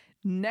Bradley.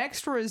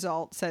 Next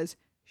result says,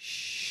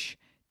 shh,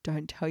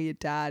 don't tell your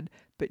dad,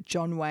 but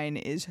John Wayne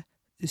is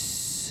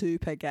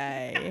super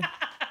gay.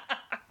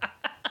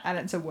 And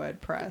it's a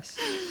WordPress.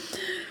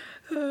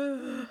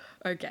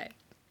 Okay.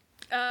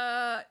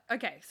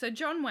 Okay, so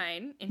John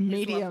Wayne in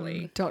his lovely...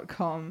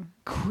 Medium.com.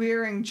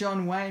 Queering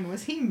John Wayne.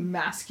 Was he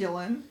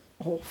masculine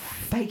or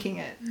faking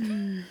it?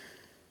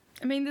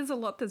 I mean, there's a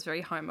lot that's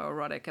very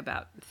homoerotic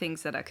about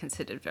things that are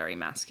considered very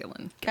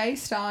masculine.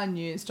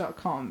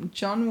 Gaystarnews.com.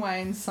 John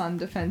Wayne's son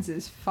defends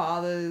his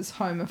father's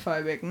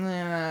homophobic...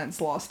 Nah,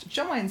 it's lost.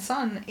 John Wayne's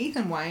son,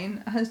 Ethan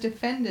Wayne, has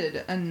defended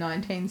a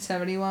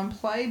 1971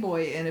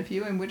 Playboy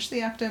interview in which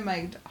the actor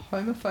made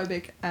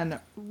homophobic and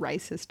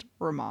racist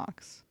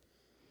remarks.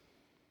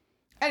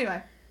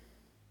 Anyway.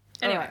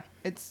 Alright,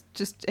 it's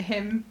just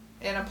him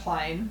in a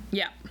plane.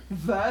 Yeah.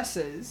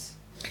 Versus...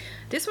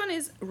 This one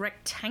is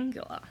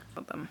rectangular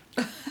for them.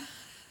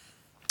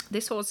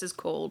 This horse is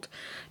called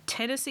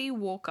Tennessee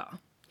Walker.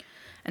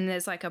 And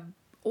there's like a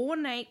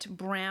ornate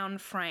brown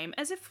frame,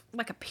 as if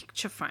like a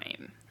picture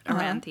frame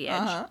around the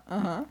edge.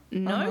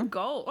 No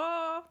gold.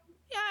 Oh,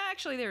 yeah,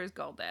 actually there is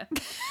gold there.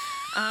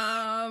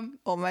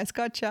 Almost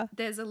gotcha.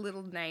 There's a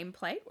little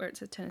nameplate where it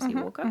says Tennessee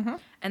Walker.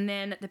 And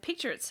then the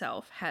picture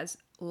itself has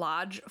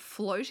large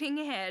floating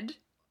head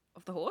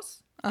of the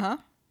horse.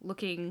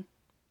 Looking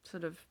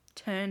sort of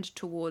turned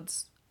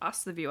towards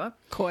us, the viewer.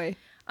 Coy.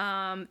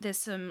 There's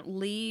some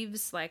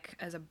leaves, like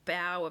as a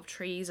bough of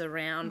trees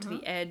around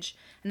the edge.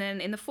 And then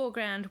in the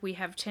foreground, we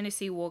have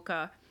Tennessee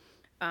Walker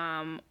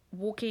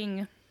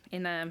walking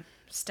in a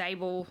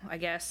stable, I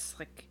guess,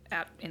 like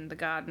out in the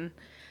garden,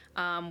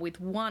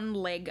 with one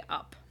leg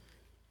up.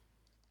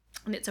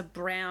 And it's a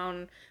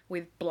brown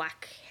with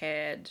black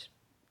haired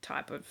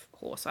type of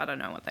horse. I don't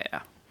know what they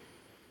are.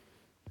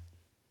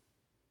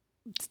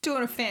 It's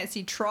doing a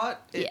fancy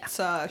trot. It's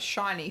a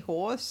shiny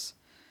horse.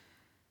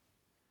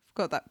 I've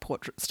got that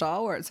portrait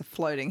style where it's a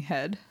floating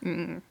head.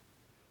 I'm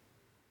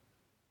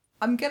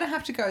going to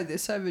have to go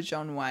this over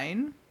John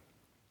Wayne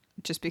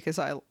just because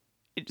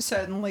it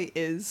certainly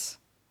is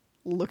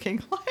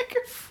looking like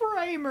a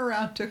frame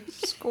around a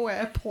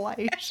square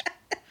plate.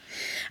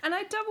 And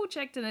I double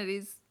checked and it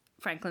is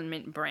Franklin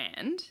Mint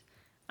brand.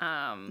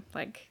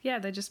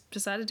 They just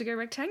decided to go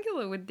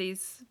rectangular with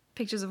these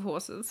pictures of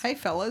horses. Hey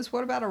fellas,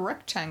 what about a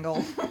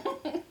rectangle?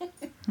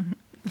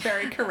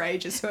 Very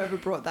courageous whoever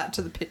brought that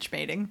to the pitch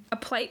meeting. A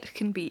plate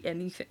can be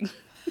anything.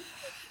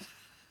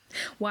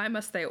 Why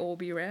must they all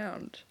be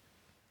round?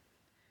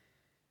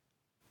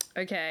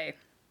 Okay,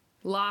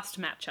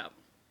 last matchup.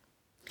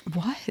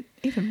 What?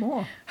 Even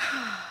more?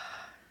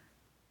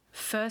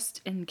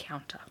 First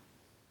encounter.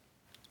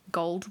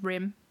 Gold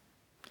rim.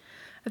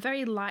 A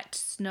very light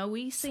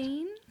snowy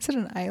scene. Is it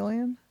an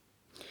alien?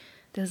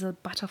 There's a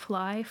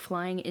butterfly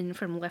flying in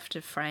from left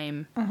of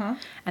frame.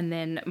 And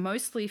then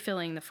mostly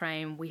filling the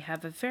frame, we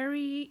have a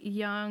very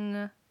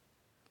young,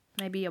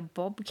 maybe a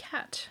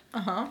bobcat.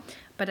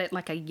 But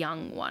like a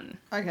young one.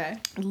 Okay.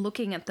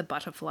 Looking at the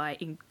butterfly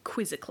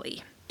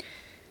inquisitively.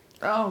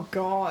 Oh,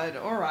 God.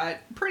 All right.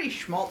 Pretty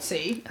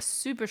schmaltzy.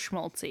 Super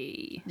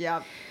schmaltzy.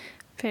 Yeah.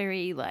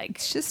 Very, like,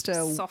 It's just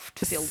a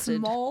soft-filtered.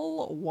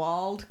 small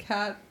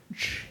wildcat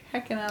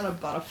checking out a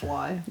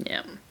butterfly.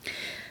 Yeah.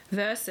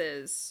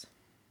 Versus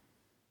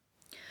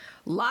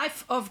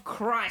Life of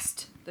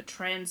Christ, the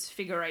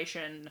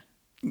Transfiguration.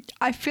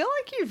 I feel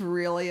like you've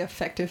really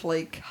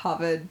effectively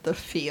covered the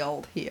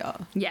field here.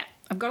 Yeah,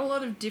 I've got a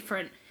lot of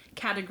different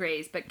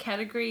categories, but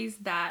categories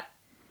that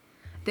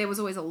there was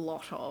always a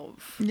lot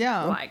of.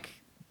 Yeah. Like,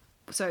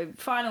 so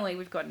finally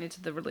we've gotten into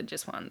the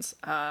religious ones.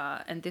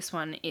 And this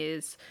one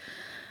is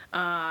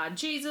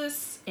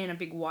Jesus in a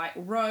big white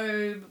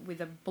robe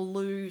with a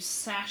blue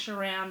sash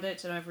around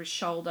it and over his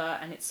shoulder,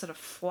 and it's sort of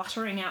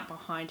fluttering out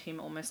behind him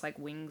almost like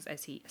wings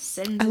as he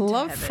ascends I into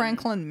love heaven.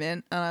 Franklin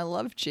Mint and I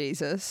love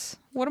Jesus.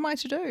 What am I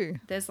to do?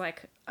 There's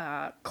like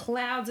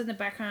clouds in the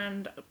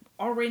background,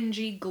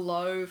 orangey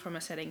glow from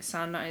a setting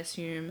sun, I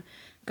assume,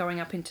 going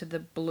up into the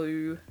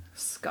blue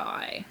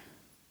sky.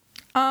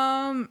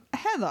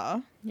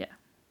 Heather. Yeah.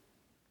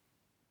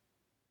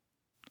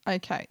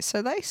 Okay,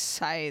 so they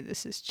say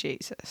this is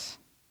Jesus.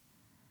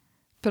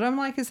 But I'm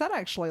like, is that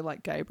actually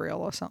like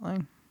Gabriel or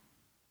something?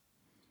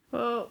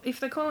 Well, if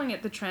they're calling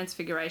it the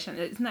Transfiguration,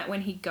 isn't that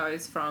when he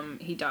dies and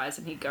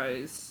he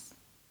goes...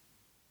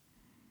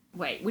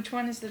 Wait, which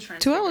one is the Do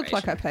Transfiguration? I look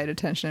like I paid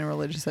attention in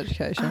religious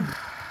education?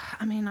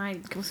 I mean, I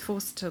was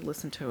forced to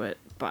listen to it,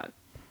 but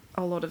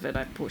a lot of it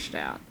I pushed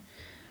out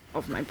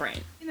of my brain.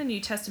 In the New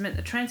Testament,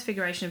 the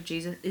Transfiguration of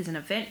Jesus is an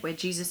event where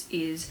Jesus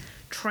is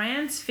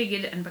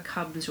transfigured and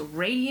becomes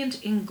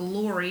radiant in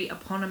glory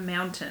upon a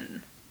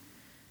mountain.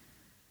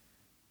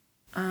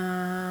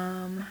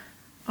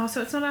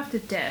 So it's not after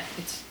death.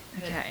 It's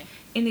okay.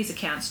 In these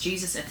accounts,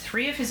 Jesus and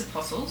 3 of his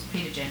apostles,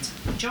 Peter, James,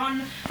 and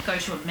John, go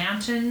to a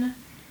mountain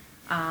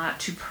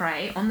to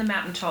pray. On the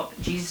mountaintop,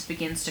 Jesus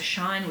begins to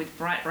shine with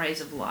bright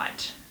rays of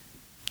light.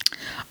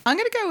 I'm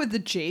going to go with the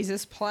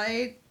Jesus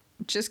plate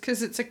just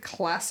because it's a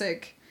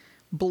classic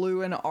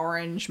blue and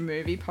orange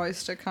movie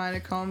poster kind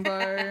of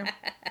combo.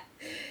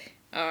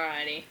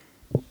 Alrighty.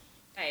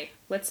 Hey,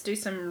 let's do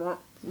some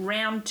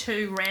round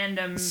 2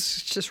 random.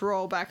 Just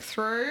roll back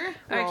through.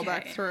 Roll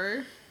back Okay.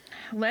 through.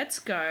 Let's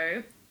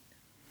go.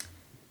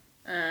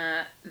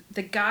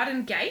 The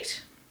Garden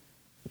Gate.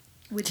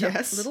 With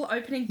Yes. the little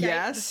opening gate,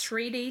 Yes. the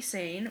 3D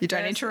scene. You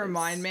don't need to versus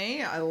remind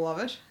me. I love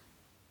it.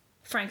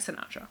 Frank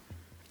Sinatra.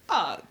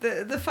 Oh,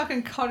 the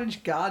fucking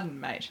cottage garden,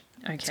 mate.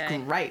 It's Okay.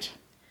 great.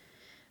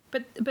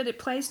 But it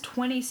plays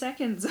 20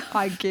 seconds.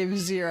 I give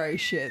 0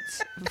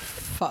 shits.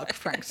 Fuck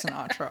Frank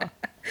Sinatra.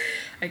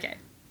 Okay.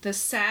 The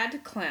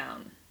sad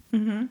clown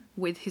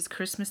with his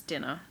Christmas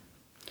dinner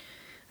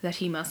that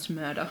he must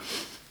murder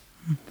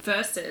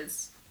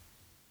versus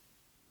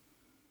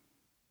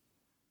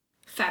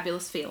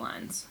Fabulous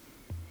Felines.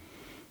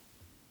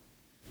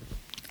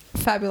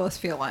 Fabulous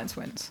Felines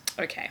wins.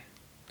 Okay.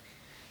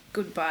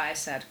 Goodbye,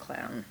 sad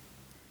clown.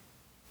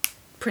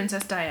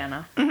 Princess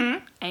Diana.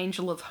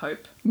 Angel of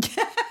Hope.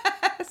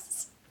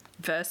 Yes.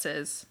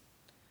 Versus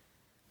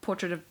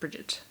Portrait of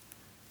Bridget.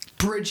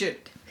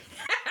 Bridget.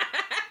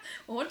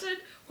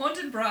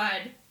 Haunted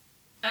Bride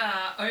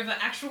over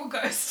actual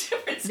ghost.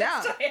 Princess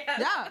Yeah. Diana.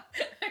 Yeah.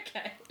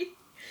 Okay.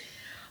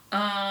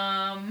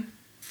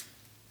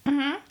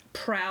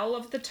 Prowl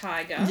of the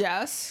Tiger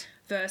Yes.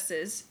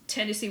 versus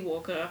Tennessee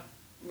Walker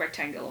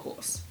Rectangular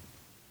Horse.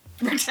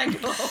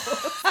 Rectangular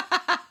Horse.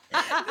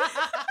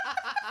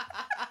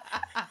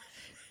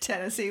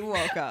 Tennessee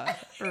Walker.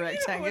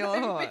 Rectangular What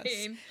do you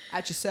horse. mean?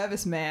 At your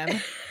service, ma'am.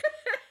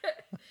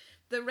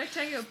 The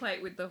rectangular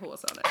plate with the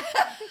horse on it.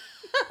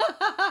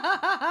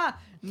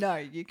 No,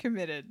 you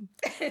committed.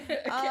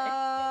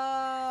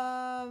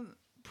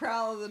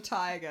 Prowl of the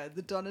Tiger,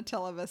 the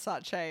Donatella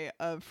Versace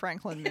of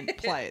Franklin Mint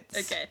plates.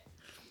 Okay.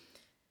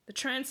 The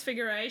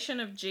Transfiguration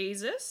of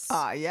Jesus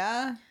Ah,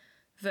 yeah.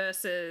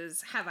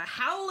 versus Have a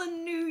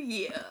Howlin' New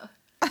Year.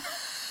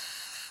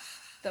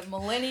 The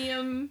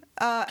Millennium.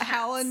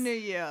 Howlin' New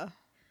Year.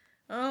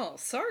 Oh,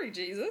 sorry,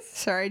 Jesus.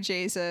 Sorry,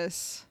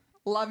 Jesus.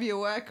 Love your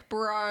work,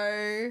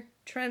 bro.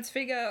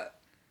 Transfigure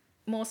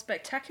more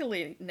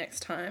spectacularly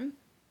next time.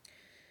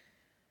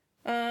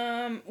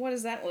 What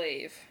does that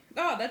leave?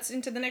 Oh, that's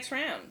into the next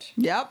round.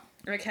 Yep.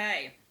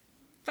 Okay.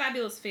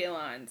 Fabulous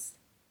Felines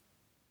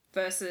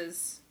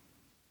versus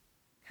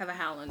Have a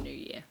Howlin' New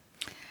Year.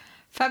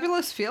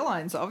 Fabulous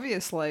Felines,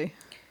 obviously.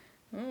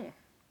 Oh.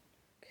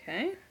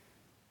 Okay.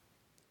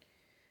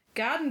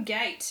 Garden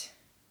Gate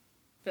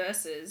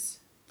versus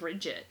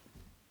Bridget.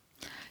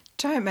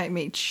 Don't make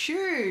me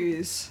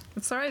choose.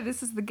 Sorry,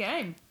 this is the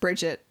game.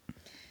 Bridget.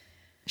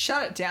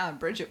 Shut it down.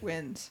 Bridget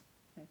wins.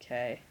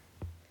 Okay.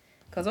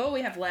 Because all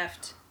we have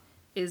left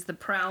is the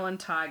Prowling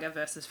Tiger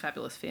versus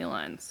Fabulous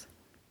Felines.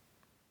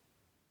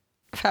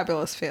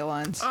 Fabulous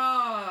Felines.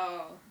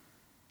 Oh.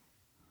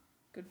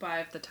 Goodbye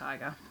of the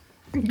tiger.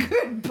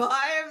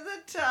 Goodbye of the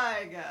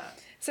tiger.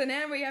 So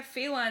now we have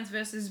Felines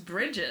versus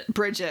Bridget.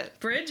 Bridget.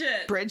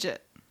 Bridget.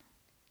 Bridget.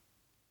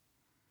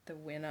 The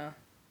winner.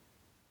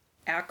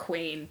 Our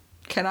queen.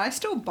 Can I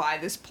still buy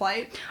this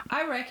plate?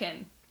 I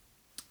reckon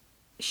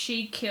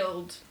she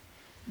killed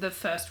the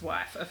first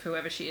wife of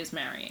whoever she is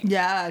marrying.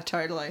 Yeah,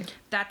 totally.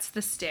 That's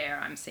the stare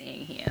I'm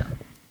seeing here.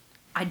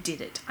 I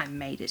did it. I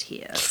made it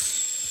here.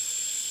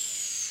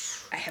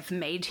 I have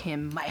made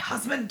him my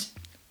husband.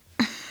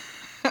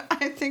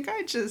 I think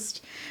I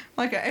just,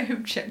 like, I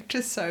object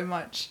to so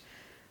much,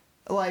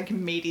 like,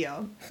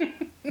 media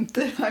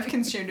that I've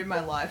consumed in my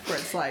life where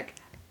it's like,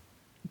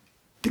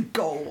 the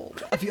goal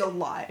of your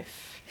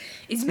life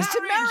Is is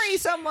to marry marriage.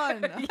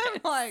 someone. I'm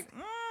like,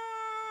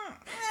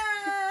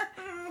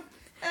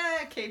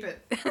 keep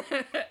it.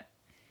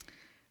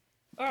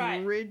 All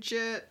right.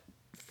 Bridget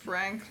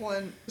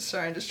Franklin.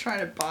 Sorry, I'm just trying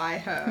to buy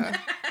her.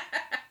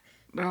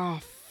 Oh,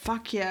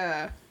 fuck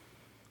yeah.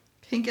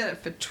 Can get it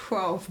for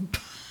 12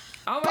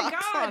 Oh my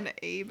bucks god. on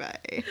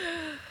eBay.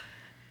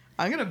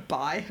 I'm going to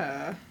buy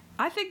her.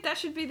 I think that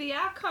should be the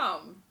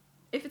outcome.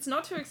 If it's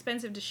not too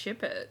expensive to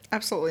ship it.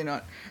 Absolutely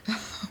not.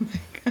 Oh my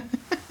god.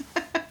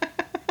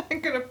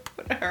 I'm going to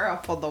put her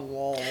up on the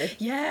wall.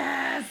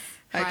 Yes.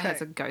 Fry Okay.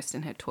 has a ghost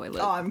in her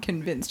toilet. Oh, I'm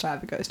convinced I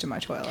have a ghost in my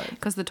toilet.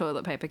 Because the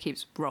toilet paper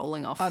keeps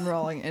rolling off.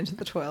 Unrolling into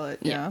the toilet,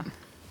 yeah.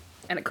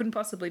 And it couldn't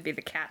possibly be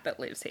the cat that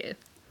lives here.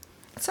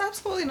 It's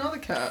absolutely not the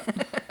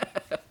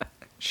cat.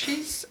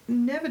 She's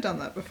never done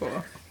that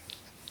before.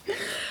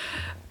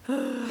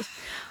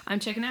 I'm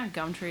checking out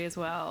Gumtree as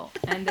well.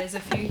 And there's a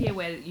few here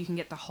where you can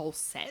get the whole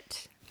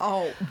set.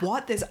 Oh,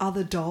 what? There's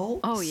other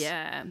dolls? Oh,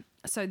 yeah.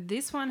 So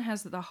this one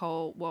has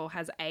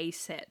has a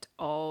set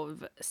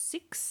of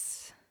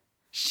 6.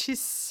 She's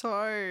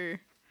so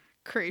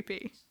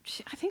creepy.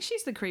 I think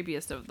she's the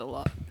creepiest of the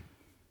lot.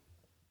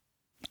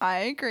 I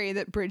agree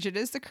that Bridget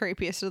is the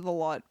creepiest of the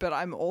lot, but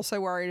I'm also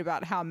worried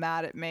about how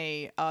mad at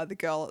me the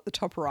girl at the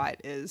top right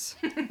is.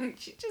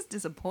 She's just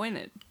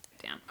disappointed.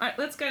 Damn. All right,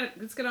 let's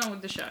get on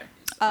with the show.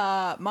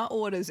 My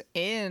order's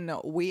in.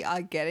 We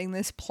are getting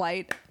this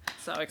plate.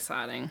 So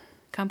exciting.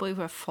 Can't believe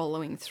we're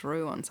following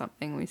through on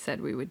something we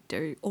said we would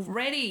do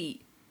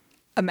already.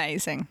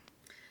 Amazing.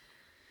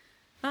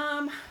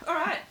 All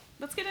right,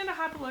 let's get into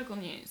hyperlocal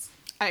news.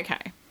 Okay.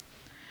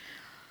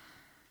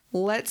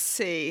 Let's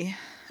see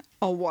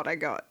what I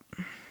got.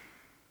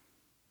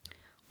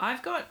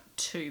 I've got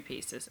 2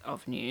 pieces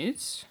of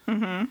news.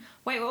 Mm-hmm.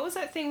 Wait, what was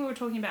that thing we were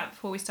talking about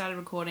before we started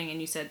recording and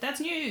you said, that's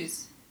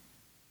news?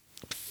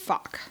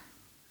 Fuck.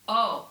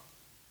 Oh,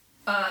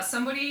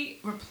 somebody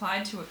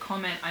replied to a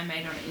comment I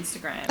made on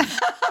Instagram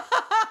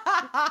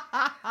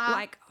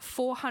like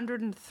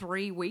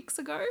 403 weeks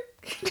ago.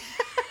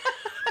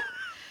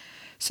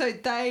 So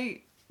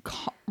they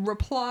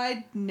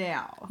replied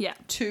now Yeah.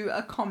 to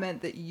a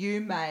comment that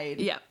you made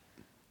Yeah.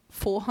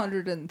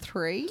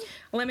 403.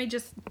 Let me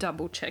just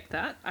double check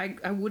that.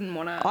 I wouldn't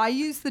want to... I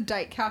used the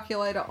date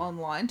calculator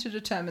online to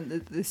determine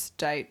that this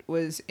date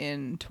was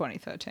in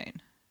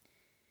 2013.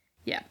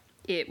 Yeah,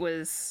 it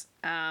was...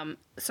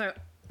 so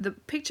the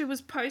picture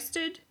was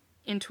posted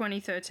in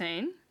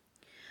 2013.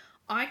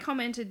 I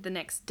commented the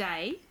next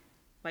day,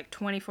 like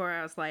 24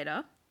 hours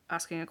later,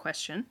 asking a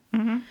question.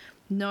 Mm-hmm.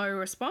 No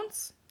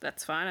response.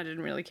 That's fine. I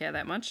didn't really care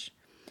that much.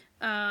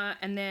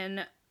 And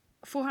then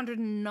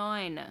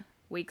 409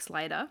 weeks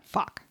later,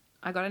 Fuck.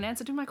 I got an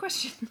answer to my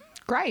question.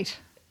 Great.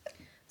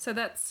 So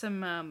that's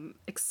some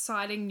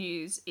exciting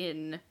news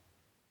in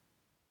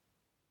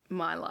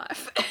my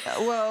life.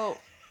 Well,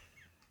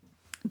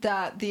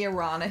 that the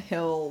Arana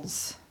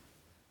Hills,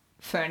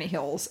 Ferny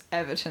Hills,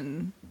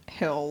 Everton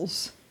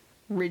Hills,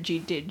 Ridgy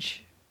Didge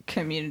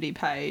community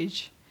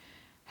page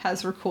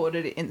has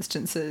recorded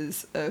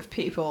instances of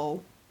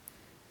people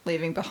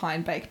leaving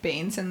behind baked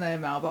beans in their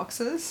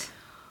mailboxes.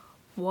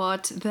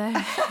 What the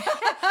heck?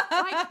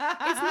 Like,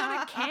 it's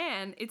not a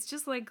can. It's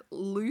just like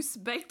loose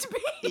baked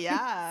beans.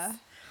 Yeah.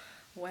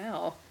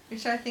 Wow.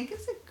 Which I think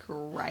is a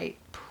great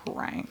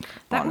prank,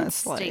 That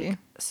honestly. would stink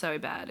so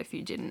bad if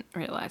you didn't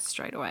realise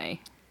straight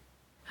away.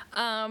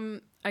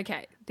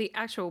 Okay, the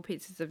actual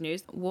pieces of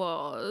news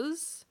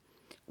was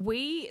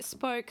we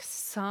spoke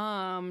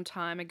some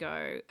time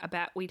ago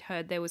about we'd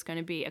heard there was going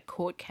to be a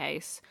court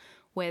case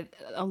where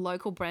a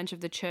local branch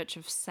of the Church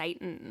of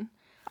Satan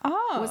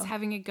was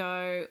having a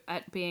go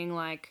at being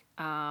like,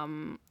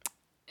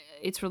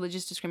 it's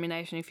religious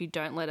discrimination if you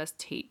don't let us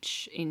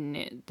teach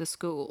in the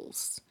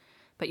schools,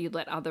 but you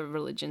let other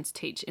religions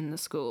teach in the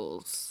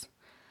schools.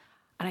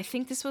 And I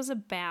think this was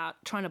about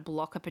trying to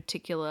block a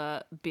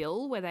particular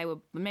bill where they were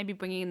maybe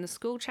bringing in the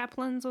school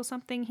chaplains or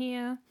something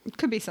here.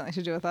 Could be something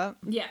to do with that.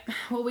 Yeah.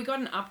 Well, we got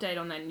an update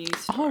on that news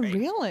Oh, story.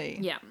 really?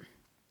 Yeah.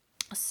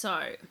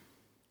 So,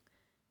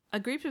 a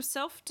group of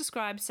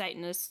self-described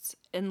Satanists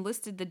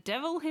enlisted the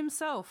devil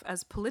himself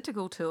as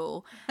political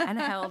tool and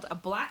held a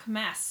black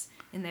mass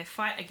in their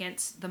fight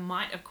against the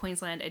might of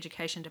Queensland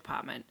Education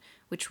Department,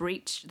 which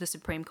reached the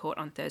Supreme Court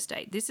on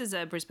Thursday. This is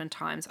a Brisbane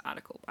Times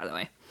article, by the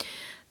way.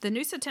 The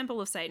Noosa Temple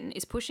of Satan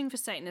is pushing for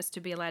Satanists to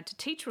be allowed to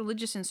teach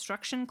religious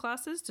instruction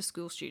classes to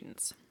school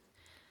students.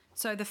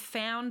 So the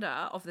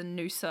founder of the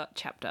Noosa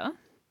chapter,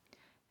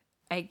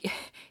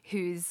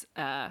 whose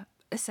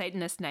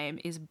Satanist name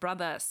is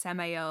Brother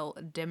Samael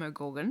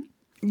Demogorgon.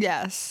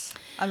 Yes,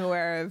 I'm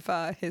aware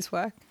of his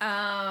work.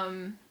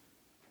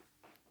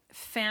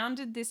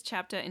 Founded this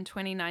chapter in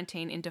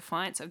 2019 in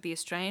defiance of the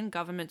Australian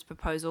government's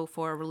proposal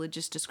for a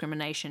religious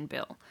discrimination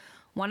bill.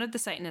 One of the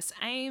Satanists'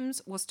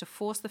 aims was to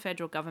force the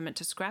federal government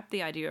to scrap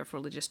the idea of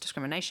religious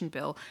discrimination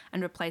bill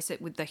and replace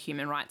it with the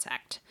Human Rights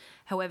Act.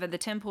 However, the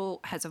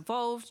temple has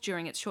evolved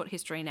during its short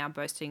history, now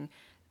boasting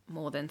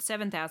more than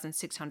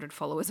 7,600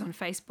 followers on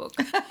Facebook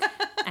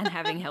and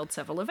having held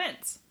several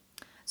events.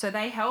 So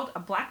they held a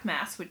black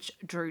mass, which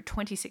drew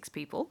 26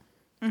 people.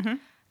 Mm-hmm.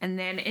 And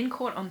then in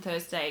court on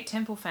Thursday,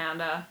 temple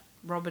founder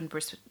Robin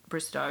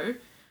Bristow,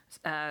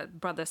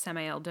 Brother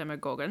Samael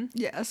Demogorgon,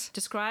 Yes.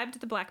 described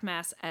the Black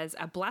Mass as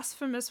a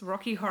blasphemous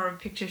Rocky Horror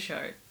Picture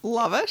Show.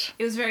 Love it.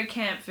 It was very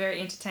camp,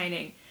 very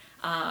entertaining,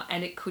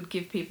 and it could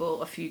give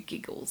people a few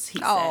giggles, he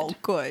Oh,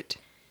 said. good.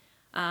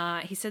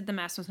 He said the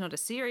Mass was not a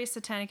serious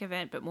satanic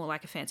event, but more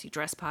like a fancy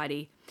dress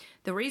party.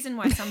 The reason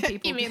why some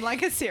people... You mean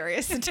like a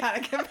serious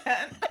satanic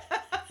event?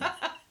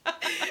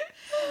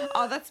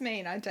 Oh, that's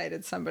mean. I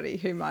dated somebody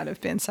who might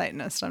have been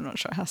Satanist. I'm not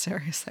sure how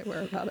serious they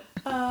were about it.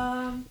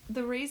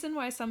 The reason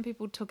why some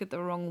people took it the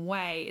wrong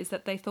way is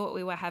that they thought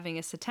we were having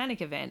a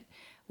satanic event.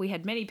 We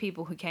had many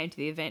people who came to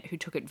the event who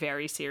took it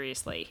very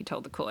seriously, he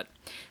told the court.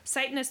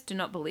 Satanists do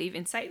not believe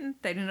in Satan.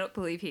 They do not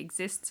believe he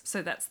exists,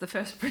 so that's the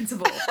first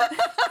principle.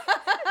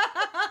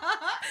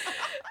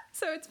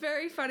 So it's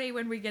very funny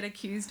when we get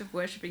accused of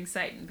worshipping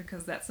Satan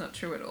because that's not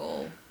true at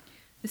all.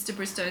 Mr.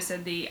 Bristow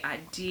said the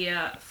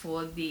idea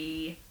for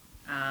the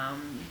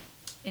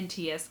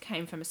NTS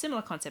came from a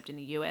similar concept in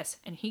the US,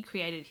 and he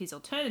created his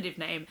alternative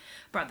name,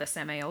 Brother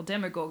Samael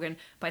Demogorgon,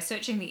 by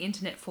searching the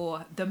internet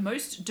for the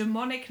most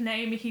demonic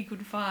name he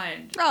could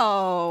find.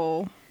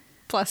 Oh,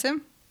 bless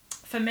him.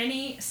 For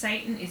many,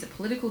 Satan is a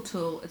political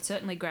tool. It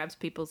certainly grabs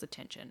people's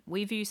attention.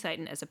 We view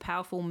Satan as a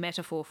powerful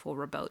metaphor for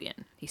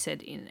rebellion, he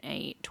said in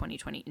a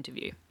 2020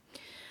 interview.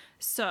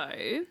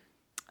 So,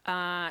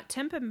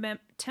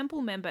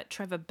 Temple member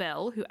Trevor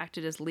Bell, who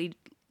acted as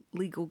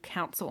legal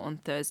counsel on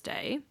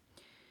Thursday,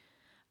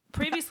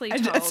 previously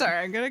told...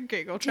 Sorry, I'm going to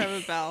Google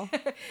Trevor Bell,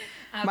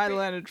 my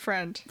learned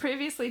friend.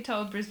 Previously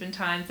told Brisbane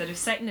Times that if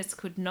Satanists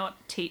could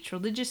not teach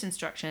religious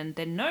instruction,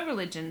 then no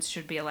religions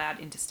should be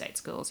allowed into state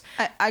schools.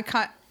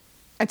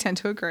 I tend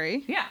to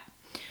agree. Yeah.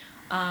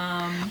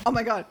 Oh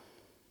my God.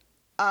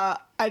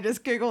 I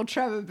just Googled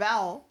Trevor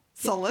Bell,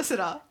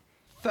 solicitor.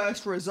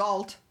 First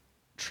result,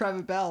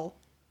 Trevor Bell,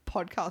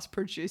 podcast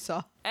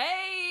producer.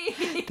 Hey!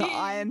 The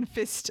Iron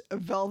Fist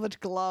Velvet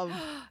Glove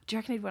Do you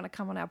reckon he'd want to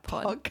come on our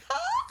pod? podcast.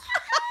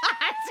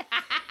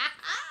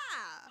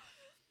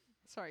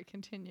 Sorry,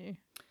 continue.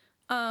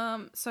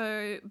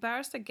 So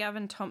Barrister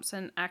Gavin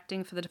Thompson,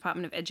 acting for the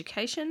Department of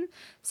Education,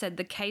 said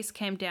the case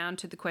came down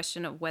to the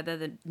question of whether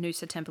the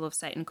Noosa Temple of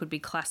Satan could be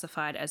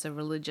classified as a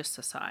religious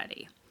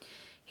society.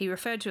 He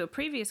referred to a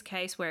previous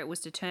case where it was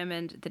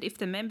determined that if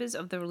the members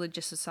of the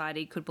religious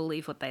society could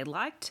believe what they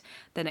liked,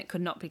 then it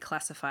could not be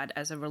classified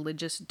as a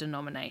religious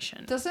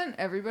denomination. Doesn't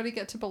everybody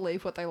get to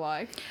believe what they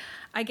like?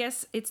 I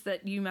guess it's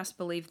that you must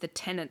believe the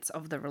tenets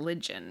of the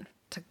religion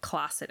to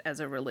class it as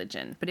a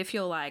religion. But if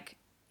you're like,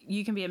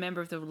 you can be a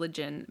member of the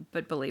religion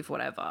but believe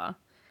whatever,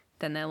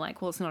 then they're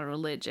like, well, it's not a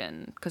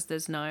religion because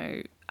there's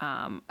no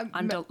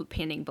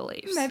underpinning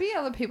beliefs. Maybe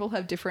other people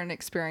have different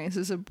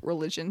experiences of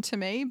religion to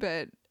me,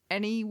 but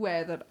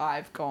anywhere that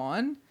I've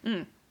gone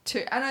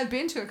to, and I've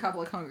been to a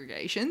couple of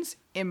congregations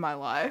in my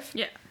life,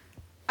 Yeah.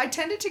 I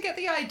tended to get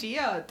the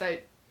idea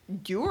that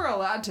you were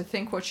allowed to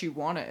think what you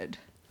wanted.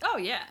 Oh,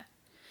 yeah.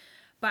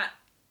 But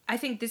I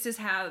think this is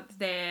how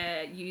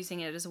they're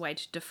using it as a way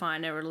to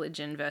define a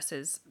religion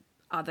versus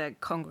other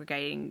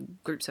congregating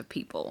groups of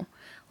people.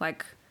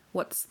 Like,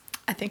 what's...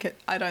 I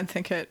don't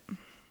think it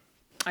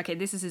Okay,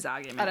 this is his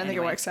argument. I don't think it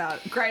anyway. works out.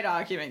 Great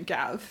argument,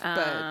 Gav,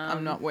 but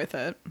I'm not with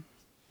it.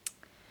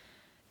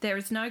 There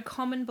is no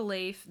common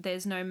belief,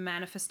 there's no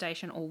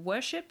manifestation or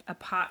worship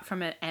apart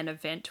from an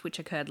event which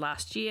occurred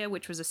last year,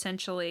 which was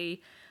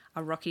essentially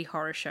a Rocky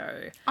Horror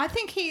Show. I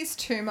think he's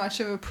too much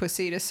of a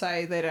pussy to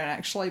say they don't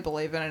actually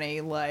believe in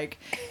any, like,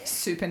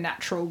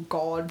 supernatural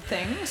god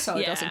thing, so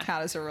it Yeah. doesn't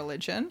count as a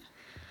religion.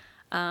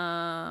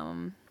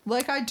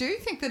 Like, I do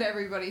think that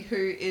everybody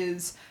who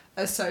is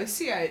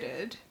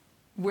associated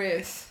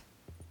with...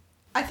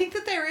 I think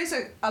that there is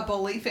a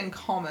belief in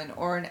common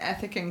or an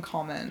ethic in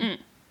common.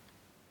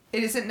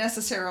 It isn't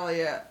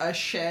necessarily a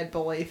shared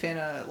belief in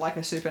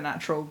a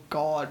supernatural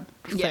god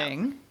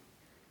thing.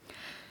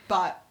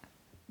 But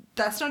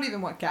that's not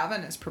even what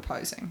Gavin is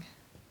proposing.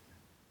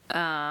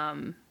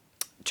 Trevor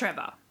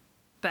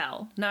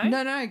Bell. No?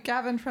 No,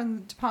 Gavin from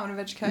the Department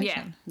of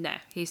Education. Yeah, no,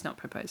 he's not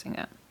proposing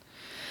that.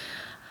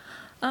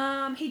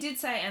 He did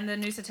say, and the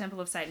Noosa Temple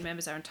of Satan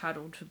members are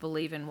entitled to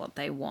believe in what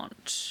they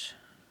want.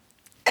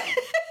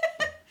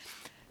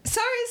 So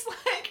it's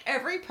like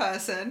every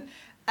person,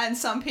 and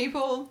some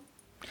people...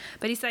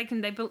 But he's like,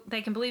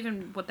 they can believe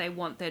in what they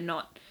want. They're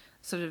not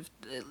sort of...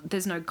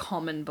 There's no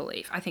common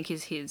belief, I think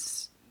is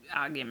his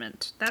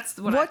argument. That's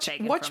what I've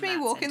taken Watch from me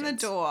that walk in the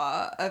sentence. door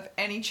of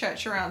any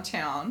church around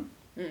town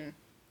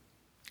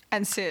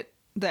and sit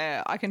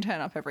there. I can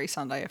turn up every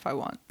Sunday if I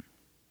want.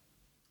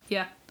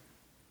 Yeah.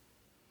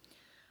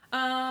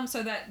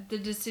 So that the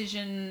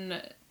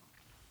decision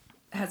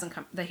hasn't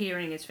come... The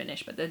hearing is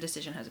finished, but the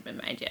decision hasn't been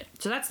made yet.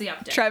 So that's the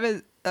update.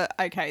 Trevor,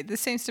 okay, this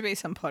seems to be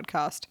some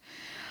podcast.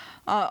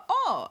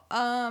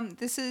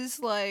 This is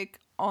like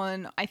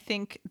on, I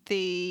think,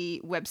 the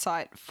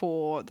website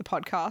for the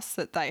podcast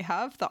that they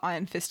have, the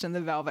Iron Fist and the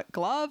Velvet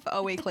Glove,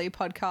 a weekly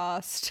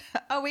podcast,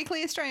 a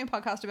weekly Australian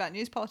podcast about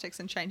news, politics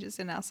and changes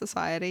in our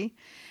society.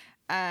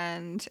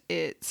 And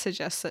it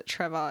suggests that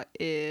Trevor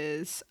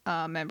is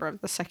a member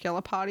of the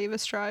Secular Party of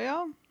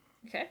Australia.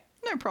 Okay.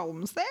 No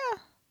problems there,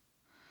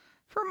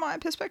 from my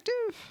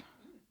perspective.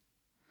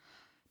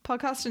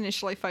 Podcast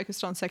initially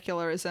focused on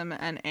secularism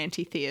and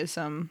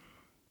anti-theism,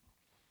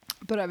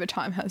 but over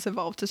time has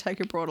evolved to take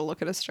a broader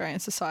look at Australian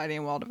society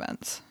and world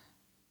events.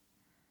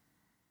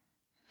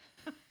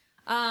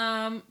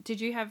 Did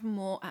you have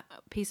more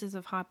pieces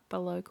of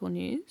hyperlocal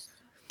news?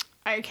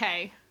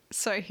 Okay,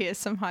 so here's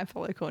some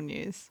hyperlocal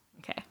news.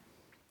 Okay.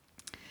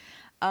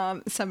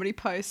 Somebody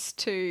posts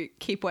to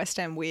keep West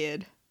End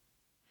weird.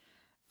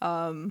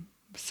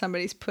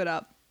 Somebody's put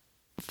up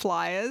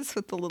flyers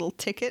with the little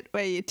ticket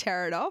where you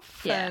tear it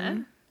off. Yeah.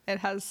 And it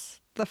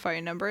has the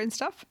phone number and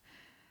stuff.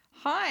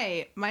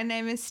 Hi, my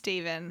name is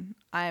Stephen.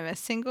 I am a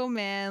single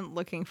man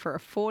looking for a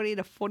 40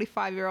 to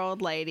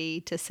 45-year-old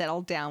lady to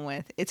settle down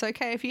with. It's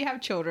okay if you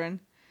have children.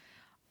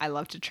 I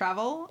love to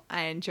travel.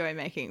 I enjoy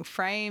making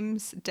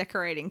frames,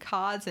 decorating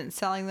cards and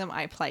selling them.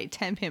 I play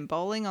 10-pin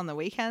bowling on the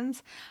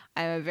weekends.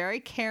 I'm a very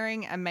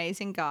caring,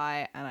 amazing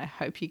guy, and I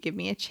hope you give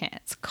me a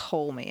chance.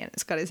 Call me. And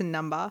it's got his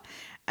number.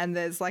 And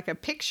there's like a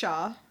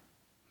picture,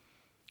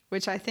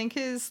 which I think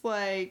is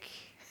like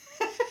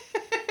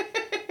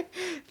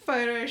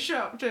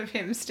photoshopped of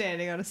him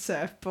standing on a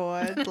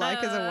surfboard,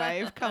 like as a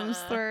wave comes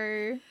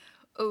through.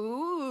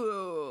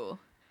 Ooh.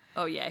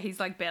 Oh, yeah, he's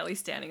like barely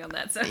standing on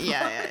that surfboard.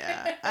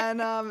 Yeah.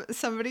 And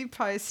somebody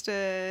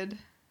posted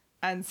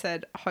and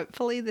said,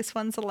 hopefully this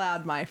one's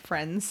allowed. My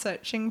friends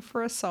searching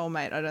for a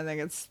soulmate. I don't think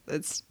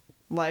it's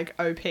like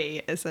OP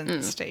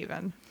isn't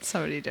Stephen.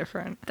 Somebody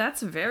different.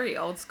 That's a very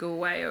old school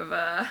way of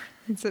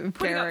It's a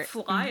putting very, up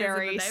flyers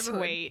very in the neighborhood.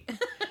 sweet.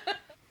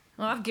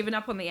 Well, I've given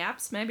up on the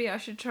apps. Maybe I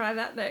should try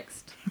that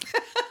next.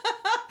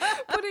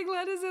 Putting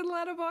letters in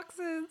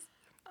letterboxes.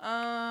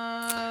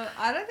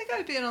 I don't think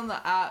I've been on the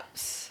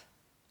apps.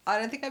 I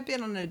don't think I've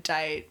been on a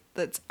date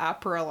that's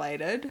app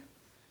related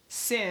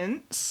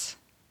since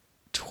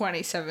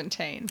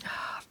 2017.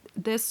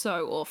 They're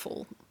so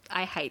awful.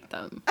 I hate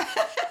them.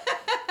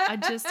 I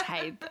just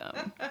hate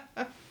them.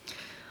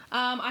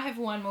 I have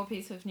one more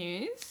piece of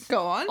news.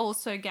 Go on.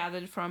 Also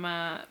gathered from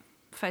a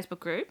Facebook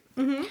group.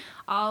 Mm-hmm.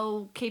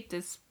 I'll keep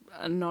this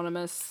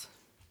anonymous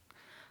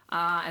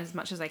as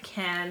much as I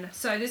can.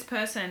 So this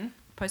person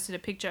posted a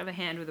picture of a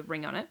hand with a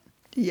ring on it.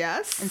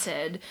 Yes. And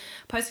said,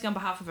 posting on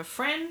behalf of a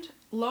friend,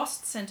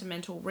 lost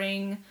sentimental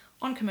ring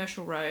on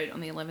Commercial Road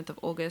on the 11th of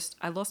August.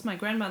 I lost my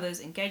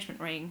grandmother's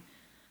engagement ring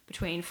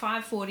between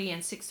 5:40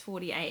 and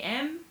 6:40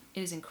 a.m.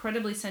 It is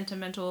incredibly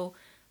sentimental.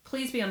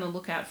 Please be on the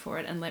lookout for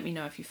it and let me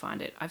know if you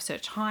find it. I've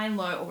searched high and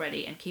low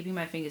already and keeping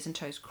my fingers and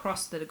toes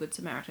crossed that a good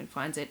Samaritan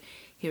finds it.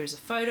 Here is a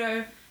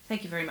photo.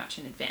 Thank you very much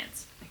in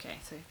advance. Okay,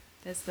 so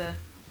there's the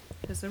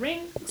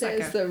ring.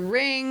 There's the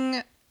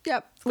ring.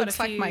 Yep. Got Looks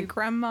a like my few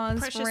grandma's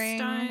precious ring.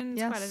 stones,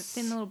 Yes. quite a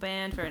thin little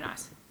band, very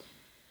nice.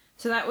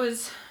 So that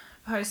was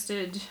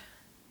posted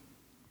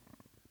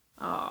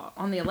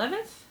on the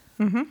 11th,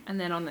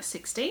 and then on the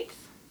 16th,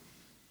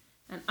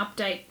 an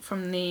update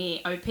from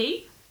the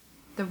OP.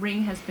 The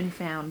ring has been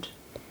found.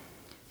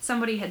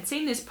 Somebody had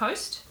seen this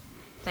post.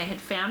 They had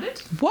found it.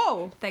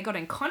 Whoa. They got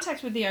in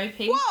contact with the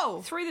OP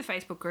Whoa. through the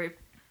Facebook group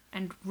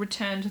and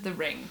returned the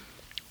ring.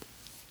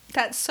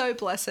 That's so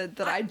blessed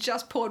that I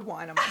just poured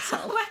wine on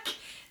myself. Like,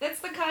 that's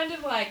the kind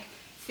of like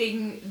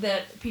thing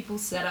that people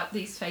set up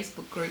these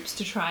Facebook groups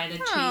to try and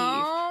achieve.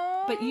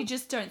 Aww. But you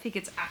just don't think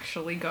it's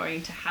actually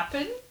going to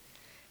happen.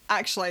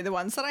 Actually, the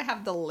ones that I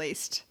have the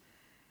least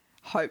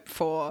hope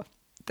for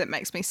that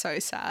makes me so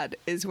sad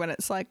is when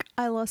it's like,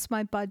 I lost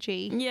my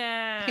budgie.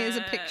 Yeah. Here's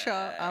a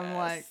picture. I'm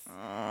like,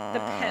 the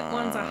pet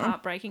ones are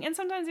heartbreaking. And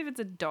sometimes if it's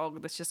a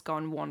dog that's just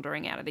gone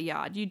wandering out of the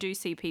yard, you do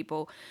see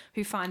people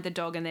who find the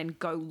dog and then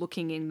go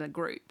looking in the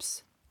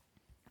groups.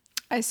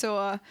 I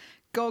saw a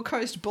Gold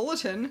Coast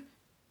Bulletin,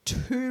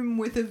 tomb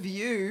with a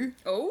view.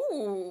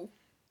 Oh.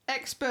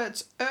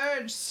 Experts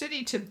urge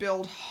city to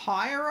build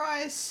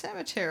high-rise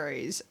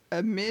cemeteries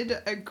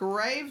amid a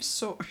grave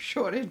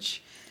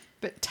shortage.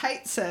 But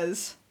Tate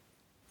says,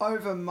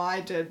 over my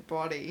dead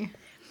body.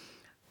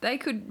 They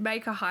could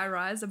make a high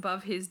rise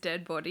above his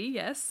dead body,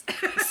 yes.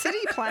 City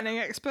planning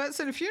experts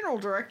and funeral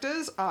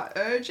directors are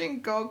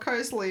urging Gold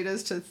Coast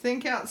leaders to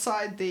think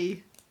outside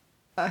the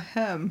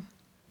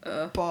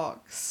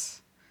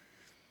box,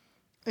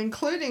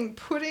 including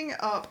putting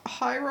up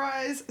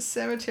high-rise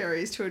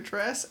cemeteries to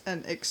address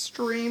an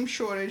extreme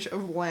shortage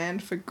of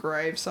land for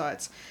grave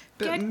sites.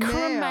 But Get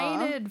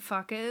cremated,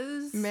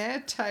 fuckers.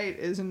 Mayor Tate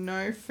is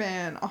no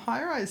fan. A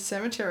high-rise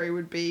cemetery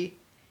would be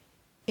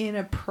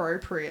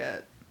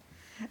inappropriate.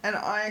 And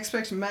I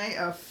expect may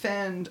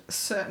offend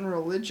certain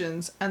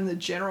religions and the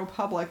general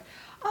public.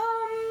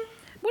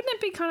 Wouldn't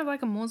it be kind of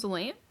like a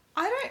mausoleum?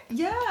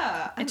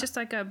 Yeah. It's just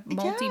like a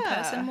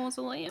multi-person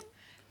mausoleum?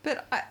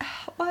 But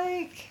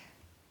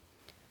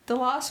the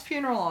last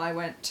funeral I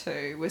went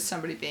to was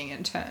somebody being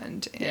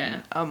interned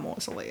in a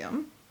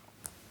mausoleum.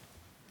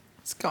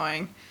 It's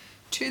going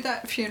to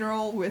that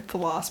funeral with the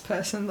last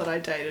person that I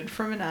dated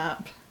from an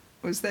app.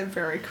 Was their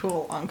very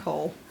cool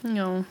uncle.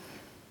 No.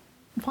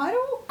 Why do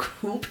all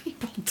cool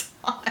people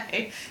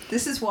die?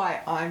 This is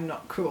why I'm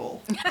not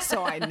cool.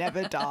 So I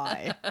never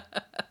die.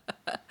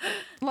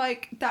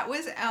 Like, that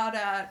was out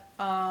at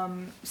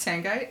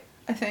Sandgate,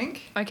 I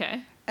think.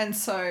 Okay. And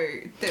so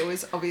there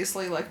was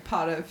obviously like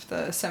part of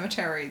the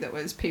cemetery that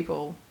was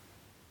people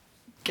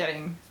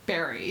getting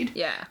buried.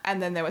 Yeah.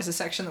 And then there was a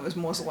section that was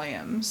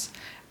mausoleums.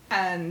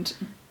 And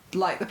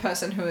like the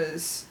person who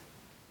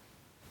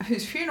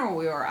whose funeral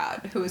we were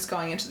at, who was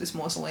going into this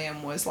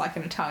mausoleum, was like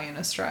an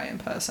Italian-Australian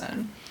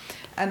person.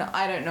 And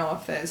I don't know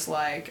if there's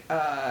like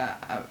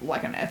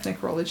an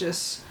ethnic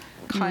religious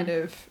kind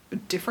of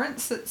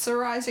difference that's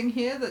arising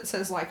here that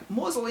says like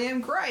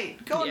mausoleum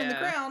great, going in the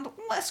ground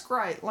less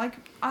great. Like,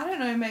 I don't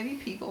know, maybe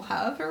people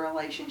have a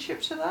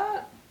relationship to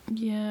that.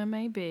 Yeah,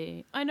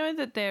 maybe. I know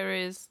that there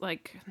is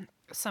like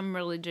some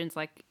religions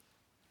like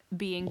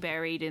being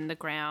buried in the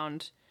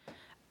ground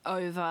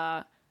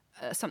over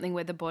something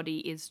where the body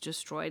is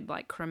destroyed,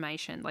 like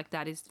cremation. Like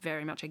that is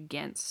very much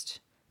against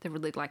the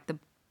like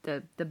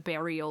the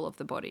burial of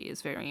the body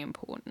is very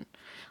important.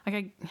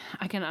 Like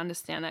I can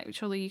understand that.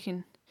 Surely you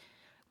can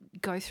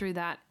go through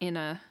that in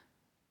a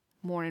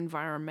more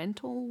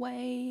environmental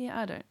way.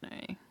 I don't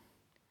know.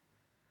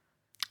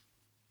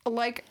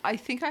 Like, I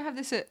think I have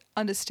this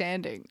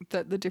understanding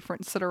that the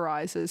difference that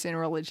arises in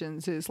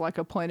religions is like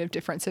a point of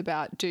difference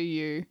about, do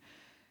you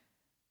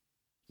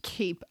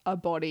keep a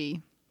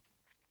body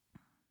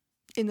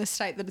in the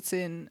state that it's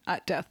in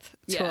at death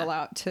to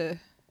allow it to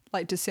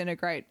like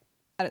disintegrate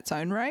at its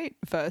own rate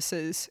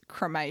versus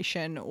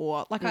cremation,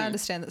 or like I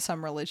understand that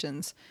some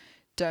religions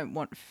don't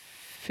want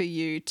for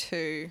you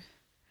to,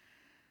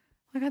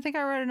 like, I think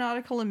I read an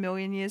article a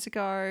million years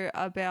ago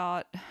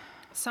about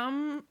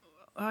some,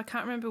 I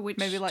can't remember which,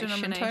 maybe like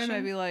Shinto,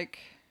 maybe like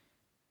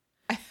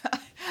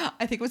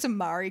I think it was a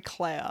Marie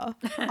Claire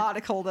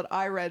article that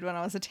I read when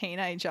I was a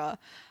teenager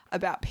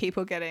about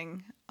people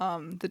getting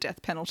the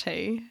death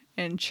penalty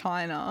in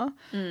China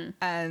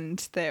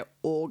and their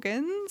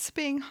organs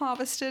being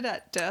harvested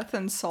at death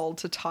and sold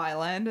to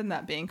Thailand, and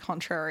that being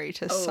contrary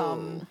to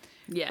some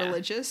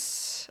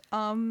religious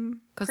because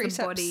precepts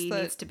the body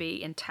that needs to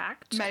be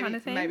intact, maybe, kind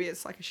of thing. Maybe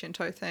it's like a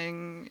Shinto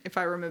thing, if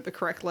I remember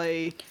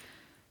correctly.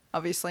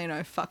 Obviously,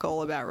 fuck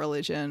all about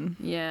religion.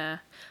 Yeah.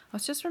 I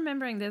was just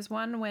remembering there's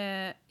one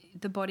where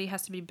the body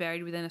has to be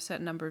buried within a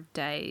certain number of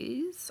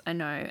days. I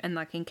know. And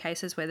like in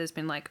cases where there's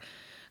been like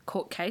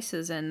court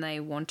cases and they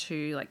want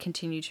to like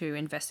continue to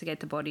investigate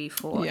the body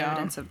for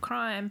evidence of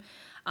crime.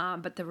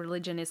 But the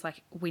religion is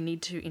like, we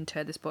need to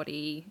inter this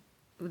body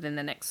within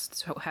the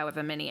next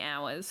however many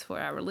hours for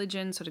our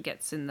religion. Sort of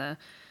gets in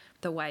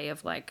the way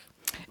of like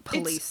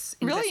police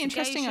It's really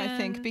interesting, I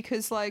think,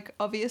 because like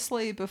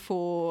obviously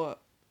before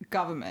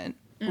government,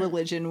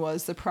 religion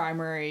was the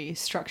primary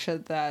structure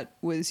that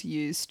was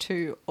used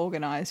to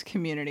organise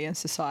community and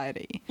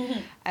society.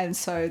 And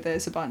so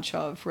there's a bunch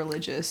of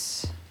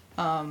religious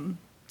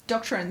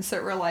doctrines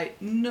that relate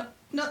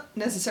not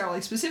necessarily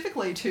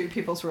specifically to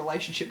people's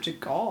relationship to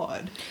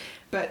God,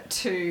 but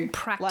to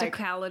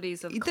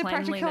practicalities of the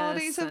cleanliness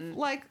practicalities and of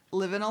like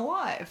living a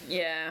life.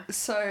 Yeah.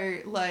 So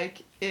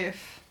like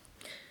if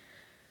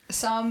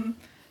some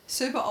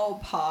super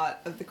old part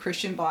of the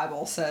Christian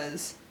Bible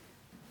says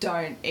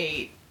don't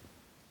eat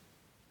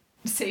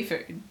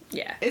seafood.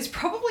 Yeah. It's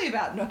probably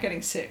about not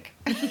getting sick.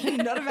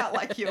 Not about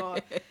like your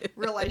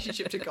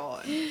relationship to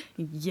God.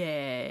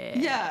 Yeah.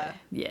 Yeah.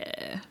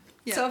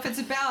 Yeah. So if it's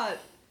about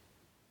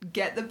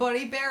get the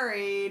body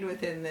buried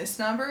within this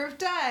number of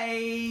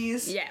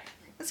days. Yeah.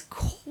 It's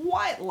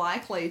quite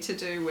likely to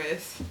do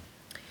with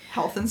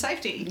health and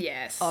safety.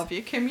 Yes. Of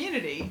your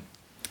community.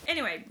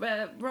 Anyway,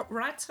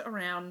 rights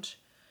around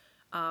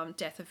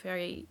death are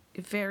very,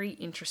 very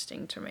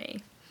interesting to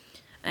me.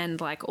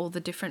 And like all the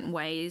different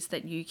ways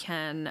that you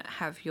can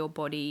have your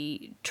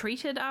body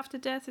treated after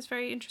death is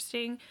very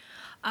interesting.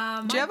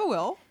 Do you have a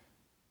will?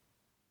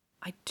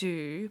 I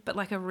do, but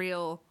like a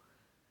real,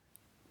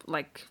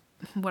 like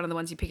one of the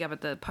ones you pick up at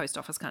the post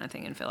office kind of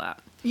thing and fill out.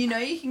 You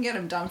can get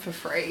them done for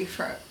free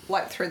through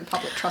the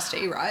public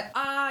trustee, right?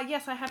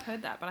 Yes, I have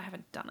heard that, but I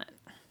haven't done it.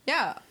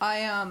 Yeah,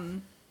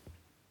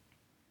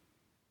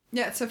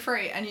 yeah, it's for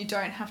free, and you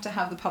don't have to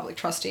have the public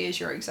trustee as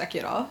your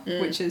executor,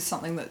 which is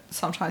something that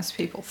sometimes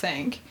people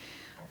think.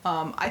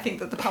 I think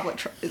that the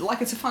public,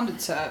 it's a funded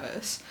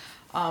service.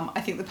 I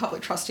think the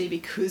public trustee,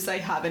 because they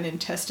have an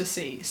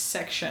intestacy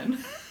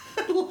section,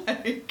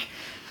 like,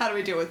 how do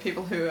we deal with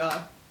people who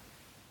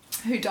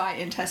die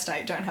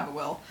intestate, don't have a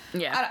will?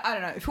 Yeah. I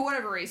don't know. For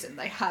whatever reason,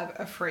 they have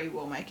a free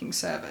will-making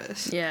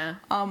service. Yeah.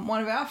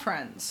 One of our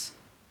friends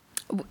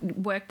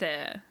worked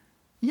there.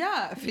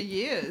 Yeah, for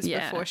years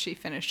before she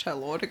finished her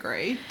law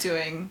degree,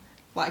 doing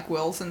like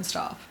wills and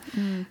stuff.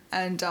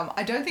 And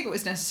I don't think it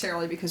was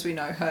necessarily because we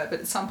know her,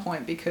 but at some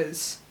point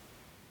because,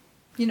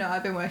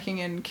 I've been working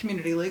in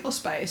community legal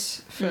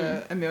space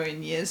for a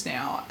million years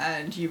now,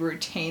 and you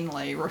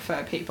routinely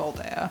refer people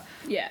there.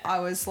 Yeah. I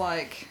was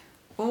like,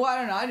 well, why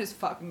don't I just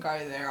fucking go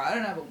there? I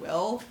don't have a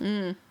will.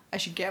 I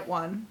should get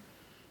one.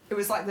 It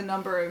was like the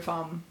number of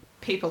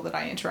people that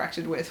I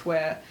interacted with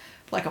where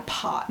like a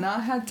partner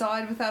had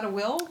died without a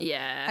will.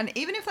 Yeah. And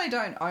even if they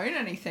don't own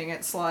anything,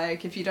 it's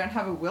like if you don't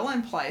have a will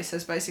in place,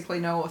 there's basically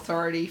no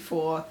authority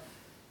for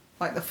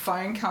like the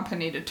phone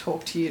company to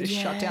talk to you to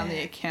shut down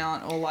the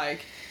account, or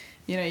like,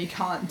 you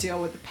can't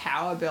deal with the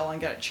power bill and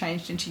get it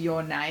changed into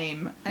your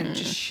name and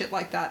just shit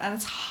like that. And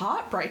it's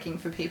heartbreaking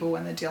for people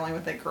when they're dealing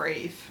with their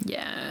grief.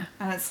 Yeah.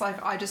 And it's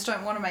like, I just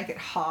don't want to make it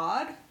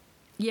hard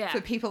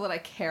for people that I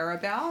care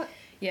about.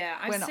 Yeah,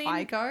 I've when seen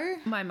I go.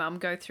 my mum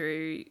go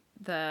through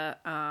the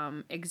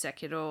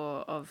executor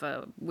of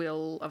a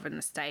will of an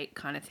estate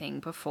kind of thing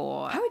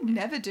before. I would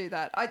never do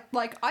that. I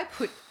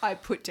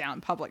put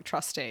down public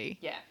trustee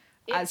Yeah.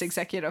 as It's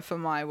executor for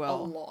my a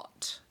will.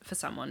 lot for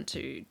someone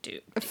to do.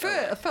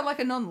 For like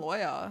a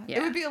non-lawyer. It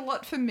Yeah. would be a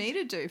lot for me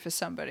to do for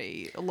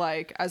somebody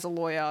like as a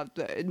lawyer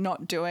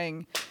not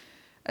doing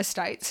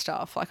estate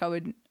stuff. Like I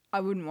wouldn't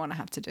want to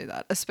have to do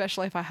that,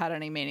 especially if I had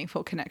any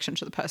meaningful connection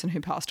to the person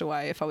who passed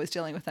away. If I was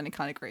dealing with any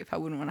kind of grief, I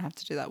wouldn't want to have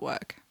to do that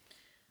work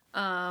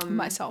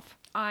myself.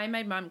 I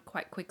made mine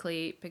quite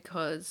quickly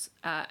because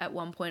at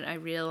one point I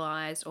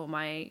realised,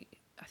 I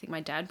think my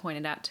dad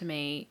pointed out to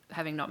me,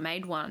 having not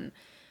made one,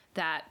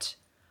 that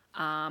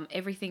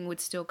everything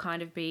would still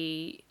kind of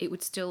it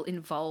would still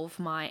involve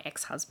my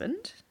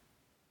ex-husband.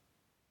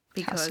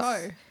 Because,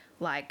 so?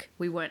 like,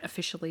 we weren't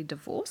officially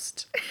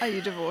divorced. Are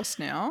you divorced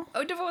now?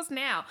 Oh, divorced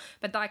now.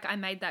 But, like, I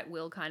made that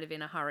will kind of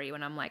in a hurry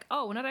when I'm like,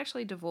 oh, we're not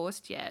actually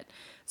divorced yet.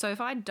 So if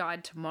I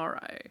died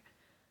tomorrow,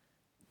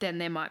 then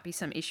there might be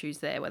some issues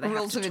there where they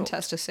Rules have of to talk.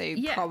 intestacy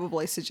Yeah.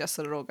 probably suggest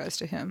that it all goes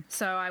to him.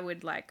 So I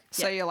would, like...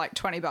 So you're like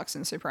 $20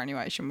 in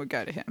superannuation would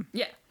go to him.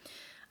 Yeah.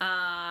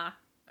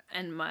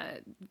 And my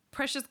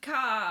precious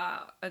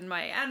car and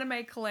my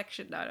anime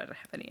collection. No, I don't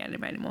have any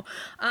anime anymore.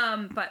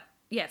 But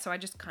yeah, so I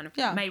just kind of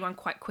made one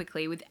quite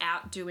quickly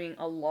without doing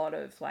a lot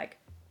of like,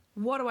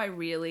 what do I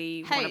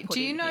really want Hey, to put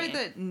do you in know here?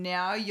 that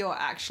now you're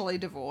actually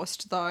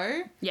divorced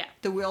though? Yeah.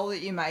 The will that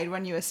you made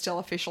when you were still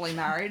officially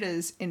married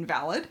is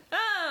invalid.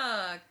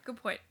 Ah, good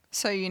point.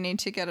 So you need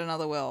to get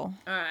another will.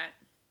 All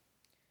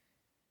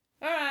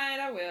right,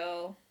 I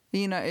will.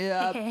 You know,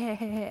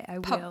 I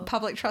will.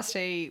 public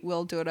trustee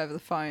will do it over the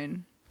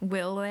phone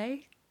Will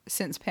they?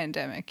 since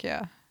pandemic,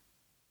 yeah.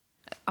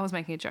 I was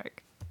making a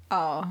joke.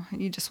 Oh,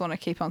 you just want to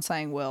keep on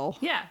saying will.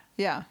 Yeah.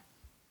 Yeah.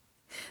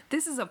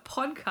 This is a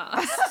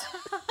podcast.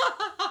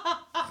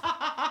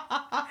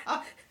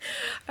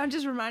 I'm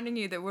just reminding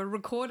you that we're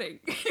recording.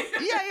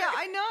 Yeah,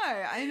 I know.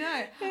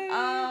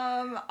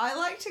 I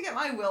like to get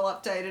my will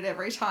updated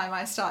every time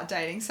I start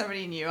dating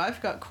somebody new.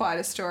 I've got quite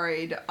a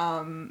storied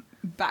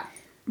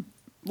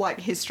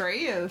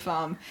history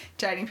of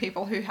dating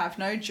people who have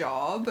no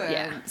job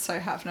and so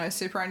have no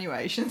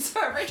superannuation. So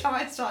every time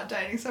I start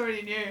dating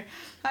somebody new,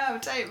 I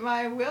update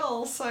my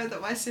will so that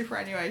my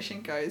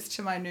superannuation goes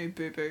to my new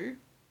boo-boo.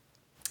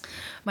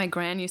 My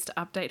gran used to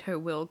update her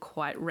will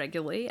quite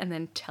regularly and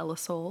then tell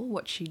us all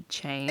what she'd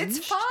changed.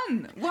 It's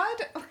fun.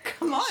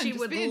 Come on, She just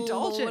would be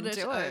indulgent, lord it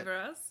do it. over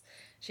us.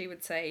 She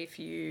would say, if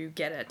you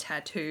get a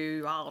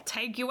tattoo, I'll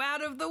take you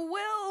out of the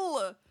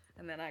will.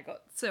 And then I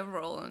got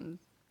several and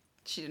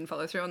she didn't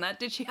follow through on that,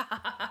 did she?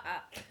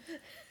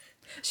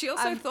 She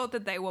also thought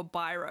that they were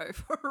biro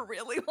for a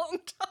really long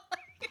time.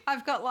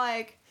 I've got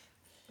like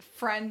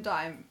friend.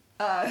 I've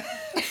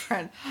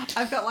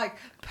got like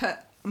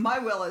my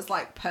will is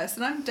like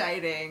person I'm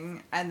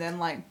dating, and then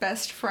like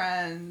best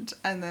friend,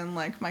 and then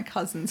like my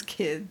cousin's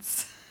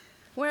kids.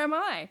 Where am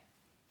I?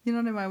 You're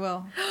not in my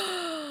will.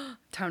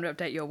 Time to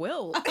update your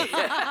will.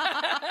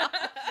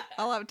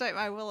 I'll update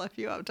my will if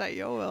you update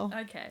your will.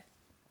 Okay.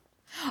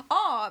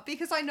 Oh,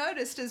 because I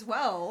noticed as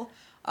well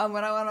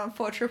when I went on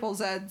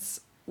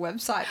 4ZZZ's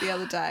website the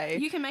other day.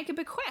 You can make a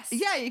bequest.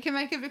 Yeah, you can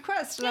make a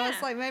bequest. And I was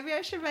Yeah. like, maybe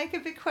I should make a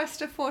bequest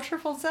to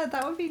 4ZZZ.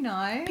 That would be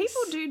nice.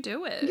 People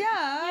do it.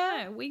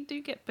 Yeah. Yeah, we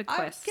do get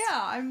bequests.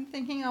 I'm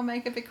thinking I'll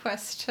make a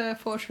bequest to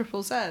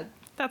 4ZZZ.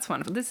 That's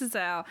wonderful. This is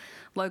our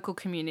local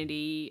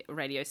community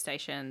radio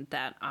station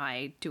that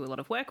I do a lot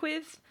of work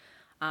with.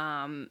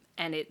 And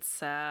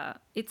it's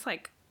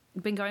like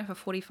been going for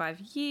 45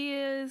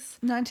 years.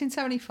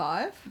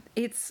 1975?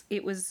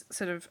 It was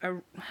sort of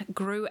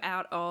grew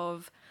out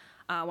of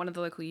one of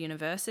the local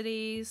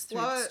universities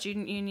through the What?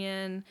 student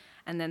union,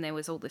 and then there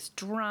was all this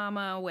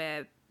drama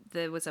where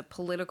there was a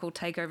political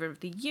takeover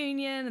of the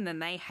union, and then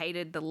they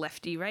hated the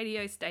lefty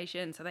radio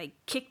station, so they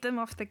kicked them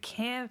off the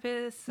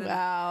campus. And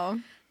Wow.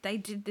 they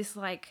did this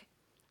like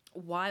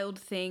wild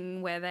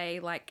thing where they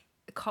like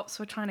the cops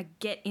were trying to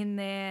get in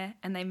there,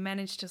 and they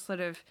managed to sort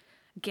of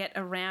get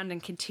around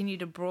and continue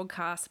to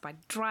broadcast by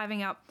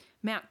driving up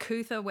Mount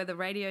Cootha where the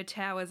radio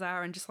towers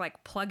are and just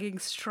like plugging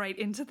straight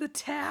into the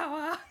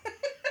tower.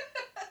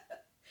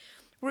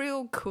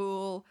 Real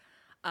cool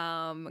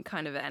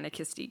kind of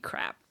anarchisty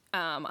crap.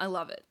 I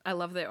love it. I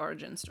love their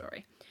origin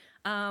story.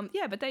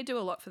 Yeah, but they do a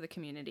lot for the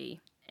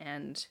community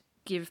and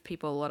give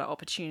people a lot of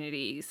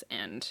opportunities,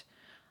 and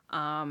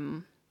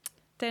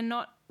they're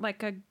not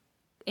like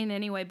in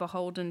any way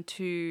beholden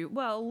to,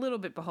 well, a little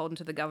bit beholden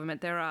to the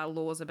government. There are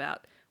laws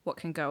about what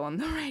can go on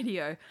the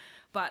radio,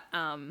 but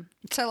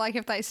So, like,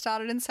 if they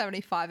started in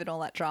 75 and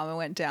all that drama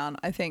went down,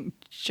 I think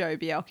Joe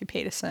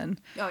Bielke-Peterson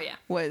oh yeah,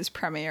 was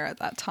premier at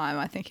that time.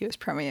 I think he was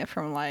premier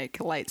from, like,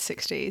 late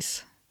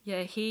 60s,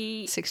 yeah,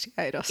 he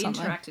 68 or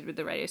something. interacted with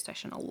the radio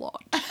station a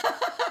lot.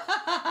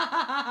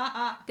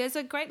 There's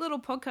a great little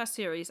podcast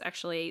series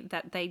actually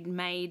that they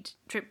made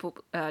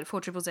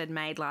 4ZZZ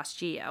made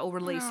last year or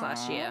released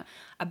last year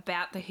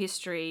about the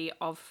history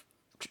of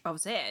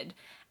Zed,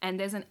 and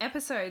there's an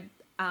episode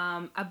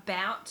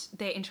about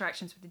their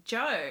interactions with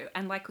Joe,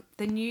 and like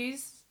the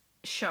news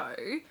show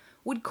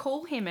would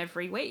call him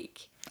every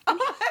week. Oh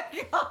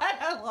my God,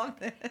 I love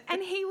this.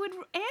 And he would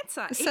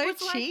answer. So It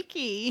was like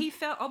cheeky. he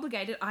felt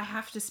obligated. I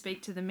have to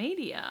speak to the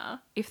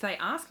media if they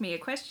ask me a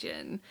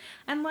question.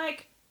 And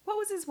like, what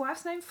was his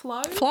wife's name?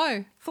 Flo?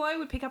 Flo. Flo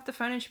would pick up the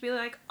phone and she'd be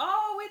like,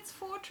 "Oh, it's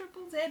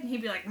 4ZZZ," and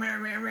he'd be like, "Meh,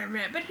 meh, meh,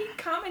 meh." But he'd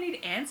come and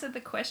he'd answer the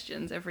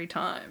questions every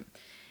time,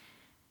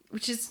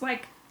 which is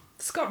like,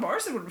 Scott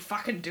Morrison wouldn't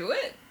fucking do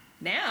it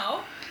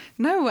now.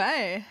 No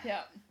way.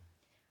 Yeah.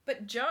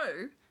 But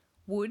Joe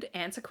would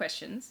answer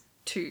questions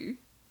to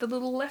the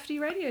little lefty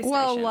radio station.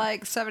 Well,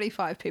 like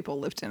 75 people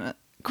lived in it,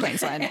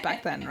 Queensland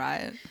back then,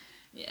 right?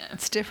 yeah,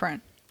 It's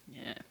different.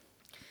 yeah,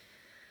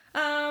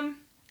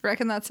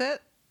 Reckon that's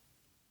it?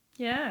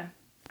 yeah.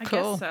 I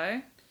Cool. guess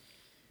so.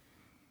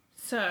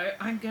 So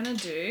I'm gonna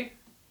do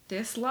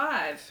this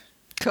live.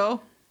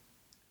 Cool.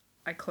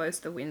 I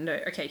closed the window.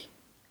 Okay,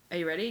 are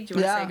you ready? Do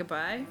you want to Yeah. say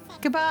goodbye?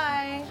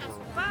 Goodbye.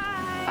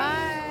 Bye.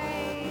 Bye.